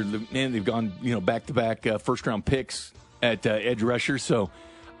think they've gone back-to-back first-round picks at edge rusher. So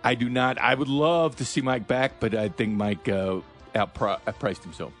I do not. I would love to see Mike back, but I think Mike outpriced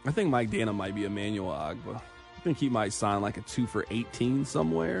himself. I think Mike Dana might be Emmanuel Agba. I think he might sign like a 2 for $18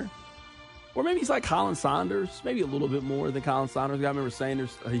 somewhere. Or maybe he's like Colin Saunders, maybe a little bit more than Colin Saunders. I remember saying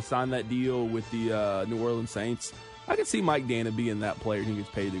he signed that deal with the New Orleans Saints. I could see Mike Dana being that player who gets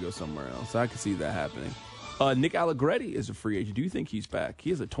paid to go somewhere else. I could see that happening. Nick Allegretti is a free agent. Do you think he's back? He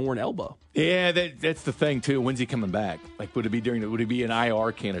has a torn elbow. Yeah, that's the thing, too. When's he coming back? Like, would he be an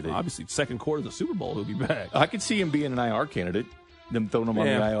IR candidate? Obviously, second quarter of the Super Bowl, he'll be back. I could see him being an IR candidate. Them throwing him on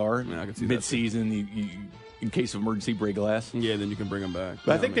the IR I could see mid-season in case of emergency break glass. Yeah, then you can bring him back.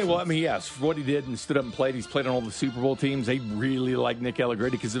 But I think they will. I mean, yes, for what he did and stood up and played, he's played on all the Super Bowl teams. They really like Nick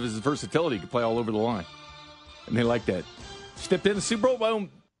Allegretti because of his versatility. He could play all over the line. And they like that. Stepped in the Super Bowl,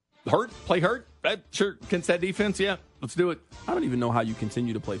 boom, play hurt. Sure, against that defense, yeah, let's do it. I don't even know how you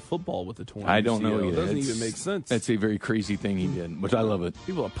continue to play football with a torn I don't know either. either. It doesn't even make sense. That's a very crazy thing he did, which I love it.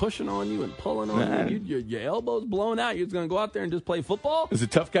 People are pushing on you and pulling on you. Your elbow's blown out. You're just going to go out there and just play football? It's a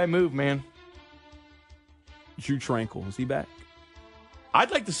tough guy move, man. Drew Tranquill, is he back? I'd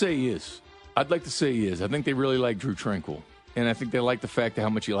like to say he is. I think they really like Drew Tranquill. And I think they like the fact of how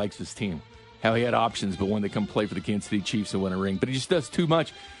much he likes his team. How he had options, but when they come play for the Kansas City Chiefs and win a ring. But he just does too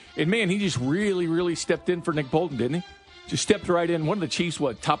much. And, man, he just really, really stepped in for Nick Bolton, didn't he? Just stepped right in. One of the Chiefs,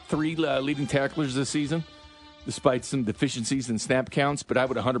 top 3 leading tacklers this season, despite some deficiencies in snap counts. But I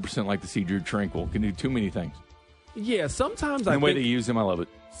would 100% like to see Drew Tranquill. Can do too many things. Yeah, sometimes the way they use him, I love it.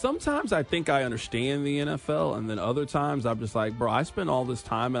 Sometimes I think I understand the NFL, and then other times I'm just like, bro, I spent all this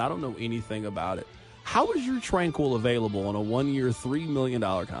time, and I don't know anything about it. How is Drew Tranquill available on a 1-year, $3 million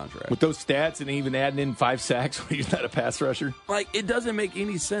contract? With those stats and even adding in 5 sacks when he's not a pass rusher? Like, it doesn't make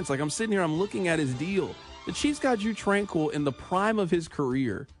any sense. Like, I'm sitting here, I'm looking at his deal. The Chiefs got Drew Tranquill in the prime of his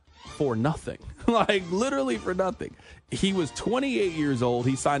career for nothing. Like, literally for nothing. He was 28 years old.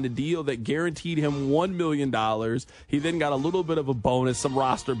 He signed a deal that guaranteed him $1 million. He then got a little bit of a bonus, some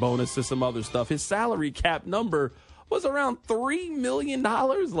roster bonus to some other stuff. His salary cap number was around $3 million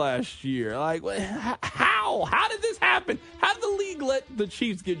last year. Like, how? How did this happen? How did the league let the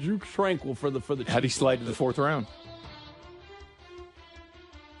Chiefs get Drew Tranquill for the Chiefs? How did he slide to the 4th round?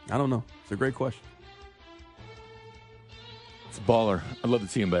 I don't know. It's a great question. It's a baller. I'd love to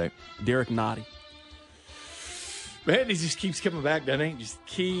see him back. Derek Nottie. Man, he just keeps coming back, doesn't he? Just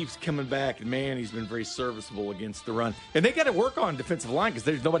keeps coming back. And, man, he's been very serviceable against the run. And they got to work on defensive line because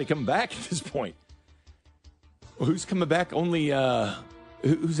there's nobody coming back at this point. Well, who's coming back? Only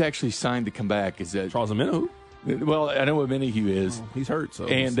who's actually signed to come back? Is that Charles Omenihu? Well, I know what Omenihu is. Oh, he's hurt, so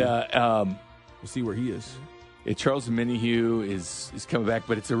and we'll see where he is. Yeah, Charles Omenihu is coming back,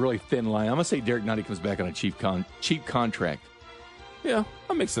 but it's a really thin line. I'm gonna say Derek Nottie comes back on a cheap contract. Yeah,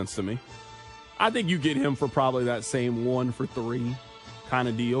 that makes sense to me. I think you get him for probably that same 1 for 3 kind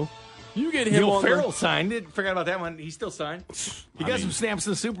of deal. You get him. Neil Farrell signed it. Forgot about that one. He's still signed. He got some snaps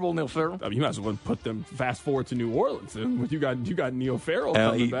in the Super Bowl, Neil Farrell. I mean, you might as well put them fast forward to New Orleans. And you got Neil Farrell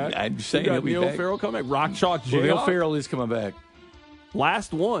coming back. I'm saying you got Neil Farrell coming back. Rock Chalk Jr. Neil Farrell is coming back.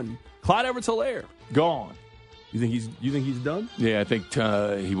 Last one. Clyde Edwards-Helaire. Gone. You think he's done? Yeah, I think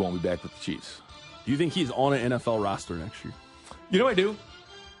he won't be back with the Chiefs. Do you think he's on an NFL roster next year? You know I do.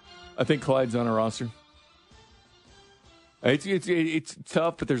 I think Clyde's on a roster. It's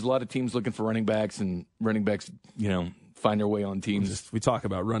tough, but there's a lot of teams looking for running backs, and running backs, find their way on teams. We talk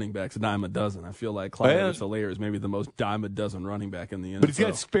about running backs a dime a dozen. I feel like Clyde Edwards-Helaire is maybe the most dime a dozen running back in the NFL. But he's got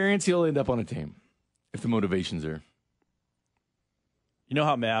experience. He'll end up on a team if the motivation's there. You know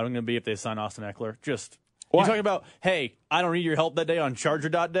how mad I'm going to be if they sign Austin Eckler? You're talking about, hey, I don't need your help that day on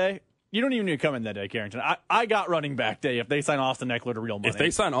Charger.day. You don't even need to come in that day, Carrington. I got running back day if they sign Austin Eckler to real money. If they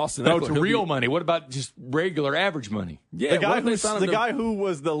sign Austin Eckler. No, to real money. What about just regular average money? Yeah, the guy who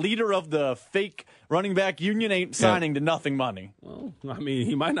was the leader of the fake running back union ain't signing to nothing money. Well, I mean,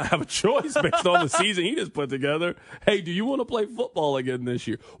 he might not have a choice based on the season he just put together. Hey, do you want to play football again this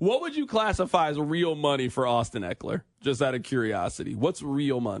year? What would you classify as real money for Austin Eckler? Just out of curiosity. What's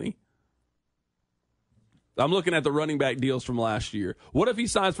real money? I'm looking at the running back deals from last year. What if he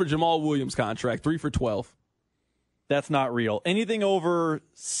signs for Jamal Williams' contract, 3 for $12? That's not real. Anything over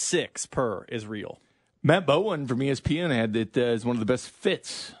 6 per is real. Matt Bowen from ESPN had that as one of the best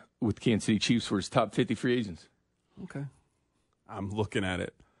fits with Kansas City Chiefs for his top 50 free agents. Okay. I'm looking at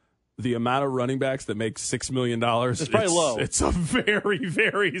it. The amount of running backs that make $6 million it's probably low. It's a very,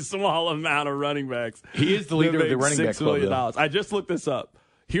 very small amount of running backs. He is the leader of the running back club. I just looked this up.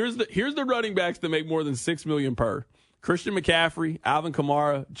 Here's the running backs that make more than $6 million per. Christian McCaffrey, Alvin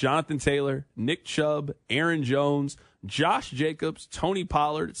Kamara, Jonathan Taylor, Nick Chubb, Aaron Jones, Josh Jacobs, Tony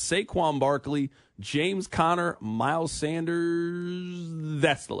Pollard, Saquon Barkley, James Conner, Miles Sanders.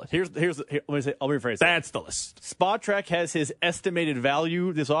 That's the list. Let me say, I'll rephrase that. That's the list. Spotrac has his estimated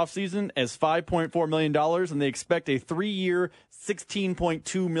value this offseason as $5.4 million, and they expect a 3-year,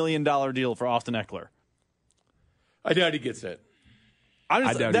 $16.2 million deal for Austin Eckler. I doubt he gets that.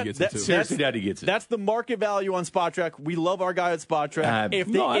 I doubt he gets it, too. Seriously, doubt he gets it. That's the market value on Spotrac. We love our guy at Spotrac.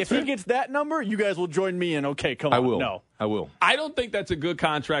 If he gets that number, you guys will join me in, okay, come on. I will. No. I will. I don't think that's a good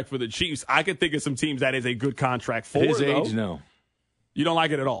contract for the Chiefs. I could think of some teams that is a good contract for. At his though. age, no. You don't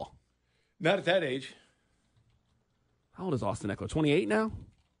like it at all? Not at that age. How old is Austin Eckler? 28 now?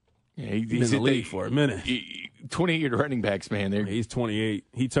 Yeah, he's been in the league for a minute. 28-year running backs, man. He's 28.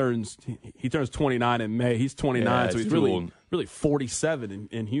 He turns 29 in May. He's 29, so he's really 47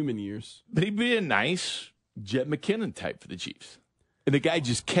 in human years. But he'd be a nice Jet McKinnon type for the Chiefs. And the guy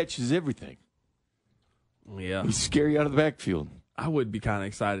just catches everything. Yeah. He's scary out of the backfield. I would be kind of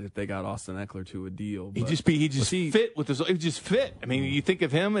excited if they got Austin Eckler to a deal. He just fit with this. He just fit. I mean, you think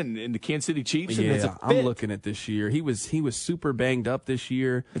of him and the Kansas City Chiefs. Yeah, and I'm looking at this year. He was super banged up this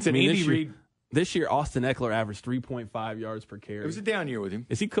year. It's an Andy Reid. This year, Austin Eckler averaged 3.5 yards per carry. It was a down year with him.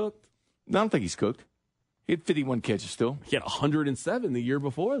 Is he cooked? No, I don't think he's cooked. He had 51 catches still. He had 107 the year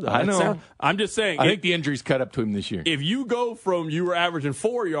before, though. I know. I'm just saying. I think the injuries cut up to him this year. If you go from you were averaging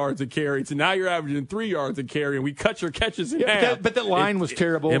 4 yards a carry to now you're averaging 3 yards a carry, and we cut your catches in half. But that line was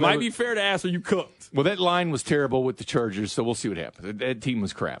terrible. It might be fair to ask, are you cooked? Well, that line was terrible with the Chargers, so we'll see what happens. That team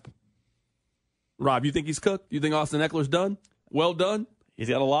was crap. Rob, you think he's cooked? You think Austin Eckler's done? Well done? He's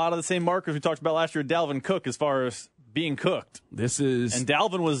got a lot of the same markers we talked about last year, Dalvin Cook, as far as being cooked. And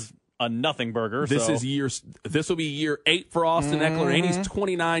Dalvin was a nothing burger. This will be year 8 for Austin Eckler, and he's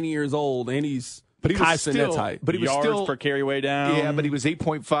 29 years old, and he's yards per carry way down. Yeah, but he was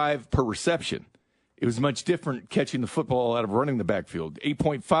 8.5 per reception. It was much different catching the football out of running the backfield.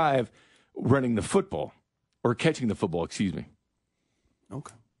 8.5 running the football, or catching the football, excuse me.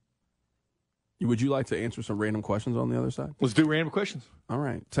 Okay. Would you like to answer some random questions on the other side? Let's do random questions. All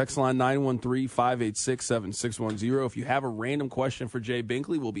right. Text line 913-586-7610. If you have a random question for Jay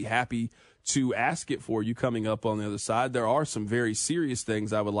Binkley, we'll be happy to ask it for you coming up on the other side. There are some very serious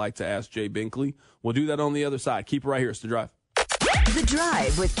things I would like to ask Jay Binkley. We'll do that on the other side. Keep it right here. It's The Drive. The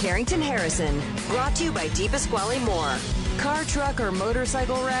Drive with Carrington Harrison. Brought to you by DePasquale Moore. Car, truck, or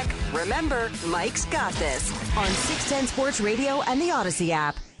motorcycle wreck? Remember, Mike's got this. On 610 Sports Radio and the Odyssey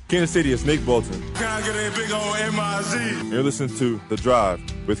app. Kansas City, it's Nick Bolton. Can I get a big old M-I-Z? You're listening to The Drive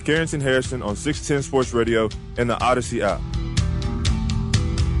with Carrington Harrison on 610 Sports Radio and the Odyssey app.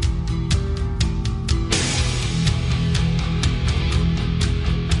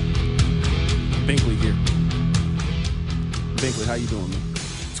 Binkley here. Binkley, how you doing, man?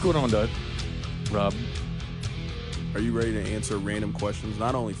 What's going on, Doug? Rob? Are you ready to answer random questions,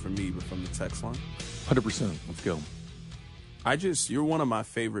 not only from me, but from the text line? 100%. Let's go. You're one of my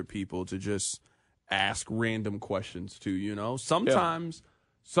favorite people to just ask random questions to, you know? Sometimes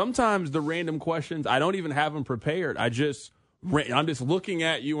the random questions, I don't even have them prepared. I'm just looking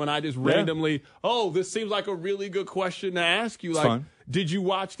at you and I just randomly, this seems like a really good question to ask you. It's like, fun. Did you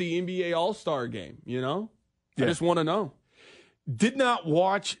watch the NBA All-Star game, you know? Yeah. I just want to know. Did not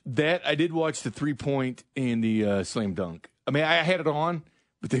watch that. I did watch the 3-point and the slam dunk. I mean, I had it on,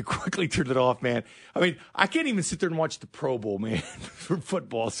 but they quickly turned it off, man. I mean, I can't even sit there and watch the Pro Bowl, man, for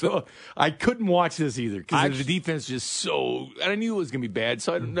football. So I couldn't watch this either because the defense just so – and I knew it was going to be bad,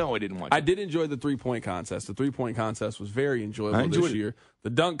 so I didn't watch it. I did enjoy the 3-point contest. The 3-point contest was very enjoyable this year. The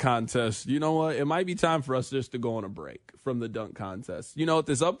dunk contest, you know what? It might be time for us just to go on a break from the dunk contest. You know, at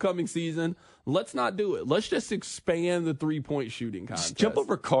this upcoming season, let's not do it. Let's just expand the 3-point shooting contest. Just jump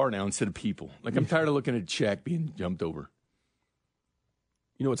over a car now instead of people. Like, I'm tired of looking at Shaq being jumped over.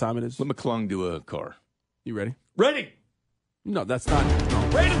 You know what time it is? Let McClung do a car. You ready? Ready! No, that's not.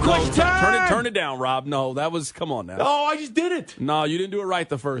 No. Random question time! Turn it down, Rob. No, that was. Come on now. Oh, I just did it. No, you didn't do it right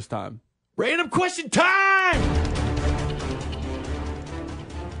the first time. Random question time!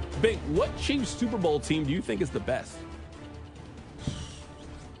 Big, what Chiefs Super Bowl team do you think is the best?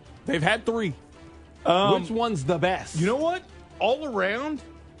 They've had 3. Which one's the best? You know what? All around,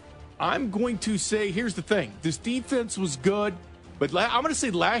 I'm going to say, here's the thing. This defense was good, but I'm going to say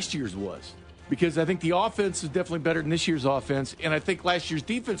last year's was. Because I think the offense is definitely better than this year's offense. And I think last year's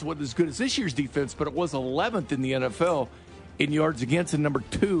defense wasn't as good as this year's defense, but it was 11th in the NFL in yards against and number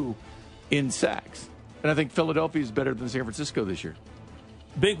 2 in sacks. And I think Philadelphia is better than San Francisco this year.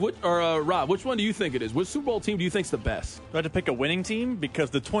 Big, Rob, which one do you think it is? Which Super Bowl team do you think is the best? Do I have to pick a winning team? Because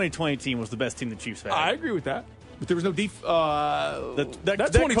the 2020 team was the best team the Chiefs had. I agree with that. But there was no that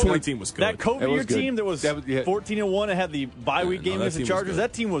 2020 team was good. That COVID team that was 14-1 and had the bye week game against the Chargers,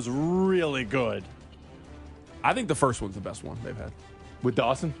 that team was really good. I think the first one's the best one they've had. With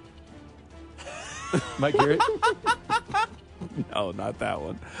Dawson? Mike Garrett? No, not that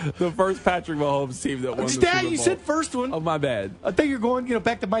one. The first Patrick Mahomes team that won the Dad, Super Bowl. you said first one. Oh, my bad. I thought you were going,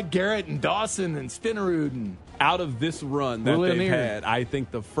 back to Mike Garrett and Dawson and Stenerud and out of this run that Willie they've O'Neal. had, I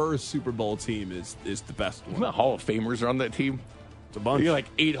think the first Super Bowl team is the best one. The Hall of Famers are on that team. It's a bunch. You got like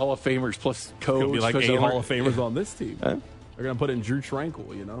 8 Hall of Famers plus coach. Could be like plus 8 owner. Hall of Famers on this team. Huh? They're going to put in Drew Tranquil,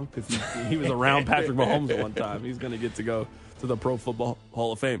 because he was around Patrick Mahomes at one time. He's going to get to go to the Pro Football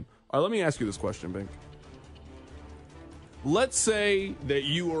Hall of Fame. All right, let me ask you this question, Bink. Let's say that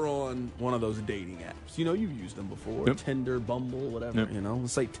you are on one of those dating apps. You've used them before. Yep. Tinder, Bumble, whatever. Yep.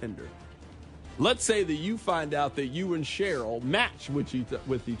 Let's say Tinder. Let's say that you find out that you and Cheryl match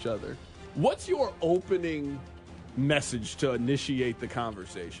with each other. What's your opening message to initiate the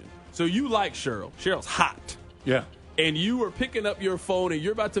conversation? So you like Cheryl. Cheryl's hot. Yeah. And you are picking up your phone and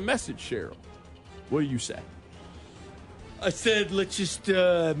you're about to message Cheryl. What do you say? I said, let's just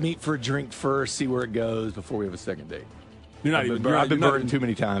meet for a drink first, see where it goes before we have a second date. I've been burned too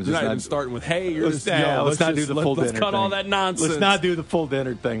many times. You're not even starting with, hey, let's not do the full dinner Let's cut thing. all that nonsense. Let's not do the full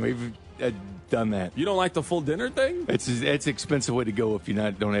dinner thing. We've done that. You don't like the full dinner thing? It's an expensive way to go if you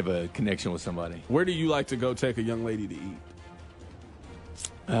don't have a connection with somebody. Where do you like to go take a young lady to eat?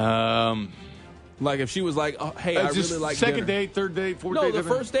 Like if she was like, oh, hey, I really like second dinner. date, third date, fourth date. No, the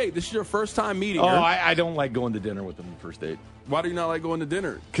first date. This is your first time meeting her. I don't like going to dinner with them the first date. Why do you not like going to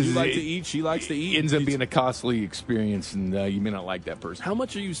dinner? Because you like to eat, she likes to eat. It ends up being a costly experience, and you may not like that person. How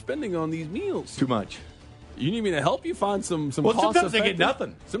much are you spending on these meals? Too much. You need me to help you find some Well, cost sometimes they get effective?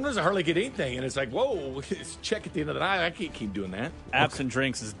 nothing. Sometimes I hardly get anything, and it's like, whoa, it's check at the end of the night. I can't keep doing that. Apps and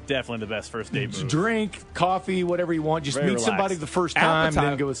drinks is definitely the best first date move. Drink, coffee, whatever you want. Just Very meet somebody relaxed. the first time, and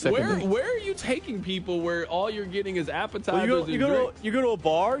then go a second Where, date. where are you taking people where all you're getting is appetizers Well, and you go to a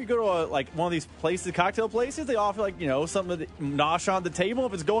bar, you go to one of these places, cocktail places. They offer something to nosh on the table.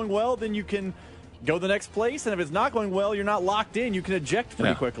 If it's going well, then you can go to the next place, and if it's not going well, you're not locked in. You can eject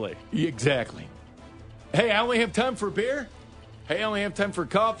pretty quickly. Exactly. Hey, I only have time for a beer. Hey, I only have time for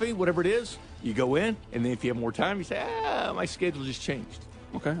coffee, whatever it is. You go in, and then if you have more time, you say, my schedule just changed.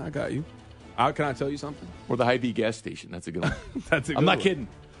 Okay, I got you. Can I tell you something? Or the Hy-Vee gas station. That's a good one. That's a good I'm not one. kidding.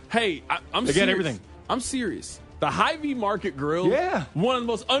 Hey, I'm They serious. got everything. I'm serious. The Hy-Vee Market Grill, Yeah. one of the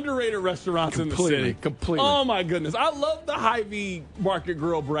most underrated restaurants in the city. Completely. Oh, my goodness. I love the Hy-Vee Market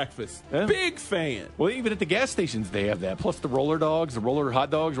Grill breakfast. Yeah. Big fan. Well, even at the gas stations, they have that. Plus the roller dogs, the roller hot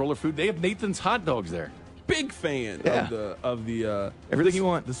dogs, roller food. They have Nathan's hot dogs there. Big fan Yeah. of the Everything you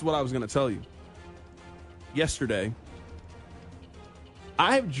want. This is what I was going to tell you. Yesterday,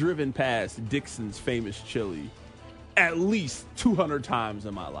 I have driven past Dixon's famous chili at least 200 times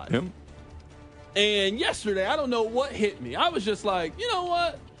in my life. Yep. And yesterday, I don't know what hit me. I was just like, you know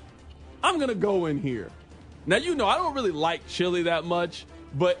what? I'm going to go in here. Now, I don't really like chili that much,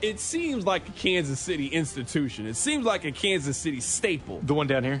 but it seems like a Kansas City institution. It seems like a Kansas City staple. The one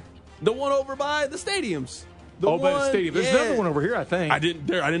down here? The one over by the stadiums. By the stadium. There's another one over here, I think. I didn't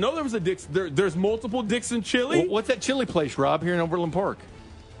know there was a Dixon. There's multiple Dixon chili. Well, what's that chili place, Rob, here in Overland Park?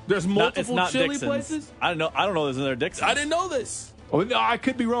 There's It's multiple not chili Dixon's. places. I don't know. There's another Dixon. I didn't know this. Oh, no, I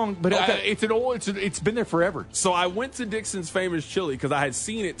could be wrong, but Okay. it's been there forever. So I went to Dixon's famous chili because I had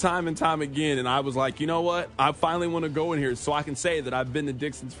seen it time and time again, and I was like, you know what? I finally want to go in here so I can say that I've been to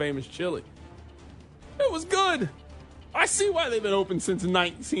Dixon's famous chili. It was good. I see why they've been open since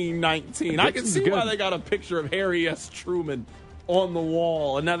 1919. I can Dixon's see good. why they got a picture of Harry S. Truman on the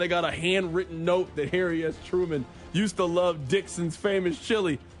wall, and now they got a handwritten note that Harry S. Truman used to love Dixon's famous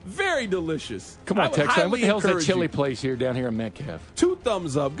chili. Very delicious. Come I on, would Texan. What highly the hell's that encourage chili you. place here down here in Metcalf? 2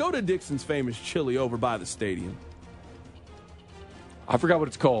 thumbs up. Go to Dixon's famous chili over by the stadium. I forgot what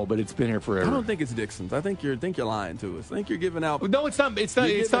it's called, but it's been here forever. I don't think it's Dixon's. I think you're lying to us. I think you're giving out. No, it's not. It's not.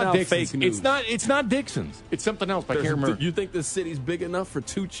 You're It's giving not out Dixon's. fake news. It's not Dixon's. It's something else. But I can't remember. You think this city's big enough for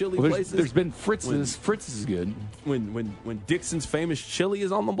 2 chili Well, places? there's been Fritz's. Fritz's is good. When Dixon's famous chili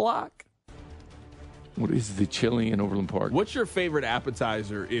is on the block. What is the chili in Overland Park? What's your favorite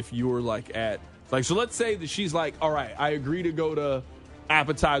appetizer if you were so let's say that she's like, all right, I agree to go to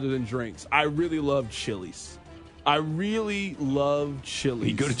appetizers and drinks. I really love Chili's. You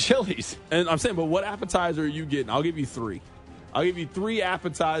go to Chili's. And I'm saying, but what appetizer are you getting? I'll give you 3. I'll give you 3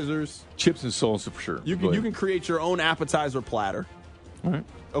 appetizers. Chips and salsa for sure. You can create your own appetizer platter. All right.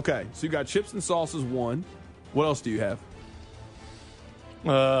 Okay, so you got chips and salsas 1. What else do you have?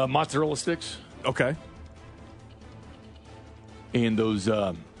 Mozzarella sticks. Okay. And those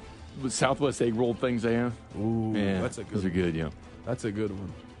Southwest egg roll things they have. Ooh, yeah, that's a good those are one. good, yeah. That's a good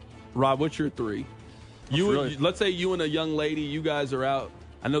one. Rob, what's your 3? Let's say you and a young lady, you guys are out.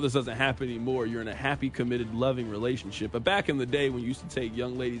 I know this doesn't happen anymore. You're in a happy, committed, loving relationship. But back in the day when you used to take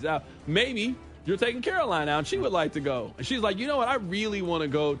young ladies out, maybe you're taking Caroline out and she would like to go. And she's like, you know what? I really want to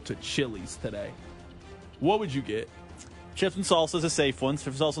go to Chili's today. What would you get? Chips and salsa is a safe one.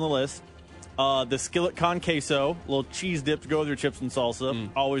 Chips and salsa on the list. The skillet con queso, a little cheese dip to go with your chips and salsa.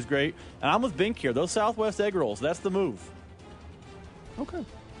 Always great. And I'm with Bink here. Those Southwest egg rolls, that's the move. Okay.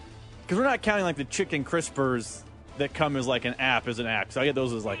 Because we're not counting like the chicken crispers that come as like an app as an app. So I get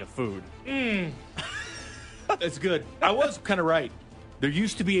those as like a food. That's good. I was kind of right. There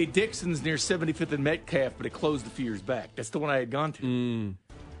used to be a Dixon's near 75th and Metcalf, but it closed a few years back. That's the one I had gone to.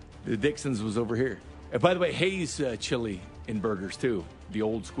 The Dixon's was over here. And by the way, Hayes Chili and burgers, too. The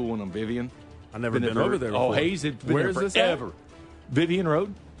old school one on Vivian. I've never been over there before. Oh, Hayes, it's been Where there is this at? forever. Vivian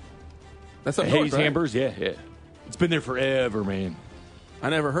Road. That's up Hayes north, right? Hamburgers, yeah. It's been there forever, man. I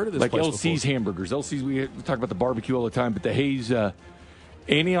never heard of this like place LC's before. Hamburgers. LC's, we talk about the barbecue all the time, but the Hayes Antioch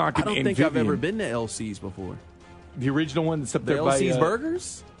I don't and think Vivian, I've ever been to LC's before. The original one that's up The there by LC's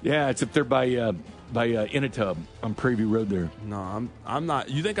Burgers? Yeah, it's up there by Initub on Prairie Road there. No, I'm not.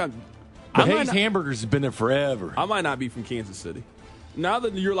 You think I'm... The Hayes Hamburgers has been there forever. I might not be from Kansas City. Now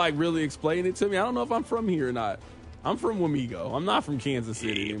that you're like really explaining it to me, I don't know if I'm from here or not. I'm from Wamego. I'm not from Kansas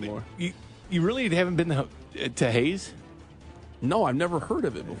City anymore. You really haven't been to Hayes? No, I've never heard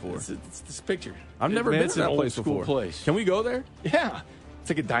of it before. It's this picture. I've never been to that place before. Place. Can we go there? Yeah. It's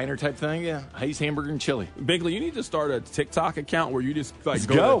like a diner type thing, yeah. Hayes Hamburger and Chili. Bigley, you need to start a TikTok account where you just like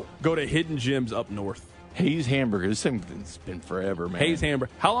go to hidden gems up north. Hayes Hamburger. It's been forever, man. Hayes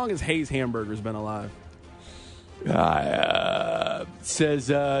Hamburger. How long has Hayes Hamburgers been alive? Says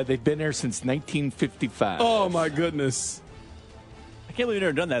they've been there since 1955. Oh, my goodness. I can't believe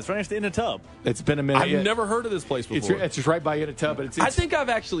you've never done that. It's right next to In a Tub. It's been a minute. I've never heard of this place before. It's just right by In a Tub. But I think I've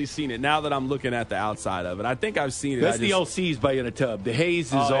actually seen it now that I'm looking at the outside of it. I think I've seen it. That's the LC's by In a Tub. The Hayes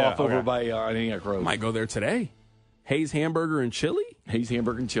is off over by Antioch Road. Might go there today. Hayes Hamburger and Chili? Hayes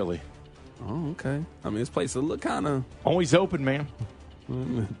Hamburger and Chili. Oh, okay. I mean, this place will look kind of... Always open, man.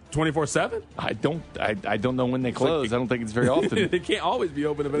 24/7? I don't know when they close. I don't think it's very often. They can't always be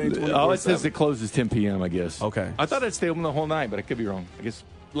open if it ain't 24/7. All it says it closes 10 p.m., I guess. Okay. I thought it'd stay open the whole night, but I could be wrong. I guess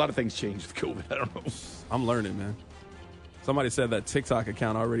a lot of things changed with COVID. I don't know. I'm learning, man. Somebody said that TikTok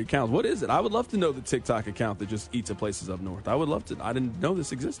account already counts. What is it? I would love to know the TikTok account that just eats at places up north. I would love to. I didn't know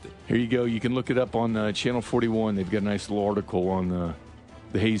this existed. Here you go. You can look it up on Channel 41. They've got a nice little article on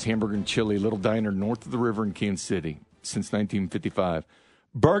the Hayes Hamburger and Chili, little diner north of the river in Kansas City since 1955.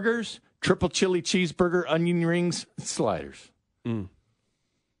 Burgers, triple chili cheeseburger, onion rings, sliders.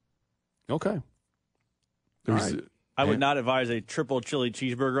 Okay. I would not advise a triple chili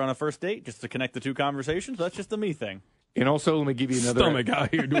cheeseburger on a first date just to connect the two conversations. That's just a me thing. And also, let me give you another... Stomach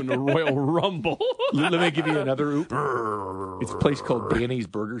out here doing the Royal Rumble. Let me give you another oop. It's a place called Danny's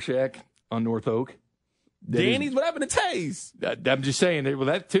Burger Shack on North Oak. Danny's? What happened to Taze? I'm just saying, well,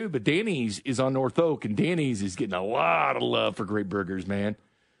 that too, but Danny's is on North Oak, and Danny's is getting a lot of love for great burgers, man.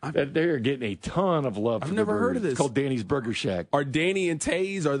 They're getting a ton of love. I've never heard of this. It's called Danny's Burger Shack. Are Danny and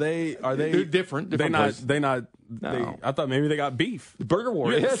Taze, are they They're different. I thought maybe they got beef. The Burger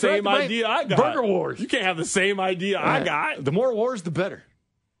Wars. You have the same idea I got. Burger Wars. You can't have the same idea I got. The more wars, the better.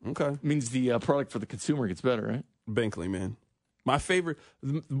 Okay. It means the product for the consumer gets better, right? Binkley, man. My favorite,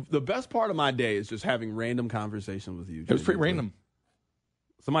 the best part of my day is just having random conversations with you. It was pretty random.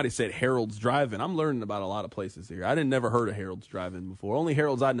 Somebody said Harold's Drive-In. I'm learning about a lot of places here. I never heard of Harold's Drive-In before. Only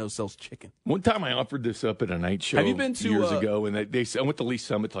Harold's I know sells chicken. One time I offered this up at a night show. Have you been to, years ago? And I went to Lee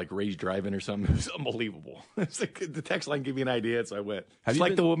Summit to like Ray's Drive-In or something. It was unbelievable. It's like the text line gave me an idea, so I went. It's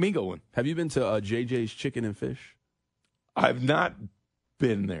like the Wamego one. Have you been to JJ's Chicken and Fish? I've not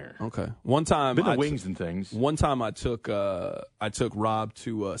been there. Okay. One time, been to wings and things. One time I took Rob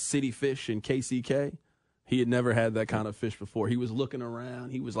to City Fish in KCK. He had never had that kind of fish before. He was looking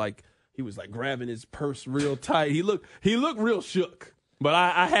around. He was like grabbing his purse real tight. He looked real shook. But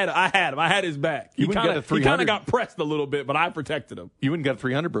I had him. I had his back. He kind of got pressed a little bit, but I protected him. You went and got a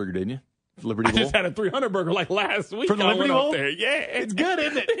 300 burger, didn't you? Liberty Bowl? I just had a 300 burger like last week. For the Liberty Bowl? There. Yeah. It's good,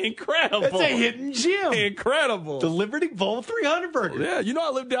 isn't it? Incredible. That's a hidden gem. Incredible. The Liberty Bowl 300 burger. Yeah, you know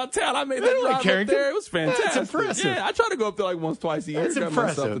I live downtown. I made that drive up there. It was fantastic. That's impressive. Yeah, I try to go up there like once, twice a year. That's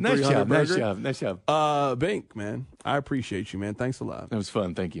impressive. Nice job. Bink, man. I appreciate you, man. Thanks a lot. That was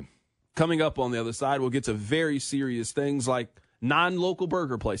fun. Thank you. Coming up on the other side, we'll get to very serious things like non-local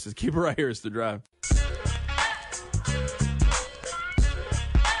burger places. Keep it right here. It's The Drive.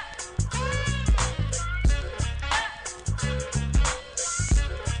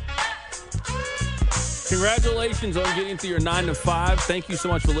 Congratulations on getting to your 9 to 5. Thank you so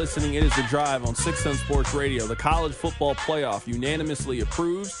much for listening. It is The Drive on 610 Sports Radio. The college football playoff unanimously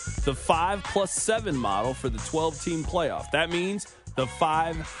approves the 5+7 model for the 12-team playoff. That means the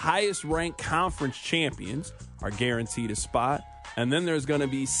 5 highest-ranked conference champions are guaranteed a spot. And then there's going to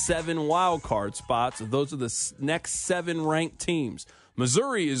be 7 wild card spots. Those are the next 7 ranked teams.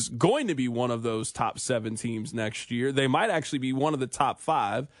 Missouri is going to be one of those top 7 teams next year. They might actually be one of the top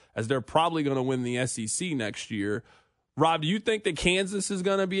 5, as they're probably going to win the SEC next year. Rob, do you think that Kansas is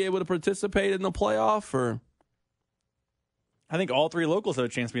going to be able to participate in the playoff? Or I think all 3 locals have a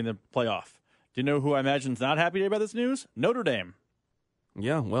chance to be in the playoff. Do you know who I imagine is not happy about this news? Notre Dame.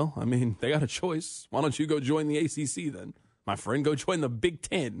 Yeah, well, I mean, they got a choice. Why don't you go join the ACC then? My friend, go join the Big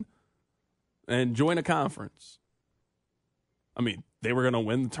Ten and join a conference. I mean, they were going to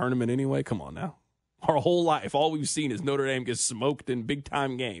win the tournament anyway. Come on now. Our whole life, all we've seen is Notre Dame get smoked in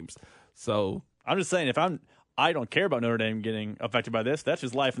big-time games. So I'm just saying, I don't care about Notre Dame getting affected by this. That's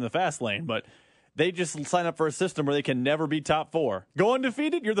just life in the fast lane. But they just sign up for a system where they can never be top 4. Go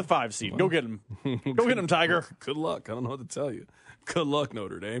undefeated, you're the 5 seed. Go get them. Go get them, Tiger. Good luck. I don't know what to tell you. Good luck,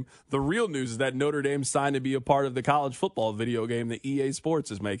 Notre Dame. The real news is that Notre Dame signed to be a part of the college football video game that EA Sports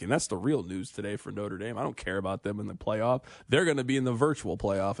is making. That's the real news today for Notre Dame. I don't care about them in the playoff. They're going to be in the virtual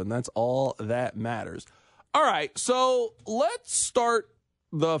playoff, and that's all that matters. All right, so let's start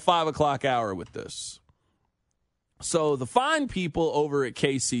the 5 o'clock hour with this. So the fine people over at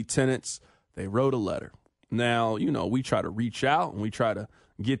KC Tenants, they wrote a letter. Now, you know, we try to reach out, and we try to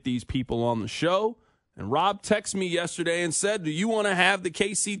get these people on the show. And Rob texted me yesterday and said, do you want to have the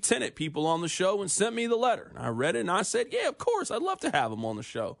KC Tenant people on the show, and sent me the letter? And I read it, and I said, yeah, of course. I'd love to have them on the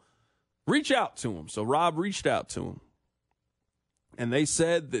show. Reach out to them. So Rob reached out to them. And they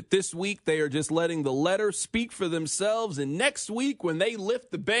said that this week they are just letting the letter speak for themselves. And next week when they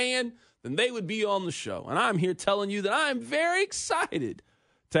lift the ban, then they would be on the show. And I'm here telling you that I'm very excited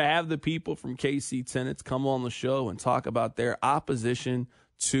to have the people from KC Tenants come on the show and talk about their opposition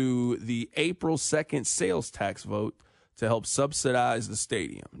to the April 2nd sales tax vote to help subsidize the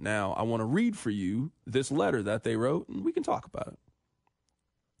stadium. Now, I want to read for you this letter that they wrote, and we can talk about it.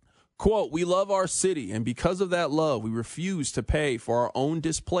 Quote, we love our city, and because of that love, we refuse to pay for our own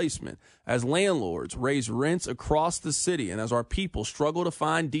displacement as landlords raise rents across the city and as our people struggle to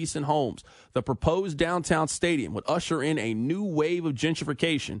find decent homes. The proposed downtown stadium would usher in a new wave of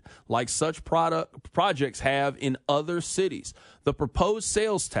gentrification like such projects have in other cities. The proposed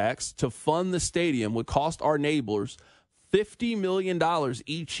sales tax to fund the stadium would cost our neighbors $50 million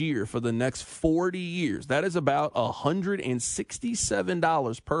each year for the next 40 years. That is about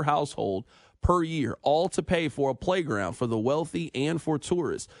 $167 per household per year, all to pay for a playground for the wealthy and for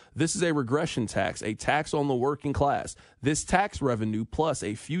tourists. This is a regression tax, a tax on the working class. This tax revenue plus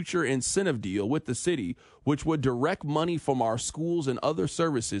a future incentive deal with the city, which would direct money from our schools and other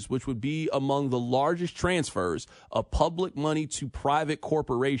services, which would be among the largest transfers of public money to private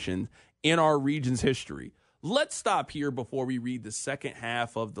corporations in our region's history. Let's stop here before we read the second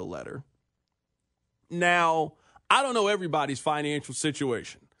half of the letter. Now, I don't know everybody's financial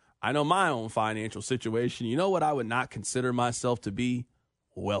situation. I know my own financial situation. You know what I would not consider myself to be?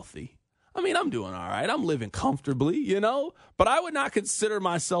 Wealthy. I mean, I'm doing all right. I'm living comfortably, you know, but I would not consider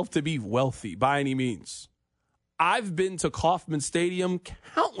myself to be wealthy by any means. I've been to Kauffman Stadium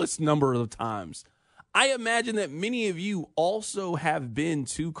countless number of times. I imagine that many of you also have been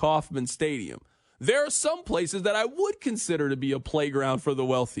to Kauffman Stadium. There are some places that I would consider to be a playground for the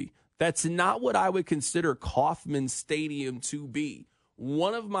wealthy. That's not what I would consider Kauffman Stadium to be.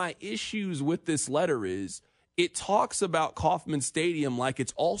 One of my issues with this letter is it talks about Kauffman Stadium like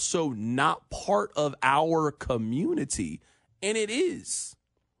it's also not part of our community, and it is.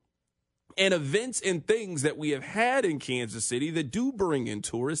 And events and things that we have had in Kansas City that do bring in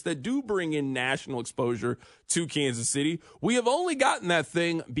tourists, that do bring in national exposure to Kansas City, we have only gotten that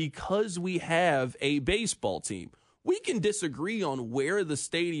thing because we have a baseball team. We can disagree on where the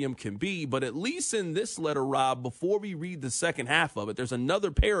stadium can be, but at least in this letter, Rob, before we read the second half of it, there's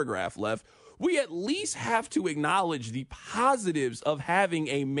another paragraph left. We at least have to acknowledge the positives of having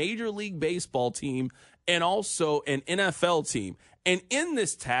a Major League Baseball team and also an NFL team. And in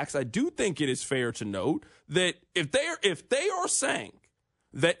this tax, I do think it is fair to note that if they are saying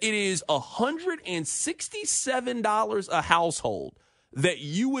that it is $167 a household that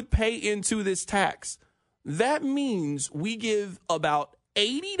you would pay into this tax, that means we give about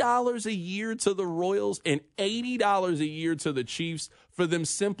 $80 a year to the Royals and $80 a year to the Chiefs for them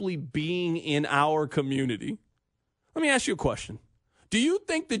simply being in our community. Let me ask you a question. Do you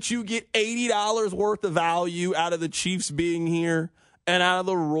think that you get $80 worth of value out of the Chiefs being here and out of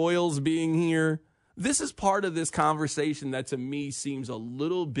the Royals being here This is part of this conversation that to me seems a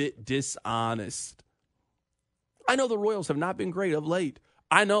little bit dishonest. I know the Royals have not been great of late.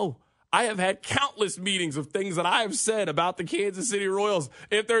 I know. I have had countless meetings of things that I have said about the Kansas City Royals.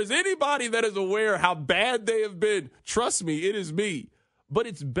 If there's anybody that is aware how bad they have been, trust me, it is me. But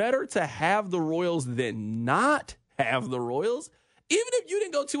it's better to have the Royals than not have the Royals. Even if you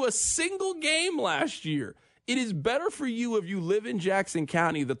didn't go to a single game last year, it is better for you if you live in Jackson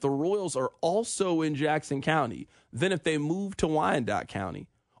County that the Royals are also in Jackson County than if they moved to Wyandotte County,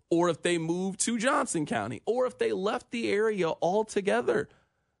 or if they moved to Johnson County, or if they left the area altogether.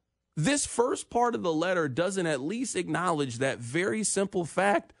 This first part of the letter doesn't at least acknowledge that very simple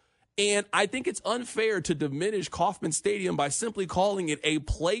fact. And I think it's unfair to diminish Kauffman Stadium by simply calling it a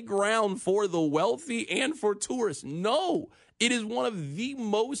playground for the wealthy and for tourists. No, it is one of the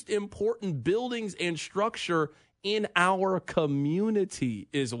most important buildings and structure in our community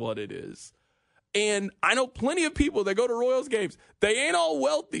is what it is. And I know plenty of people that go to Royals games. They ain't all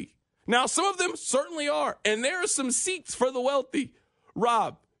wealthy. Now, some of them certainly are. And there are some seats for the wealthy.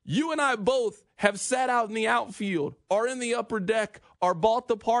 Rob, you and I both have sat out in the outfield or in the upper deck or bought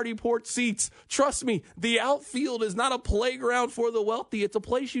the party port seats. Trust me, the outfield is not a playground for the wealthy. It's a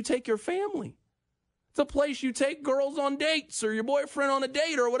place you take your family. It's a place you take girls on dates or your boyfriend on a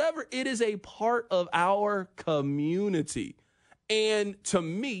date or whatever. It is a part of our community. And to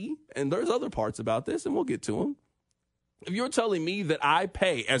me, and there's other parts about this, and we'll get to them, if you're telling me that I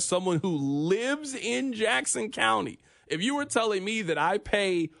pay as someone who lives in Jackson County, if you were telling me that I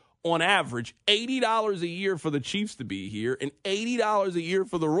pay on average $80 a year for the Chiefs to be here and $80 a year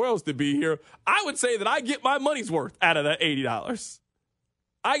for the Royals to be here, I would say that I get my money's worth out of that $80.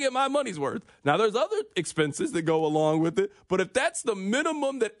 I get my money's worth. Now, there's other expenses that go along with it, but if that's the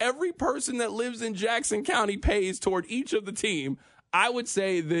minimum that every person that lives in Jackson County pays toward each of the team, I would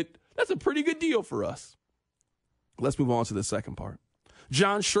say that that's a pretty good deal for us. Let's move on to the second part.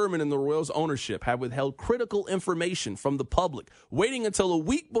 John Sherman and the Royals ownership have withheld critical information from the public, waiting until a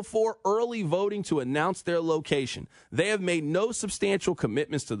week before early voting to announce their location. They have made no substantial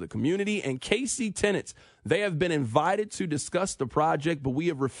commitments to the community and KC tenants. They have been invited to discuss the project, but we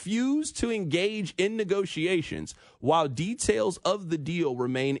have refused to engage in negotiations while details of the deal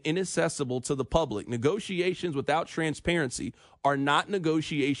remain inaccessible to the public. Negotiations without transparency are not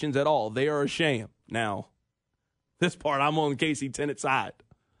negotiations at all. They are a sham. Now, this part, I'm on the KC tenant side.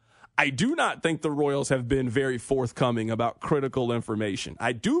 I do not think the Royals have been very forthcoming about critical information.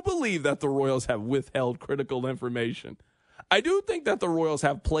 I do believe that the Royals have withheld critical information. I do think that the Royals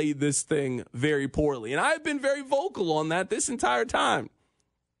have played this thing very poorly, and I've been very vocal on that this entire time.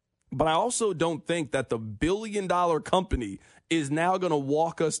 But I also don't think that the billion-dollar company is now going to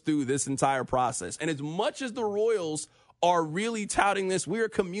walk us through this entire process. And as much as the Royals are really touting this, we're a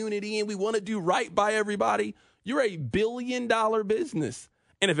community and we want to do right by everybody, you're a billion-dollar business.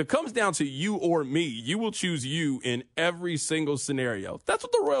 And if it comes down to you or me, you will choose you in every single scenario. That's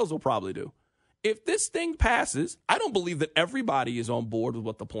what the Royals will probably do. If this thing passes, I don't believe that everybody is on board with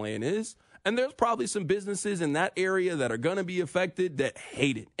what the plan is. And there's probably some businesses in that area that are going to be affected that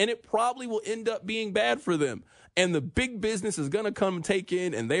hate it. And it probably will end up being bad for them. And the big business is going to come and take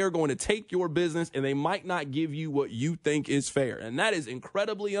in, and they are going to take your business, and they might not give you what you think is fair. And that is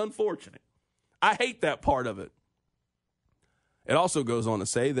incredibly unfortunate. I hate that part of it. It also goes on to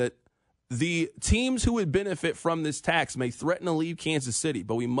say that the teams who would benefit from this tax may threaten to leave Kansas City,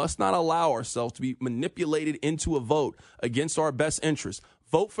 but we must not allow ourselves to be manipulated into a vote against our best interests.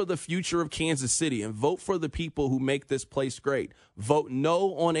 Vote for the future of Kansas City and vote for the people who make this place great. Vote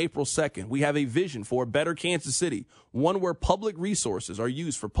no on April 2nd. We have a vision for a better Kansas City, one where public resources are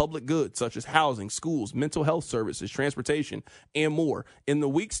used for public good, such as housing, schools, mental health services, transportation, and more. In the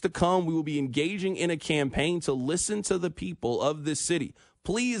weeks to come, we will be engaging in a campaign to listen to the people of this city.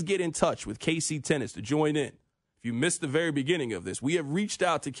 Please get in touch with KC Tenants to join in. If you missed the very beginning of this, we have reached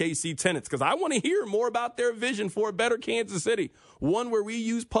out to KC Tenants because I want to hear more about their vision for a better Kansas City, one where we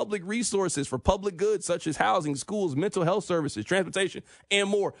use public resources for public goods such as housing, schools, mental health services, transportation, and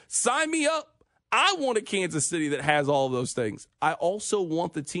more. Sign me up. I want a Kansas City that has all of those things. I also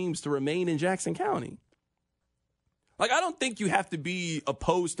want the teams to remain in Jackson County. I don't think you have to be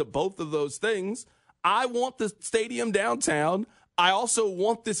opposed to both of those things. I want the stadium downtown. I also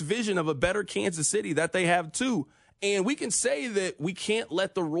want this vision of a better Kansas City that they have too. And we can say that we can't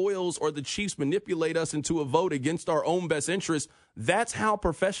let the Royals or the Chiefs manipulate us into a vote against our own best interests. That's how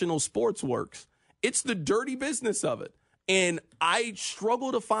professional sports works. It's the dirty business of it. And I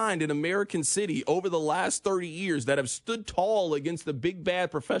struggle to find an American city over the last 30 years that have stood tall against the big,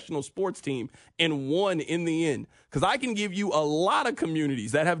 bad professional sports team and won in the end. Because I can give you a lot of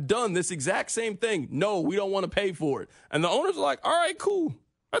communities that have done this exact same thing. No, we don't want to pay for it. And the owners are like, all right, cool.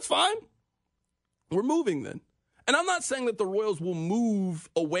 That's fine. We're moving then. And I'm not saying that the Royals will move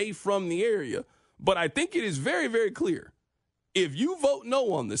away from the area, but I think it is very, very clear. If you vote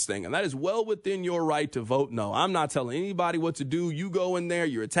no on this thing, and that is well within your right to vote no. I'm not telling anybody what to do. You go in there.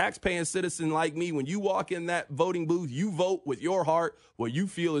 You're a tax-paying citizen like me. When you walk in that voting booth, you vote with your heart what you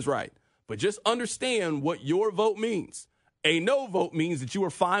feel is right. But just understand what your vote means. A no vote means that you are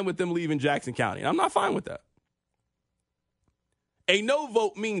fine with them leaving Jackson County. And I'm not fine with that. A no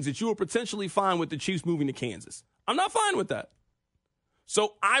vote means that you are potentially fine with the Chiefs moving to Kansas. I'm not fine with that.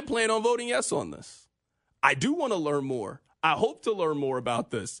 So I plan on voting yes on this. I do want to learn more. I hope to learn more about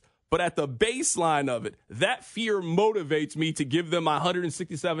this, but at the baseline of it, that fear motivates me to give them my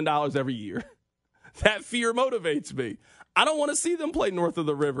 $167 every year. That fear motivates me. I don't want to see them play north of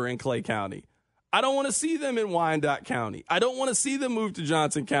the river in Clay County. I don't want to see them in Wyandotte County. I don't want to see them move to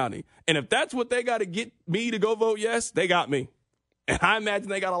Johnson County. And if that's what they got to get me to go vote yes, they got me. And I imagine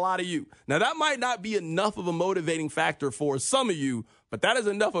they got a lot of you. Now, that might not be enough of a motivating factor for some of you, but that is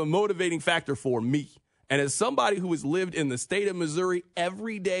enough of a motivating factor for me. And as somebody who has lived in the state of Missouri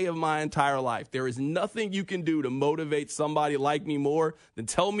every day of my entire life, there is nothing you can do to motivate somebody like me more than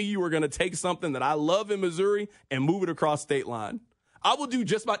tell me you are going to take something that I love in Missouri and move it across state line. I will do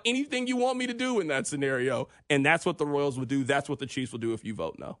just about anything you want me to do in that scenario, and that's what the Royals will do. That's what the Chiefs will do if you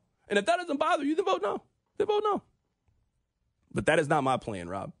vote no. And if that doesn't bother you, then vote no. Then vote no. But that is not my plan,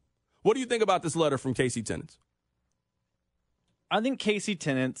 Rob. What do you think about this letter from Casey Tennants? I think Casey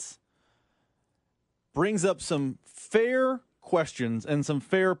Tennants brings up some fair questions and some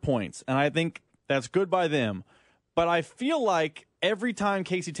fair points, and I think that's good by them. But I feel like every time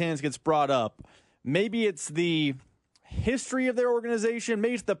Casey Tennants gets brought up, maybe it's the history of their organization,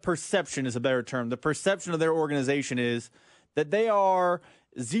 maybe it's the perception is a better term. The perception of their organization is that they are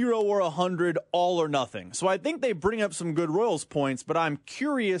 0 or 100, all or nothing. So I think they bring up some good Royals points, but I'm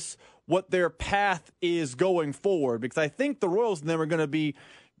curious what their path is going forward, because I think the Royals and them are going to be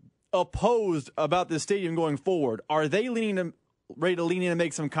opposed about this stadium going forward. Are they ready to lean in and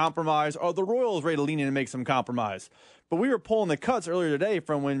make some compromise? Are the Royals ready to lean in and make some compromise? But we were pulling the cuts earlier today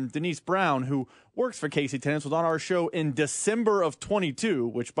from when Denise Brown, who works for Casey Tennants, was on our show in December of 22,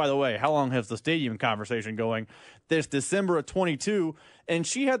 which, by the way, how long has the stadium conversation going? This December of 22, and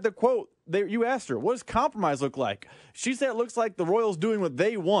she had the quote. You asked her, what does compromise look like? She said it looks like the Royals doing what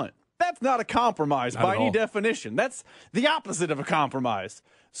they want. That's not a compromise by any definition. That's the opposite of a compromise.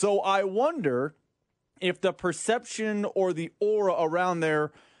 So I wonder if the perception or the aura around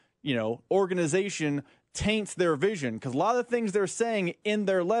their, organization taints their vision, because a lot of the things they're saying in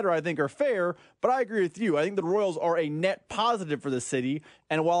their letter I think are fair, but I agree with you. I think the Royals are a net positive for the city,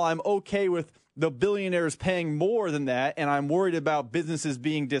 and while I'm okay with the billionaires paying more than that, and I'm worried about businesses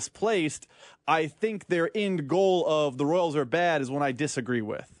being displaced, I think their end goal of the Royals are bad is one I disagree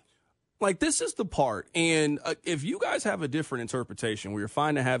with. Like, this is the part, and if you guys have a different interpretation, we're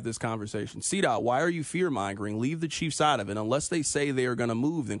fine to have this conversation. CDOT, why are you fear-mongering? Leave the Chiefs out of it. Unless they say they are going to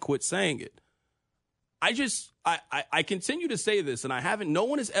move, then quit saying it. I continue to say this, and no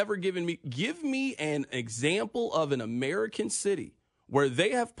one has ever give me an example of an American city where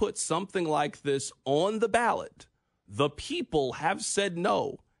they have put something like this on the ballot. The people have said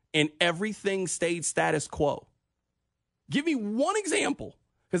no, and everything stayed status quo. Give me one example.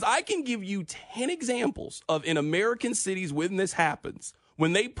 Because I can give you 10 examples of in American cities when this happens,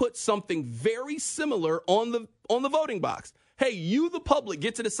 when they put something very similar on the voting box. Hey, you, the public,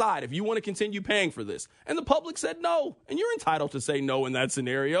 get to decide if you want to continue paying for this. And the public said no, and you're entitled to say no in that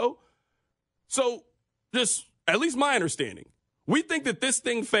scenario. So just, at least my understanding, we think that this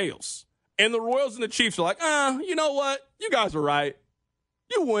thing fails. And the Royals and the Chiefs are like, you know what? You guys are right.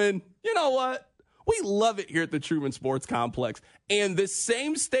 You win. You know what? We love it here at the Truman Sports Complex. And this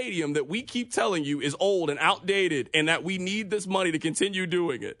same stadium that we keep telling you is old and outdated and that we need this money to continue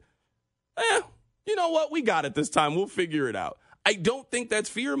doing it. You know what? We got it this time. We'll figure it out. I don't think that's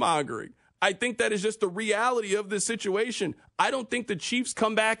fear-mongering. I think that is just the reality of this situation. I don't think the Chiefs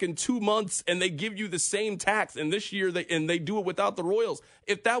come back in 2 months and they give you the same tax, and this year they do it without the Royals.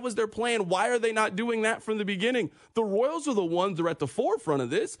 If that was their plan, why are they not doing that from the beginning? The Royals are the ones that are at the forefront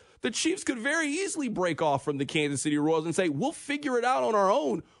of this. The Chiefs could very easily break off from the Kansas City Royals and say, we'll figure it out on our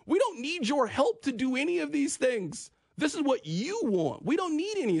own. We don't need your help to do any of these things. This is what you want. We don't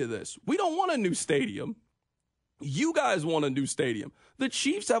need any of this. We don't want a new stadium. You guys want a new stadium. The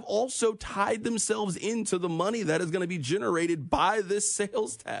Chiefs have also tied themselves into the money that is going to be generated by this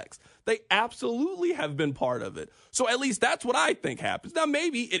sales tax. They absolutely have been part of it. So at least that's what I think happens. Now,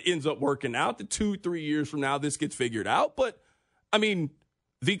 maybe it ends up working out that 2-3 years from now this gets figured out. But, I mean,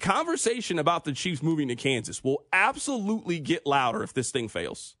 the conversation about the Chiefs moving to Kansas will absolutely get louder if this thing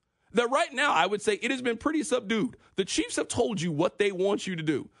fails. That right now, I would say it has been pretty subdued. The Chiefs have told you what they want you to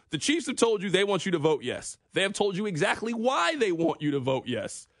do. The Chiefs have told you they want you to vote yes. They have told you exactly why they want you to vote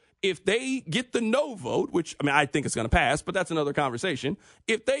yes. If they get the no vote, which, I mean, I think it's going to pass, but that's another conversation.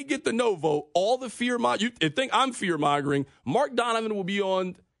 If they get the no vote, all the you think I'm fear-mongering, Mark Donovan will be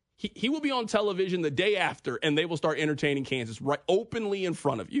on, he will be on television the day after, and they will start entertaining Kansas right openly in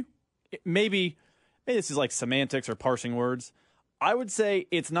front of you. Maybe this is like semantics or parsing words. I would say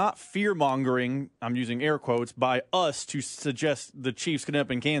it's not fear-mongering, I'm using air quotes, by us to suggest the Chiefs could end up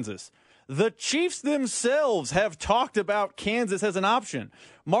in Kansas. The Chiefs themselves have talked about Kansas as an option.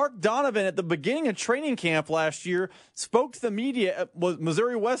 Mark Donovan, at the beginning of training camp last year, spoke to the media at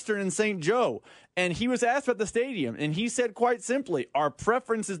Missouri Western in St. Joe, and he was asked about the stadium, and he said quite simply, our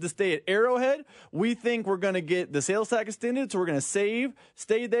preference is to stay at Arrowhead. We think we're going to get the sales tax extended, so we're going to save,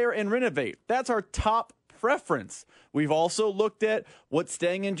 stay there, and renovate. That's our top preference. We've also looked at what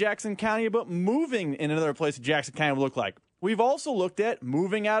staying in Jackson County but moving in another place in Jackson County would look like. We've also looked at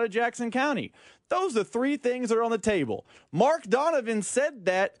moving out of Jackson County. Those are three things that are on the table. Mark Donovan said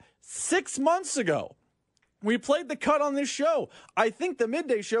that 6 months ago. We played the cut on this show. I think the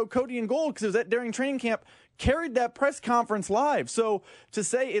midday show, Cody and Gold, because it was at during training camp, carried that press conference live. So to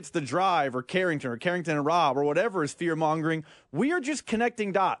say it's the Drive or Carrington and Rob or whatever is fear-mongering, we are just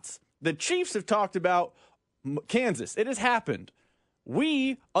connecting dots. The Chiefs have talked about Kansas. It has happened.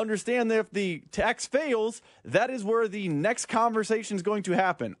 We understand that if the tax fails, that is where the next conversation is going to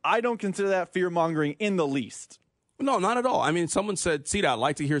happen. I don't consider that fear-mongering in the least. No, not at all. I mean, someone said, Cita, I'd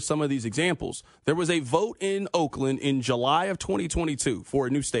like to hear some of these examples. There was a vote in Oakland in July of 2022 for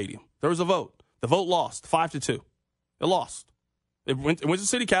a new stadium. There was a vote. The vote lost 5-2. It lost. It went to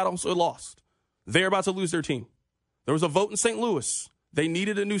City Cattle, so it lost. They're about to lose their team. There was a vote in St. Louis. They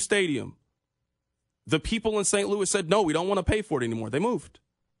needed a new stadium. The people in St. Louis said, no, we don't want to pay for it anymore. They moved.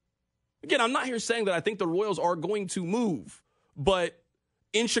 Again, I'm not here saying that I think the Royals are going to move, but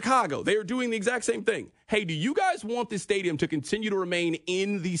in Chicago, they are doing the exact same thing. Hey, do you guys want this stadium to continue to remain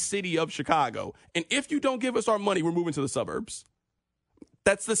in the city of Chicago? And if you don't give us our money, we're moving to the suburbs.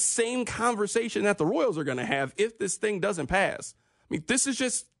 That's the same conversation that the Royals are going to have if this thing doesn't pass. I mean, this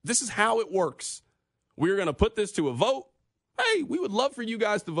is how it works. We're going to put this to a vote. Hey, we would love for you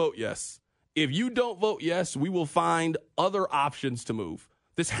guys to vote yes. If you don't vote yes, we will find other options to move.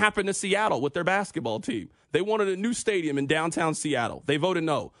 This happened to Seattle with their basketball team. They wanted a new stadium in downtown Seattle. They voted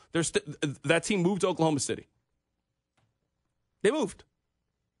no. That team moved to Oklahoma City. They moved.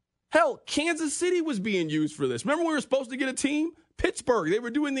 Hell, Kansas City was being used for this. Remember we were supposed to get a team? Pittsburgh, they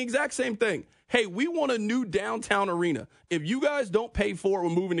were doing the exact same thing. Hey, we want a new downtown arena. If you guys don't pay for it,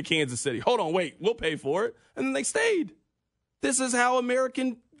 we're moving to Kansas City. Hold on, wait, we'll pay for it. And then they stayed. This is how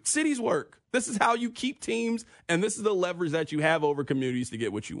American cities work. This is how you keep teams, and this is the leverage that you have over communities to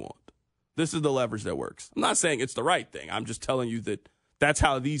get what you want. This is the leverage that works. I'm not saying it's the right thing. I'm just telling you that that's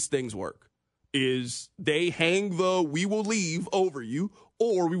how these things work, is they hang the we will leave over you,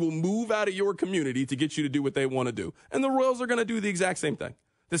 or we will move out of your community to get you to do what they want to do. And the Royals are going to do the exact same thing.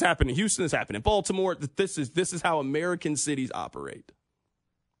 This happened in Houston. This happened in Baltimore. This is how American cities operate.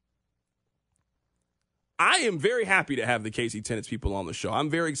 I am very happy to have the KC Tenants people on the show.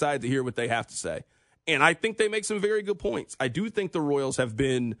 I'm very excited to hear what they have to say. And I think they make some very good points. I do think the Royals have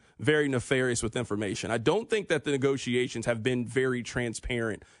been very nefarious with information. I don't think that the negotiations have been very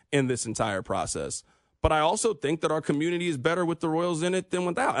transparent in this entire process. But I also think that our community is better with the Royals in it than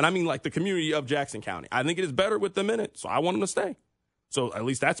without. And I mean like the community of Jackson County. I think it is better with them in it, so I want them to stay. So at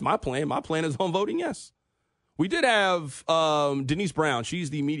least that's my plan. My plan is on voting yes. We did have Denise Brown.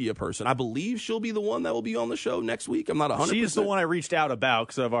 She's the media person. I believe she'll be the one that will be on the show next week. I'm not 100%. She's the one I reached out about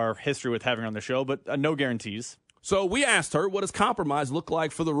because of our history with having her on the show, but no guarantees. So we asked her, what does compromise look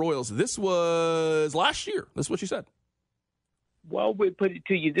like for the Royals? This was last year. That's what she said. Well, we put it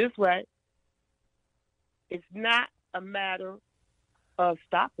to you this way. It's not a matter of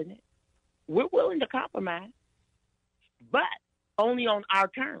stopping it. We're willing to compromise, but only on our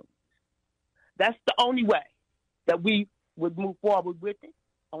terms. That's the only way that we would move forward with it,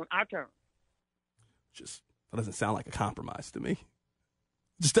 on our terms. That doesn't sound like a compromise to me.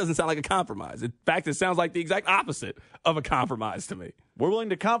 It just doesn't sound like a compromise. In fact, it sounds like the exact opposite of a compromise to me. We're willing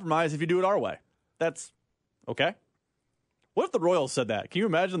to compromise if you do it our way. That's okay. What if the Royals said that? Can you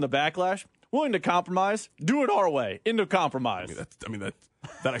imagine the backlash? willing to compromise, do it our way. Into compromise.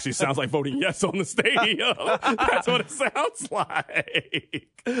 That actually sounds like voting yes on the stadium. That's what it sounds like.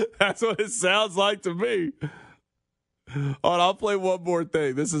 That's what it sounds like to me. All right, I'll play one more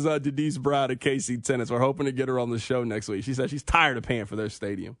thing. This is Denise Brown at KC Tennis. We're hoping to get her on the show next week. She says she's tired of paying for their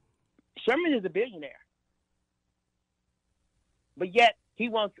stadium. Sherman is a billionaire. But yet he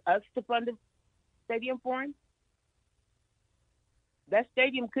wants us to fund the stadium for him. That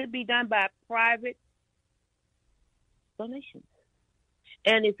stadium could be done by private donations.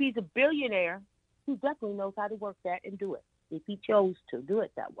 And if he's a billionaire, he definitely knows how to work that and do it, if he chose to do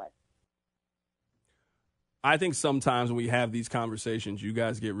it that way. I think sometimes when we have these conversations, you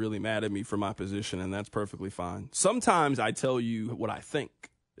guys get really mad at me for my position, and that's perfectly fine. Sometimes I tell you what I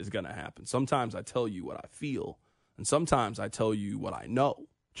think is going to happen. Sometimes I tell you what I feel. And sometimes I tell you what I know,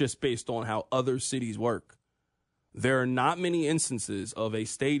 just based on how other cities work. There are not many instances of a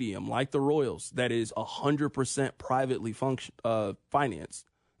stadium like the Royals that is 100% privately financed.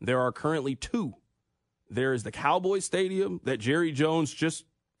 There are currently 2. There is the Cowboys Stadium that Jerry Jones just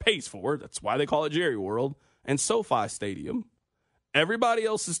pays for. That's why they call it Jerry World. And SoFi Stadium. Everybody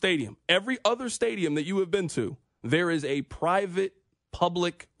else's stadium, every other stadium that you have been to, there is a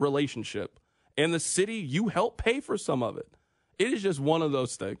private-public relationship. And the city, you help pay for some of it. It is just one of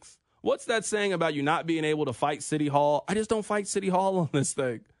those things. What's that saying about you not being able to fight City Hall? I just don't fight City Hall on this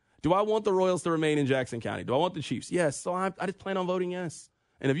thing. Do I want the Royals to remain in Jackson County? Do I want the Chiefs? Yes. So I just plan on voting yes.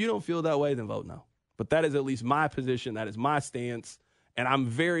 And if you don't feel that way, then vote no. But that is at least my position. That is my stance. And I'm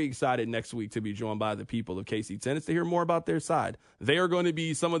very excited next week to be joined by the people of KC Tennis to hear more about their side. They are going to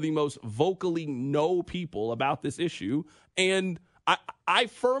be some of the most vocally no people about this issue. And I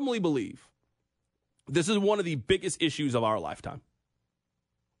firmly believe this is one of the biggest issues of our lifetime,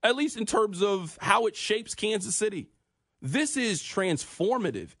 at least in terms of how it shapes Kansas City. This is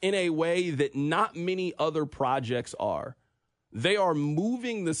transformative in a way that not many other projects are. They are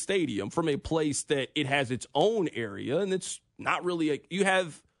moving the stadium from a place that it has its own area, and it's not really you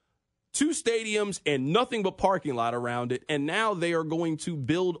have 2 stadiums and nothing but parking lot around it, and now they are going to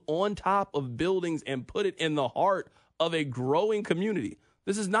build on top of buildings and put it in the heart of a growing community.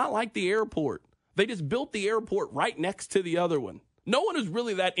 This is not like the airport. They just built the airport right next to the other one. No one is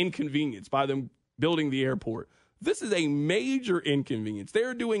really that inconvenienced by them building the airport. This is a major inconvenience.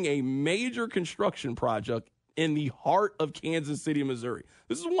 They're doing a major construction project in the heart of Kansas City, Missouri.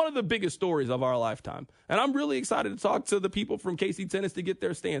 This is one of the biggest stories of our lifetime. And I'm really excited to talk to the people from KC Tennis to get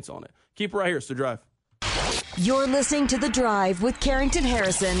their stance on it. Keep it right here. It's The Drive. You're listening to The Drive with Carrington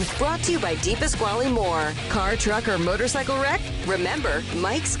Harrison, brought to you by DePasquale Moore. Car, truck, or motorcycle wreck? Remember,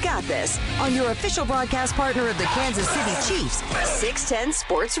 Mike's got this on your official broadcast partner of the Kansas City Chiefs, 610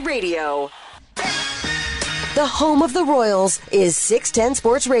 Sports Radio. The home of the Royals is 610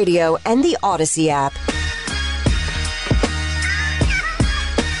 Sports Radio and the Odyssey app.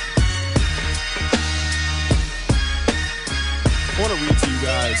 I want to read to you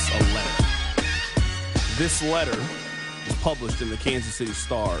guys a letter. This letter was published in the Kansas City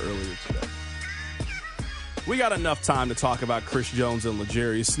Star earlier today. We got enough time to talk about Chris Jones and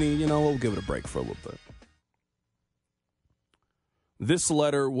L'Jarius Sneed. You know, we'll give it a break for a little bit. This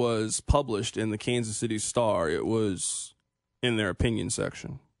letter was published in the Kansas City Star. It was in their opinion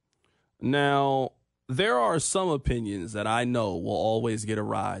section. Now, there are some opinions that I know will always get a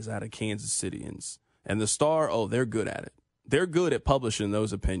rise out of Kansas Cityans. And the Star, they're good at it. They're good at publishing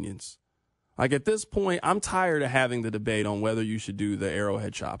those opinions. Like at this point, I'm tired of having the debate on whether you should do the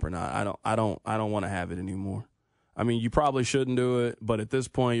Arrowhead Chop or not. I don't want to have it anymore. I mean, you probably shouldn't do it, but at this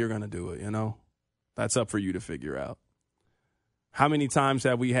point, you're going to do it, you know? That's up for you to figure out. How many times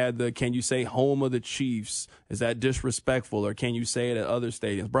have we had can you say home of the Chiefs? Is that disrespectful? Or can you say it at other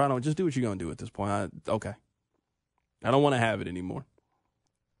stadiums? Bro, just do what you're going to do at this point. Okay. I don't want to have it anymore.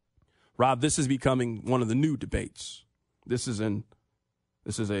 Rob, this is becoming one of the new debates. This is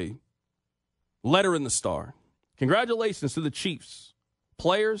a letter in the Star. Congratulations to the Chiefs,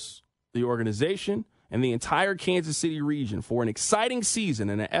 players, the organization, and the entire Kansas City region for an exciting season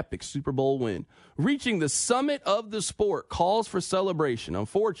and an epic Super Bowl win. Reaching the summit of the sport calls for celebration.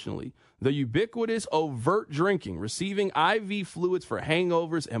 Unfortunately, the ubiquitous overt drinking, receiving IV fluids for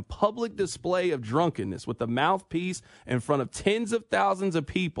hangovers, and public display of drunkenness with the mouthpiece in front of tens of thousands of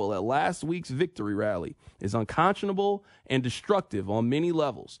people at last week's victory rally is unconscionable and destructive on many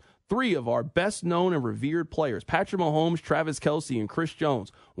levels. 3 of our best-known and revered players, Patrick Mahomes, Travis Kelce, and Chris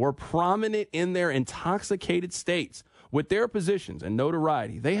Jones, were prominent in their intoxicated states. With their positions and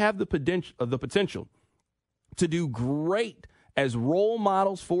notoriety, they have the potential to do great as role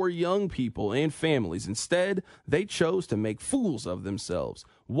models for young people and families. Instead, they chose to make fools of themselves.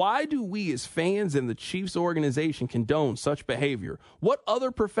 Why do we as fans and the Chiefs organization condone such behavior? What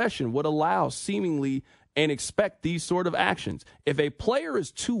other profession would allow seemingly and expect these sort of actions? If a player is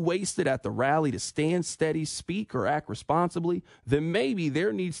too wasted at the rally to stand steady, speak, or act responsibly, then maybe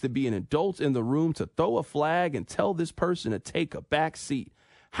there needs to be an adult in the room to throw a flag and tell this person to take a back seat.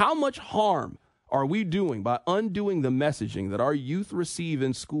 How much harm are we doing by undoing the messaging that our youth receive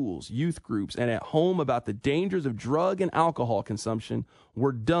in schools, youth groups, and at home about the dangers of drug and alcohol consumption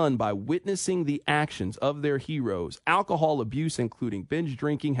were done by witnessing the actions of their heroes? Alcohol abuse, including binge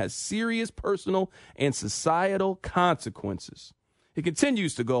drinking, has serious personal and societal consequences. It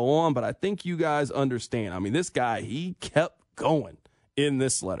continues to go on, but I think you guys understand. I mean, this guy, he kept going in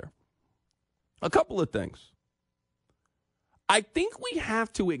this letter. A couple of things. I think we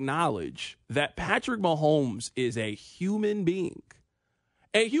have to acknowledge that Patrick Mahomes is a human being.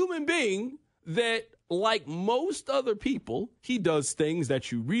 A human being that, like most other people, he does things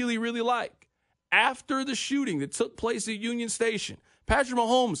that you really, really like. After the shooting that took place at Union Station, Patrick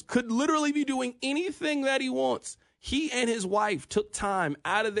Mahomes could literally be doing anything that he wants. He and his wife took time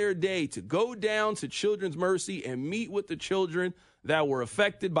out of their day to go down to Children's Mercy and meet with the children that were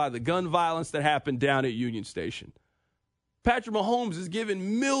affected by the gun violence that happened down at Union Station. Patrick Mahomes has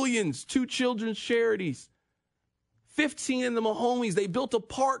given millions to children's charities. 15 in the Mahomies, they built a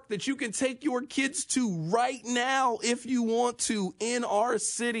park that you can take your kids to right now if you want to in our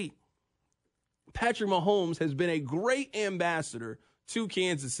city. Patrick Mahomes has been a great ambassador to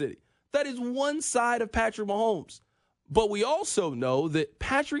Kansas City. That is one side of Patrick Mahomes. But we also know that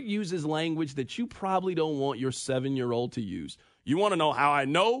Patrick uses language that you probably don't want your 7-year-old to use. You want to know how I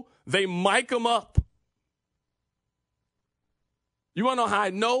know? They mic him up. You want to know how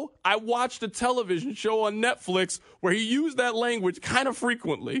I know? I watched a television show on Netflix where he used that language kind of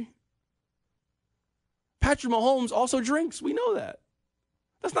frequently. Patrick Mahomes also drinks. We know that.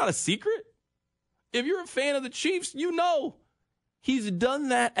 That's not a secret. If you're a fan of the Chiefs, you know he's done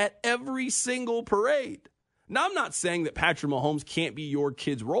that at every single parade. Now, I'm not saying that Patrick Mahomes can't be your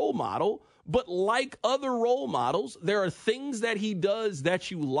kid's role model, but like other role models, there are things that he does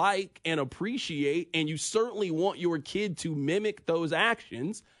that you like and appreciate, and you certainly want your kid to mimic those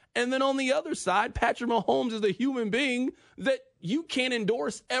actions. And then on the other side, Patrick Mahomes is a human being that you can't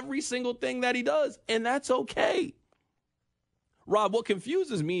endorse every single thing that he does, and that's okay. Rob, what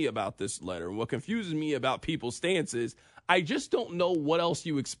confuses me about this letter, and what confuses me about people's stances, I just don't know what else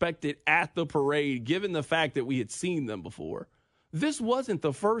you expected at the parade, given the fact that we had seen them before. This wasn't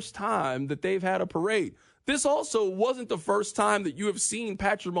the first time that they've had a parade. This also wasn't the first time that you have seen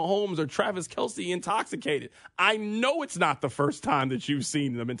Patrick Mahomes or Travis Kelce intoxicated. I know it's not the first time that you've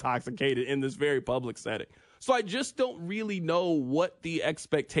seen them intoxicated in this very public setting. So I just don't really know what the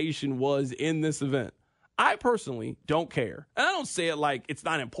expectation was in this event. I personally don't care. And I don't say it like it's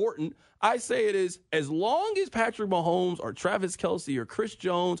not important. I say it is, as long as Patrick Mahomes or Travis Kelce or Chris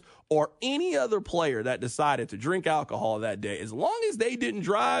Jones or any other player that decided to drink alcohol that day, as long as they didn't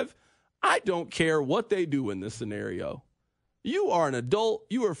drive, I don't care what they do in this scenario. You are an adult.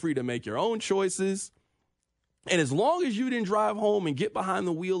 You are free to make your own choices. And as long as you didn't drive home and get behind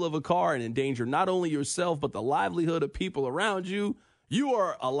the wheel of a car and endanger not only yourself but the livelihood of people around you, you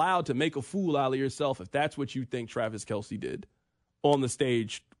are allowed to make a fool out of yourself if that's what you think Travis Kelce did on the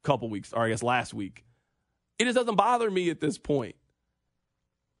stage a couple weeks, or I guess last week. It just doesn't bother me at this point.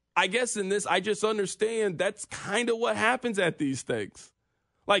 I guess in this, I just understand that's kind of what happens at these things.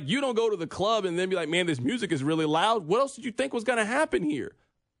 Like, you don't go to the club and then be like, man, this music is really loud. What else did you think was going to happen here?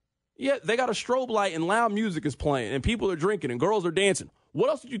 Yeah, they got a strobe light and loud music is playing and people are drinking and girls are dancing. What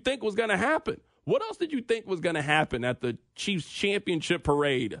else did you think was going to happen? What else did you think was going to happen at the Chiefs championship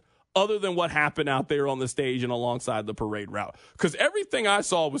parade other than what happened out there on the stage and alongside the parade route? Because everything I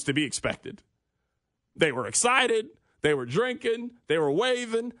saw was to be expected. They were excited. They were drinking. They were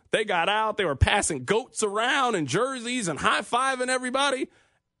waving. They got out. They were passing goats around and jerseys and high-fiving everybody.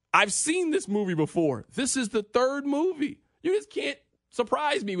 I've seen this movie before. This is the third movie. You just can't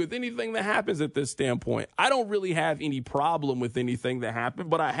surprise me with anything that happens at this standpoint. I don't really have any problem with anything that happened,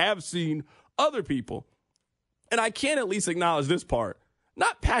 but I have seen other people. And I can at least acknowledge this part.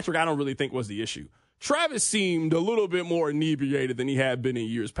 Not Patrick, I don't really think was the issue. Travis seemed a little bit more inebriated than he had been in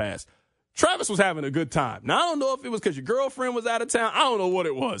years past. Travis was having a good time. Now, I don't know if it was because your girlfriend was out of town. I don't know what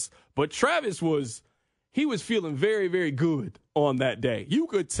it was. But Travis was feeling very, very good on that day. You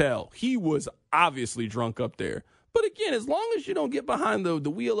could tell he was obviously drunk up there. But again, as long as you don't get behind the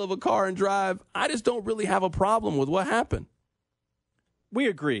wheel of a car and drive, I just don't really have a problem with what happened. We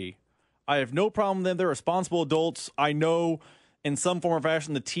agree. I have no problem with them. They're responsible adults. I know in some form or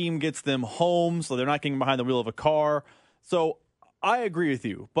fashion the team gets them home, so they're not getting behind the wheel of a car. So I agree with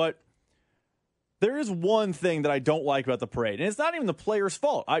you, but there is one thing that I don't like about the parade, and it's not even the players'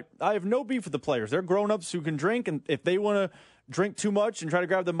 fault. I have no beef with the players. They're grown-ups who can drink, and if they want to drink too much and try to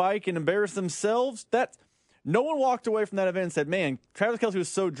grab the mic and embarrass themselves, no one walked away from that event and said, man, Travis Kelce was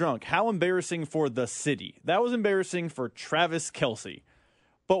so drunk. How embarrassing for the city. That was embarrassing for Travis Kelce.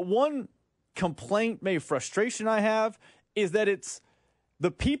 But one complaint, maybe frustration I have, is that it's the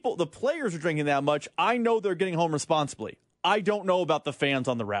players are drinking that much. I know they're getting home responsibly. I don't know about the fans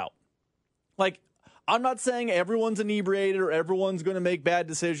on the route. Like, I'm not saying everyone's inebriated or everyone's going to make bad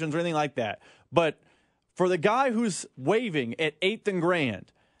decisions or anything like that. But for the guy who's waving at 8th and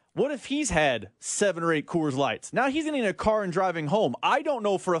Grand, what if he's had 7 or 8 Coors Lights? Now he's getting in a car and driving home. I don't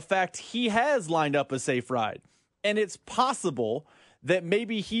know for a fact he has lined up a safe ride. And it's possible that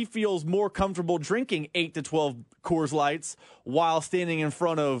maybe he feels more comfortable drinking 8 to 12 Coors Lights while standing in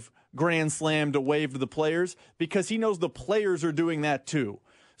front of Grand Slam to wave to the players because he knows the players are doing that too.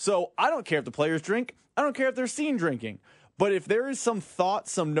 So I don't care if the players drink. I don't care if they're seen drinking. But if there is some thought,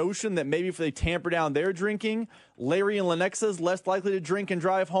 some notion that maybe if they tamper down their drinking, Larry and Lenexa is less likely to drink and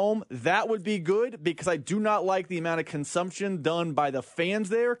drive home, that would be good because I do not like the amount of consumption done by the fans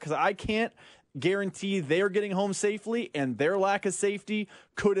there because I can't guarantee they're getting home safely and their lack of safety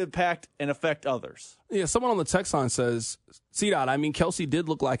could impact and affect others. Yeah, someone on the text line says, C-Dot, I mean, Kelce did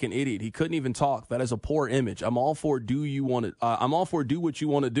look like an idiot. He couldn't even talk. That is a poor image. I'm all for do what you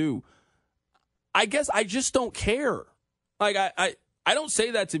want to do. I guess I just don't care. Like, I don't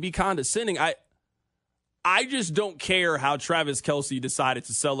say that to be condescending. I just don't care how Travis Kelce decided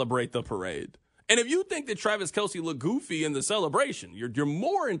to celebrate the parade. And if you think that Travis Kelce looked goofy in the celebration, you're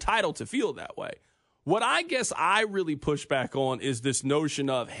more entitled to feel that way. What I guess I really push back on is this notion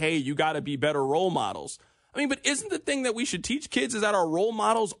of, hey, you got to be better role models. I mean, but isn't the thing that we should teach kids is that our role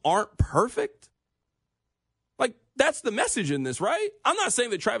models aren't perfect? Like, that's the message in this, right? I'm not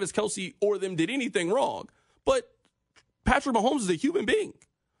saying that Travis Kelce or them did anything wrong, but Patrick Mahomes is a human being.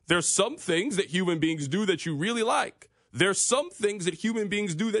 There's some things that human beings do that you really like. There's some things that human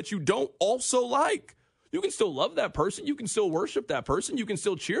beings do that you don't also like. You can still love that person. You can still worship that person. You can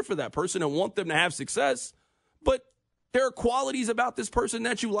still cheer for that person and want them to have success. But there are qualities about this person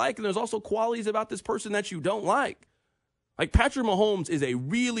that you like, and there's also qualities about this person that you don't like. Like Patrick Mahomes is a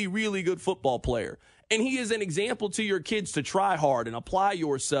really, really good football player. And he is an example to your kids to try hard and apply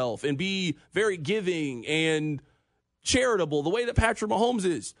yourself and be very giving and charitable the way that Patrick Mahomes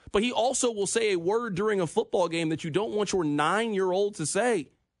is. But he also will say a word during a football game that you don't want your 9-year-old to say.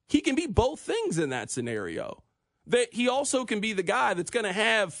 He can be both things in that scenario. That he also can be the guy that's going to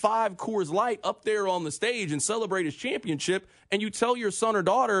have 5 Coors Light up there on the stage and celebrate his championship, and you tell your son or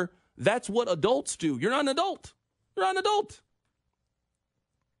daughter that's what adults do. You're not an adult. You're not an adult.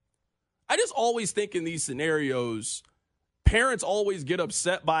 I just always think in these scenarios, parents always get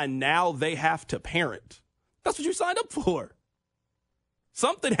upset by now they have to parent. That's what you signed up for.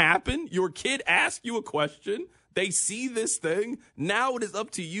 Something happened. Your kid asked you a question. They see this thing. Now it is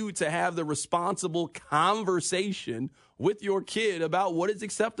up to you to have the responsible conversation with your kid about what is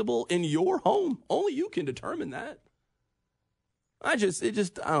acceptable in your home. Only you can determine that. I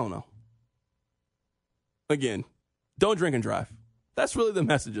don't know. Again, don't drink and drive. That's really the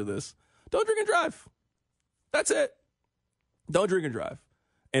message of this. Don't drink and drive. That's it. Don't drink and drive.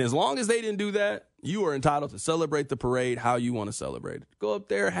 And as long as they didn't do that, you are entitled to celebrate the parade how you want to celebrate it. Go up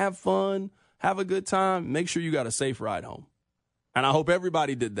there, have fun, have a good time, make sure you got a safe ride home. And I hope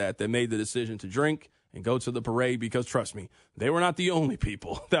everybody did that made the decision to drink and go to the parade because, trust me, they were not the only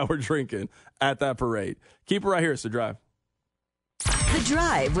people that were drinking at that parade. Keep it right here. It's The Drive. The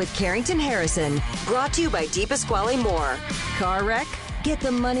Drive with Carrington Harrison, brought to you by DePasquale Moore. Car wreck? Get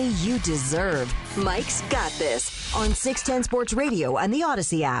the money you deserve. Mike's got this on 610 Sports Radio and the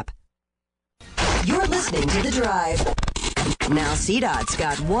Odyssey app. You're listening to The Drive. Now C-Dot's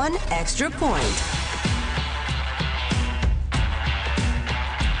got one extra point.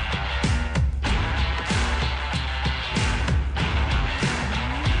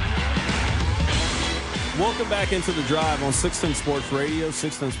 Welcome back into The Drive on 610 Sports Radio,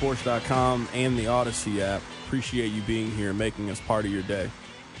 610sports.com, and the Odyssey app. Appreciate you being here and making us part of your day.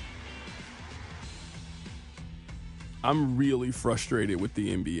 I'm really frustrated with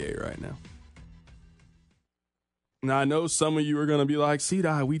the NBA right now. Now, I know some of you are going to be like,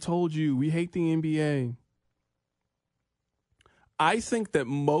 C-Dot, we told you, we hate the NBA. I think that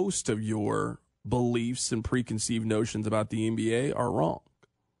most of your beliefs and preconceived notions about the NBA are wrong.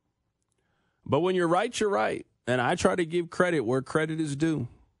 But when you're right, you're right. And I try to give credit where credit is due.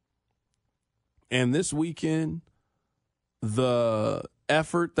 And this weekend, the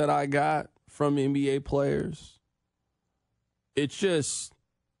effort that I got from NBA players, it's just,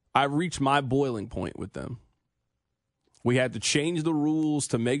 I reached my boiling point with them. We had to change the rules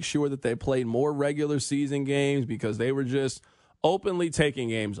to make sure that they played more regular season games because they were just openly taking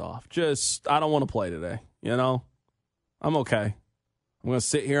games off. Just, I don't want to play today, you know? I'm okay. I'm going to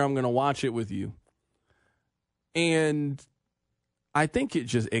sit here. I'm going to watch it with you. And I think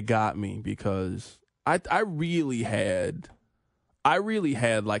it got me because I really had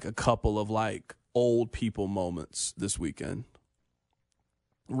like a couple of like old people moments this weekend.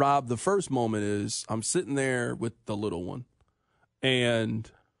 Rob, the first moment is I'm sitting there with the little one,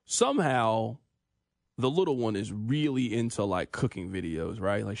 and somehow the little one is really into like cooking videos,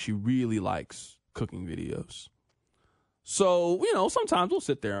 right? Like she really likes cooking videos. So, you know, sometimes we'll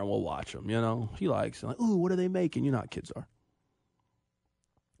sit there and we'll watch them, you know. He likes it. Like, ooh, what are they making? You know how kids are.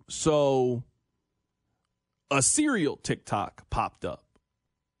 So a cereal TikTok popped up.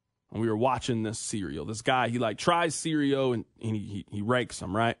 And we were watching this cereal. This guy, he like tries cereal and he ranks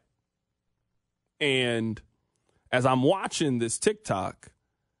them, right? And as I'm watching this TikTok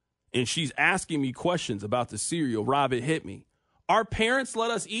and she's asking me questions about the cereal, Rob, it hit me. Our parents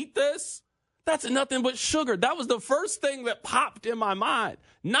let us eat this? That's nothing but sugar. That was the first thing that popped in my mind.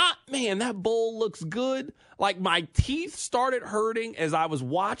 Not, man, that bowl looks good. Like my teeth started hurting as I was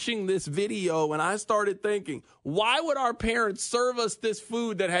watching this video, and I started thinking, why would our parents serve us this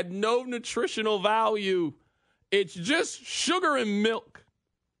food that had no nutritional value? It's just sugar and milk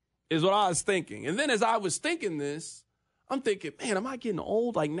is what I was thinking. And then as I was thinking this, I'm thinking, man, am I getting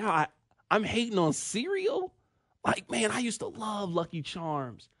old? Like now I'm hating on cereal? Like, man, I used to love Lucky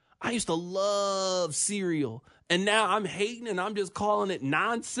Charms. I used to love cereal, and now I'm hating and I'm just calling it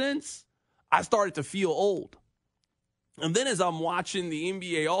nonsense. I started to feel old. And then as I'm watching the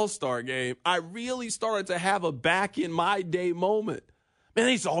NBA All-Star game, I really started to have a back in my day moment. Man,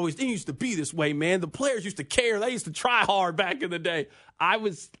 they used to be this way, man. The players used to care. They used to try hard back in the day. I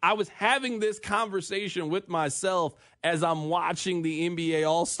was having this conversation with myself as I'm watching the NBA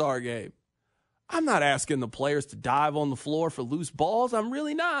All-Star game. I'm not asking the players to dive on the floor for loose balls. I'm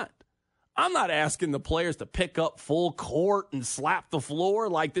really not. I'm not asking the players to pick up full court and slap the floor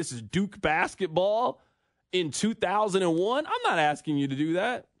like this is Duke basketball in 2001. I'm not asking you to do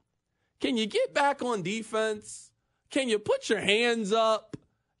that. Can you get back on defense? Can you put your hands up?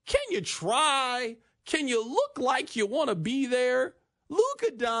 Can you try? Can you look like you want to be there?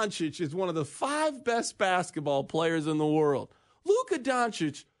 Luka Doncic is one of the 5 best basketball players in the world. Luka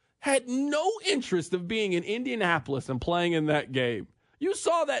Doncic had no interest of being in Indianapolis and playing in that game. You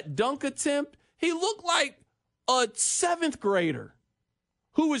saw that dunk attempt? He looked like a 7th grader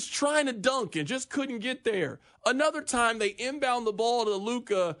who was trying to dunk and just couldn't get there. Another time they inbound the ball to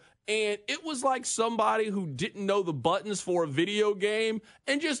Luka, and it was like somebody who didn't know the buttons for a video game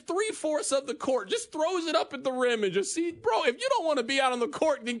and just 3/4 of the court just throws it up at the rim and just see, bro, if you don't want to be out on the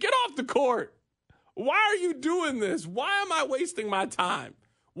court, then get off the court. Why are you doing this? Why am I wasting my time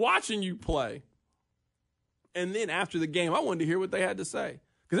watching you play? And then after the game, I wanted to hear what they had to say.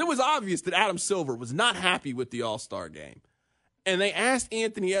 Because it was obvious that Adam Silver was not happy with the All-Star game. And they asked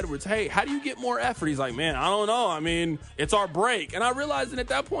Anthony Edwards, hey, how do you get more effort? He's like, man, I don't know. I mean, it's our break. And I realized that at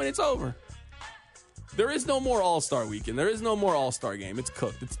that point, it's over. There is no more All-Star weekend. There is no more All-Star game. It's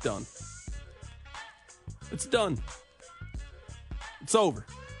cooked. It's done. It's done. It's over.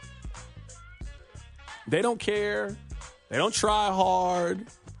 They don't care. They don't try hard.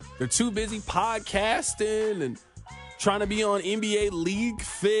 They're too busy podcasting and trying to be on NBA League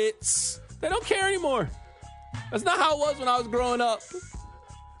Fits. They don't care anymore. That's not how it was when I was growing up.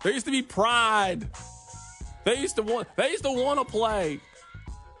 There used to be pride. They used to want to play.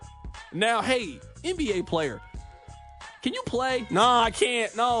 Now, hey, NBA player, can you play? No, I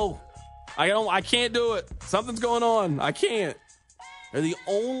can't. No, I can't do it. Something's going on. I can't. They're the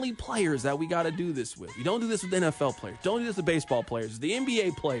only players that we got to do this with. You don't do this with NFL players. Don't do this with baseball players. The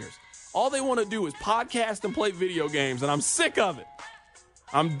NBA players. All they want to do is podcast and play video games, and I'm sick of it.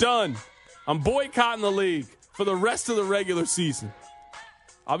 I'm done. I'm boycotting the league for the rest of the regular season.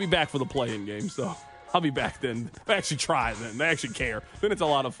 I'll be back for the play-in game, so I'll be back then. They actually try then. They actually care. Then it's a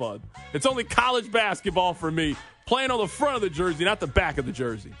lot of fun. It's only college basketball for me, playing on the front of the jersey, not the back of the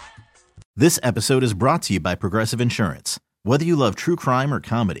jersey. This episode is brought to you by Progressive Insurance. Whether you love true crime or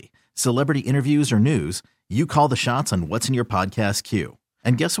comedy, celebrity interviews or news, you call the shots on what's in your podcast queue.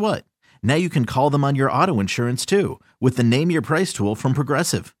 And guess what? Now you can call them on your auto insurance too with the Name Your Price tool from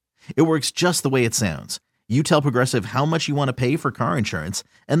Progressive. It works just the way it sounds. You tell Progressive how much you want to pay for car insurance,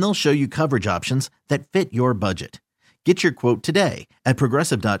 and they'll show you coverage options that fit your budget. Get your quote today at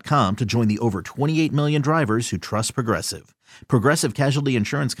Progressive.com to join the over 28 million drivers who trust Progressive. Progressive Casualty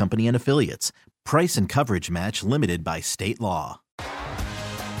Insurance Company and Affiliates. Price and coverage match limited by state law.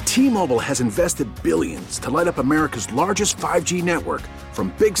 T-Mobile has invested billions to light up America's largest 5G network,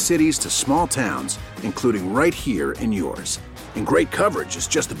 from big cities to small towns, including right here in yours. And great coverage is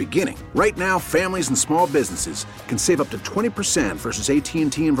just the beginning. Right now, families and small businesses can save up to 20% versus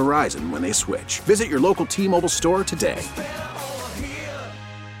AT&T and Verizon when they switch. Visit your local T-Mobile store today.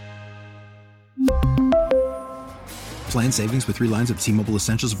 Plan savings with 3 lines of T-Mobile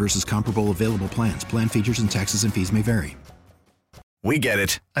Essentials versus comparable available plans. Plan features and taxes and fees may vary. We get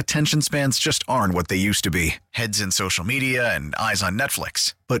it. Attention spans just aren't what they used to be. Heads in social media and eyes on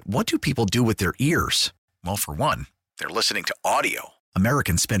Netflix. But what do people do with their ears? Well, for one, they're listening to audio.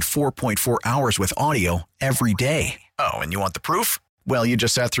 Americans spend 4.4 hours with audio every day. Oh, and you want the proof? Well, you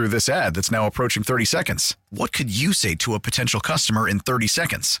just sat through this ad that's now approaching 30 seconds. What could you say to a potential customer in 30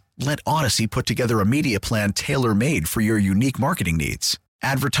 seconds? Let Odyssey put together a media plan tailor-made for your unique marketing needs.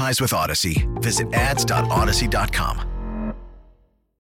 Advertise with Odyssey. Visit ads.odyssey.com.